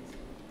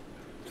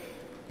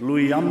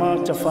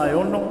 Luiama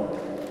Tafaiono,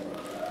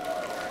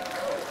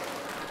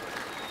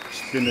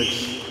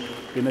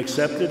 been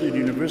accepted at the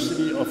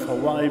University of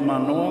Hawaii,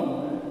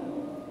 Manoa,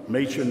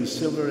 major in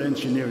Civil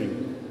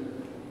Engineering.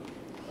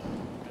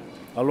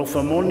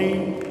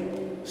 Alofamoni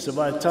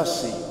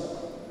Savaitasi,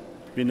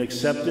 been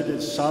accepted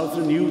at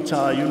Southern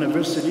Utah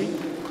University,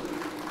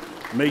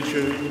 major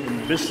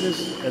in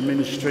Business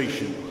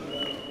Administration.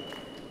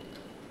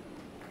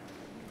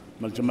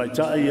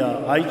 Maltamaitai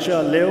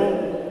Aicha Leo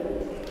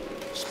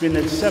has been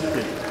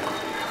accepted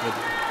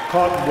at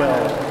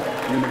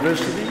Caldwell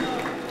University,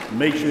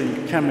 major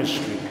in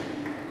chemistry.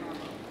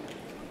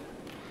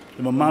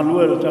 Le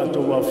mamalua le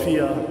tātou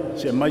wawhia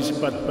se maisi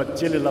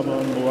patele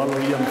lava mo alo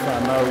iam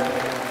whanau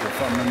o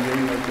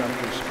whamangainga le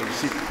tātou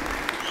skolasipi.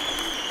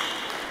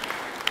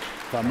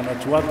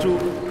 Whamanatu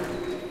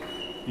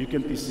atu, you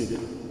can be seated.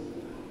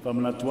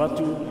 Whamanatu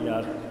atu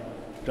ia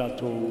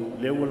tātou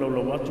lewa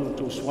laulau atu o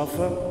tō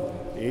swafa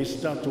e esi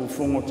tātou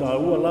whongo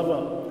tāua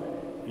lava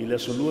i le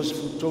solua se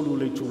futolu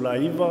le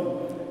tūlaiva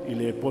i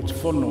le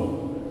portifono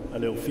a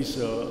le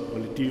ofisa o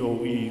le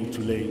DOE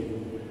utulei.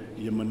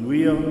 Ia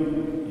manuia,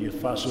 ia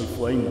whāsoi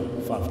fuainga,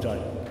 whāwhtai.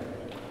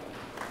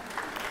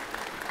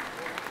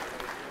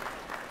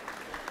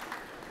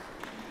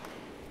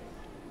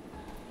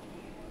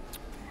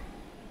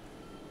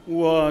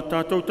 Ua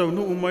tātou tau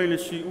nuu mai le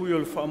si ui o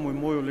le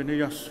whaamoemoe o le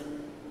nei asu.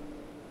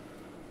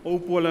 O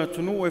upua le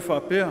atunu e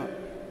whapea.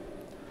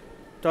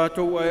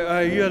 Tātou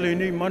ai ia le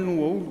nei manu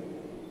o ulu.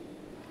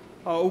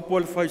 A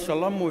upua le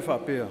whaisalamo e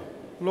whapea.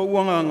 Lo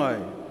uanga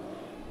ngai.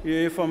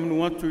 Ia e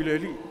whamanu atu i le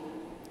li.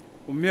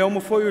 O mea o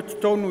mawhoi o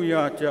tutonu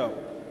ia te au.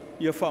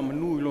 Ia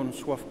whamanu i lona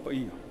suafa pa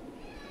ia.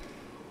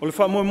 O le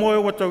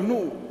whamoemoe o tau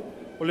nuu.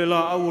 O le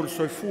la au o le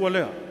soifua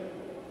lea.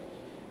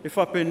 E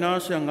whapena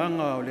se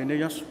anganga o le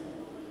nei asu.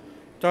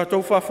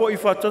 Tātou whafo i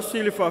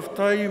whatasi le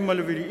whaftai ma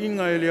le viri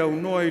inga e le au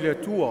noa i le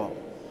atua.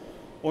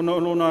 O na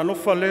lona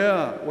alofa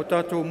lea o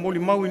tātou moli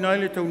mau ina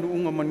le tau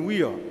nuunga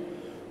manuia.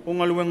 O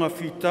ngā luenga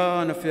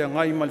whita na whea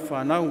ngai ma le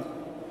whanau.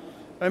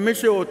 E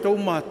mese o tau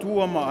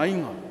mātua ma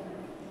ainga.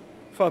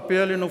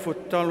 Whaapea le no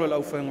whatalo le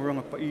au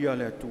whaingaranga pa ia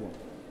le atua.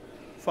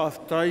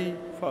 Whaaftai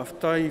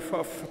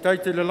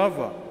te le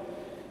lava.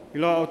 I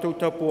la o tau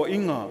tapua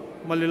inga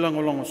ma le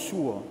langolanga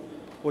sua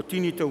o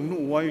tini tau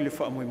nuu ai le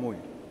whaamoemoe.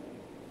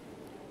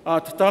 A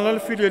te tala le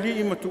while li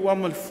i matua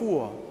ma le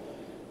fua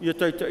ia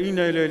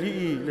taitaina e le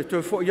li le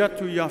tau fo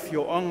iatu i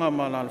awhio anga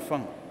ma la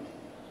alfanga.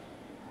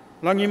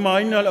 Langi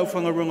maina le au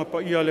whangarunga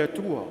pa ia le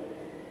atua.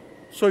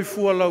 Soi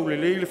fua lau le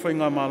le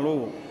whainga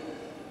malo.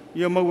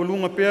 Ia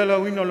maualunga pea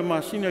lau ina le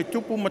masina i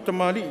tupu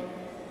matamari.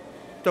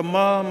 Ta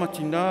maa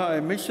matina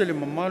e meise le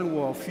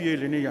mamalu a fie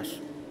le nei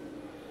asu.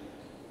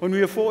 Onu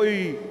ia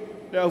foi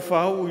le au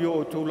whau i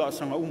o tau la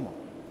asanga uma.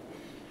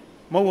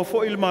 Maua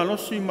foi le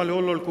malosi ma le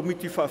olo le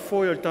komiti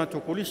whaafoi al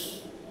tātou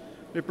polisi.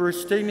 Le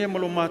Peristania ma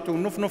lo mātou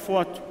nofnofo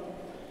atu.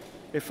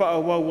 E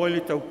whaawau wai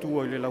le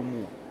tautua i le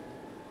laumua.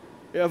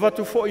 E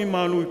avatu foi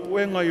malu i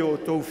puenga i o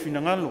tau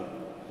finangalo.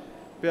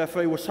 Pe a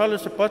whai wasala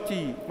sa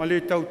pati ma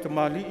le tau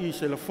tamali i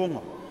se la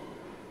fonga.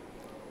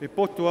 E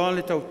poto a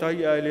le tau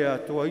tai a le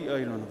atoa i a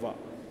ilona wā.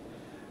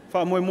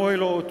 Wha moe moe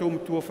lo o tau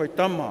mtua whai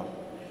tama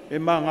e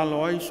mā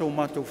ngalo ai so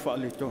mātou wha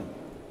le tonu.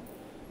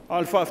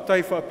 Al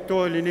whaaftai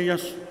whaapitoa le nei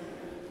asu.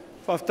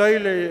 Whaaftai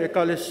le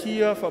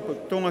ekalesia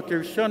whaapatonga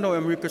Kerisiano e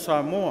Amerika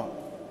Samoa.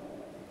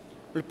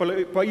 Le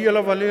pa ia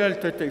lava lea le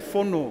taitei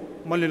fono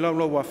ma le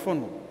laulau a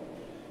fono.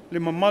 Le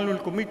mamalu le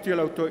komiti e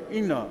lau toi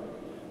ina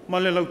ma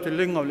le lau te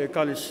lenga o le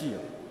ekalesia.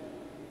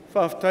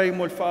 Whaaftai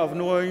mo le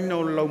whaavnoa ina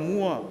o le lau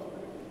mua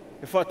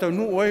e whaatau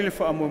nuu ai le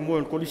whaamoemoe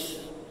le kolisi.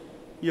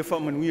 Ia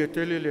whaamanuia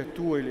tele le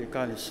atua i le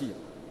ekalesia.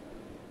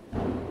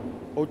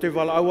 O te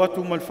wala au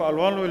atu ma le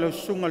whaaloalo e lau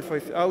sunga le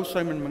whaithi au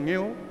Simon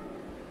Mangeo.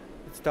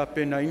 Te tā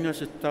pena ina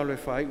se te talo e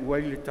whai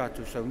uai le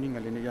tātou sauninga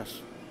le nei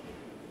asu.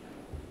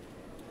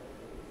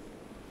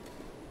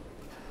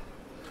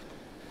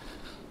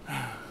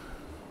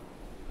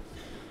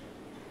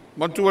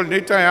 Mantua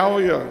nei tai ao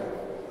ia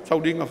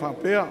sauninga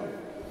whapea.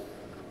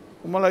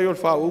 Umalai o le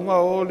whaunga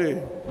o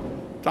le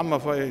tama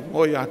whai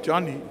ngoi a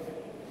Johnny.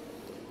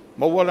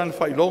 Mawalan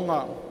whai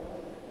longa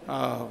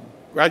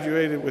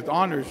graduated with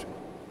honors,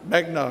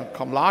 magna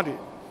cum laude.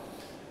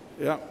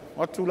 Yeah,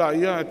 watu la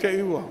ia te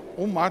iwa,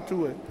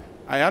 matu e.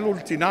 Ai alu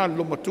le tina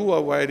lo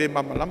matua wa e re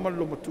mamalama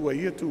lo matua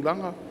ia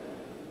tūlanga.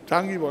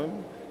 Tangi wa,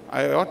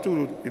 ai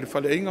atu i le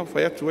whaleinga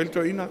whai atu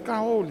elto ina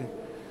ka ole.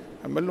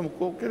 Ai melo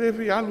mko, kere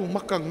vi alu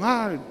maka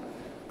ngā,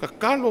 ka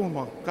kalo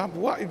ma, ka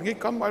bua i nge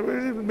kama,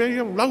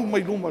 mea lau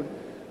mai luma.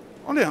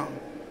 Olea,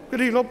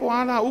 kere i lopo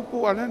ala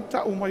uku alen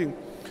ta umai.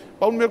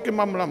 Pau meo ke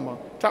mamalama,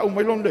 ta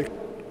umai londe.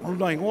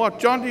 Olai ngoa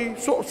Johnny,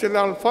 so se le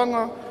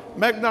alfanga,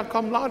 magna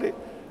cum laude.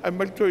 Ai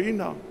melto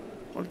ina.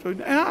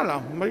 E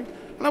ala, mai.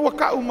 Na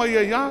waka umai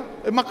ia,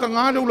 e maka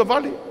ngā leu la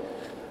vali.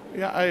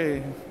 Ia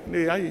ai,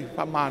 ne ai,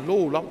 pa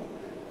malo lam.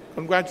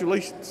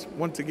 Congratulations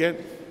once again.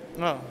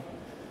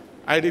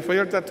 Ai re whai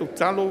arta tu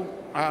talo,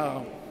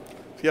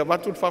 fia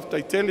watu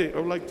whaftai tele. I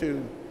would like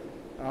to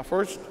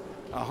first,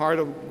 a heart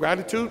of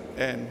gratitude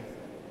and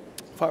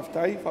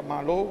whaftai, wha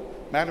malo,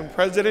 Madam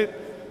President,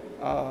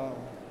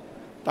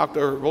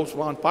 Dr.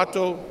 Rosevan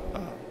Pato,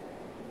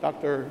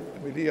 Dr.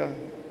 Emilia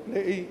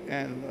Le'i,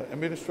 and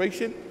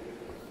administration,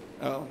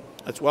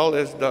 as well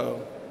as the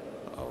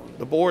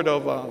board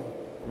of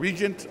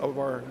regents of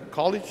our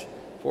college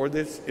for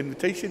this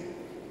invitation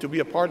to be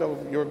a part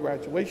of your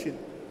graduation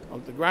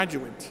of the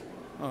graduates.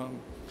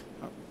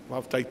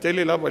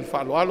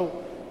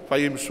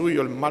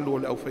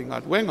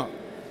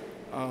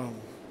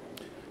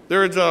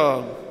 There is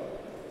a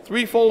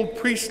threefold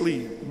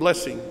priestly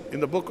blessing in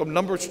the book of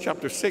Numbers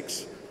chapter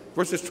 6,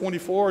 verses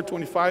 24,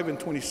 25, and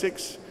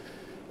 26.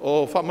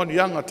 And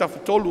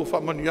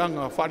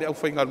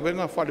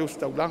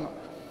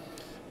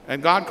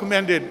God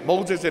commanded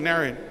Moses and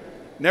Aaron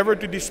never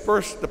to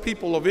disperse the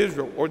people of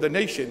Israel or the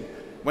nation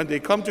when they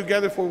come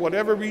together for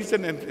whatever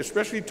reason, and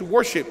especially to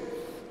worship,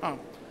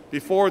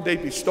 before they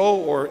bestow,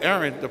 or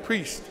Aaron, the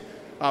priest,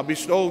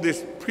 bestow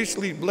this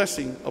priestly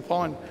blessing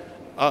upon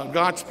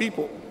God's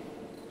people.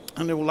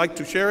 And they would like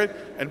to share it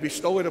and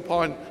bestow it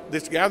upon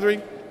this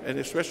gathering, and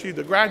especially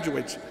the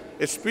graduates.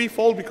 It's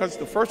threefold because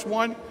the first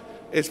one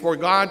is for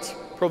God's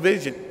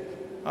provision.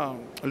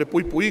 Le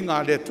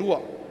puipuinga le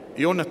tua,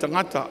 I ona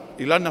tangata,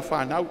 I lana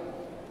whanau.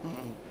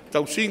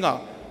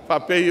 Tausinga,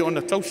 whapei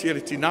ona tausi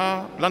le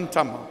tina,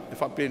 lantama, e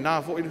whapei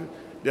nā fo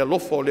le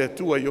lofo le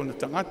tua I ona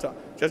tangata.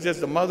 Just as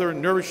the mother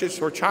nourishes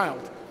her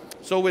child,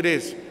 so it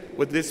is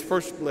with this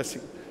first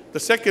blessing. The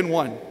second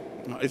one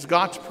is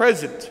God's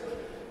present.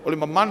 Ole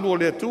mamando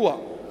le tua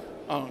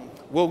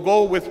will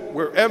go with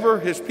wherever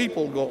his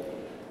people go.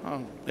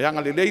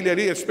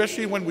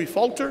 Especially when we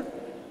falter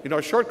in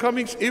our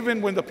shortcomings,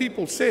 even when the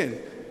people sin,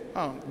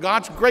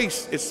 God's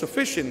grace is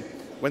sufficient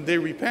when they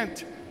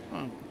repent.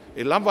 And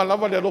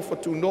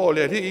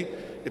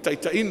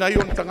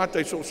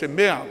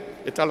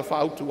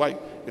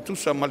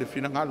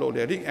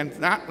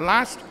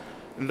last,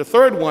 and the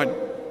third one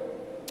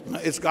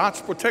is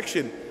God's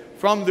protection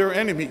from their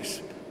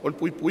enemies.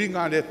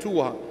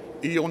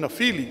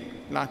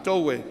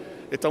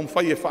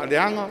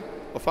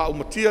 o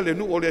whaumatia le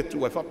nu o le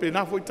atua, e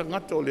whapena fo i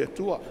tangata o le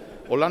atua,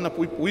 o lana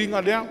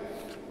puipuinga lea,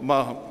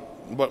 ma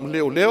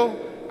leo,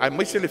 ai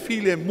maise le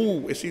file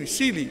mu e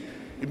sili,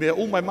 I mea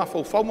umai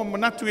mafau fauma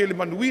manatu e le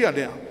manuia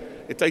lea,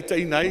 e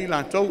taitaina I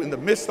lantou, in the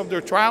midst of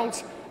their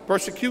trials,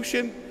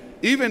 persecution,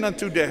 even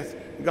unto death,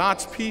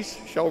 God's peace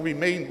shall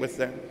remain with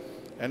them.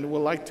 And we'd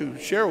like to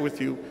share with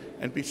you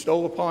and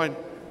bestow upon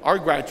our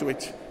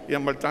graduates, ia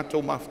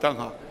maltatou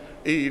maftanga,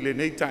 e le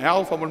nei tai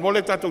au,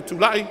 whamanmole tatou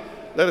tulai,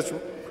 let us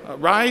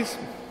rise.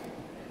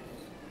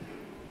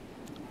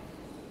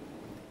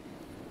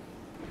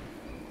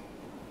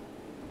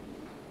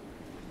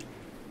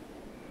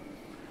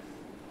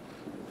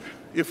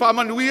 Ia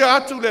whamanuia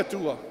atu le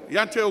tua,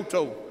 ia te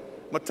outou,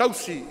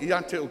 matausi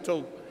ia te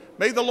outou.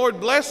 May the Lord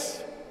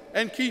bless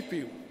and keep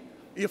you.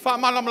 Ia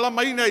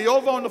whamalamalaina I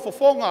ova ona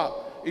fofonga,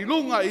 I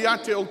lunga ia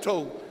te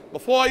outou.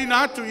 Before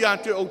ina atu ia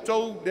te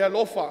outou le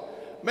alofa.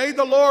 May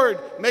the Lord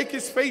make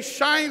his face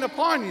shine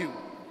upon you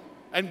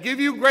and give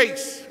you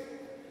grace.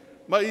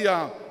 Ma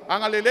ia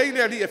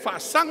angalelele ali e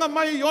whaasanga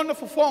mai I ona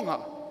fofonga,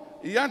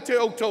 ia te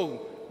outou.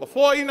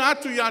 Before ina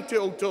atu ia te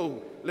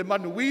outou, le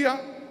manuia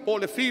po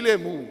le file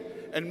mu.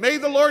 And may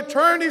the Lord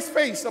turn his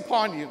face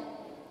upon you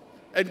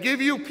and give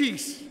you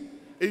peace.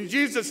 In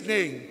Jesus'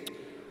 name.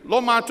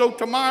 Lo mātou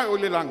tamai o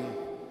le langi.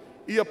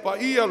 Ia pa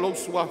ia lo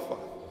suafa.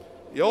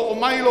 Ia o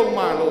mai lo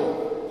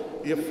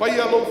malo. Ia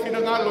whaia lo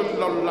finanga lo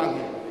le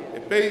langi. E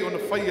pei o na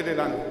whaia le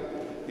langi.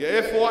 Ia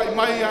e fua I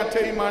mai a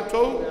te I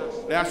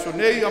mātou. Le aso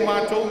nei a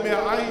mātou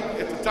mea ai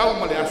e te tau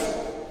ma le aso.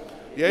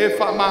 Ia e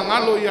wha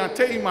mangalo I a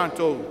te I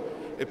mātou.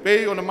 E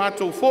pei o na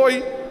mātou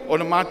foi. O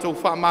na mātou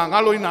wha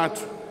mangalo I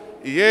nātu.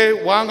 I e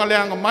wanga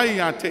leanga mai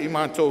a te I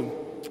mātou.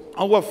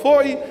 Aua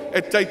foi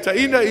e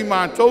taitaina I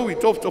mātou I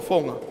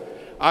toftofonga.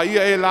 A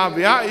ia e la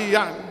vea I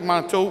a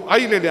mātou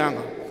ai le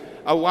leanga.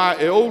 Aua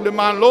e ou le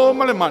mālo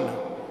ma le mana.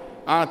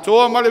 A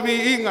toa ma le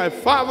vi inga e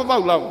whaava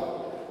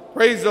maulau.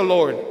 Praise the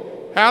Lord.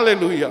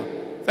 Hallelujah.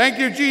 Thank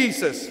you,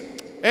 Jesus.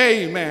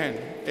 Amen.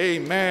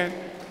 Amen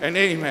and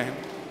amen.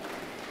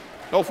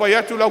 No whai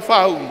atu lau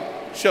whau.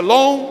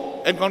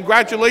 Shalom and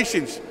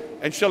congratulations.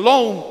 And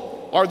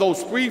shalom are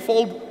those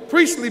threefold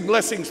priestly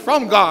blessings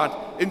from God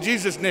in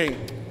Jesus' name.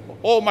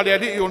 O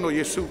maleari ono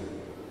Yesu.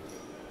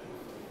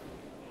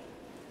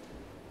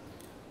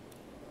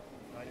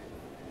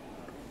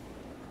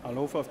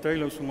 Alofa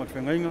aftaila sunga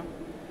whengainga.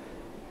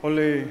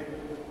 Ole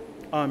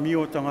a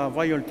mio tanga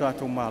vai o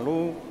tātou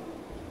malo.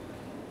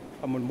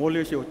 Amon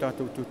mole se o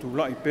tātou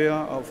tutula I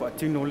pea au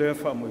whaatino lea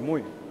wha moi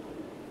moi.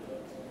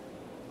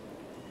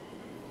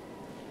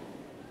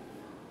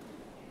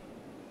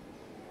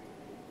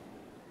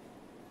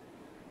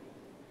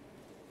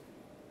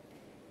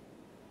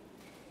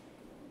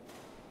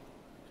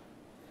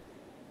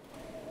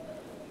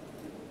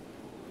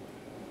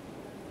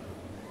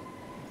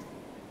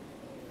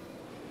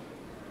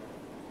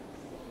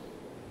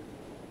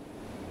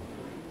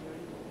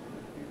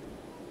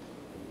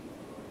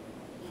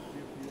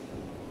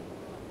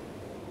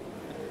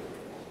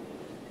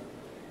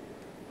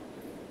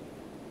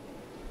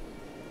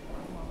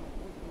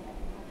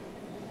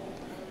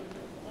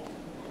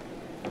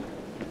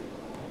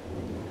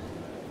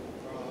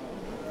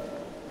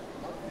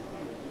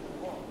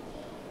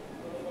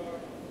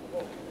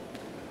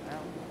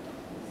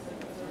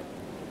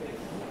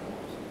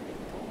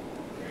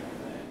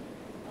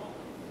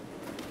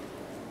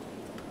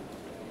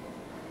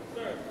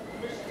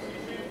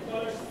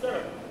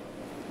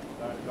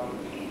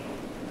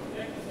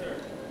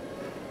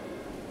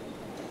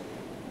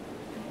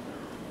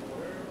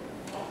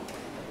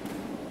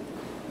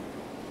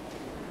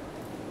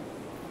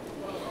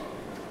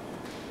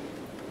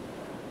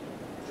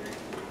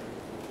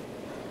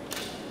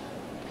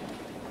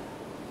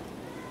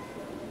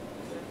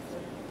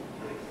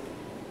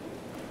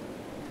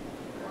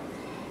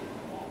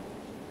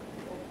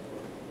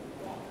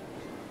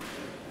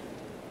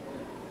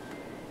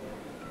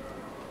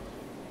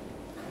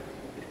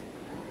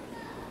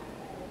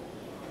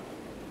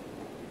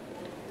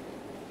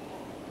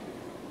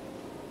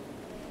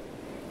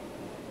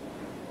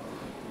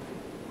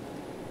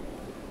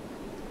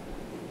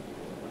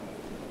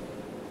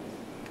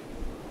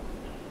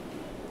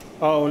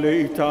 A o le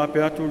I tāpe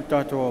atu le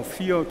tātou au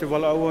fia o te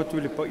walaau atu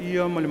le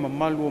paia ma le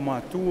mamalu o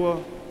mātua.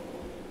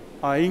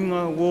 A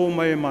inga wō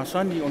mai e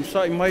masani on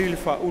sai mai le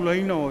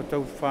whaulaina o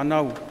tau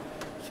whanau.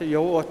 Se ia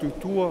o atu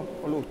tua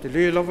o lo te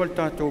le lava le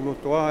tātou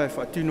lotoa e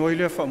whaatino i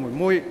lea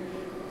whamoimoe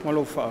ma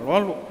lo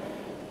whaaloalo.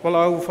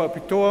 Walaau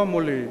whaapitoa mo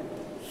le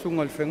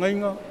sunga le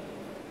whengainga.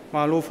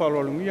 Ma lo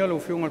whaaloalungia lo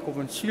whiunga le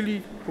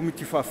kovansili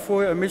komiti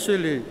whaafoe a mese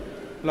le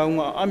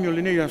launga amio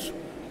le nei aso.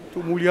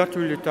 Tu muli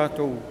atu I le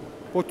tātou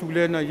potu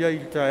lena ia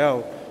I tai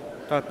au.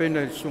 Tā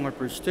pena I sunga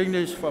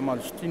presteines, wha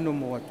malustino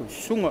mo atu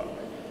sunga.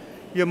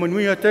 Ia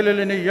manuia tele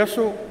le nei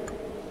aso,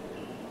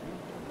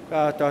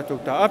 ka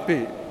tātou ta ape.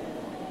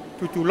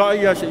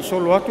 Tutulai ia se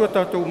isolo atu a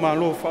tātou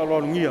malo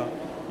whaaloalungia.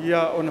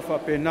 Ia ona wha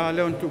pena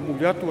leo tu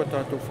muli atu a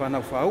tātou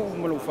whanau whau,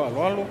 malo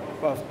whaaloalo,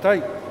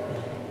 whaafitai.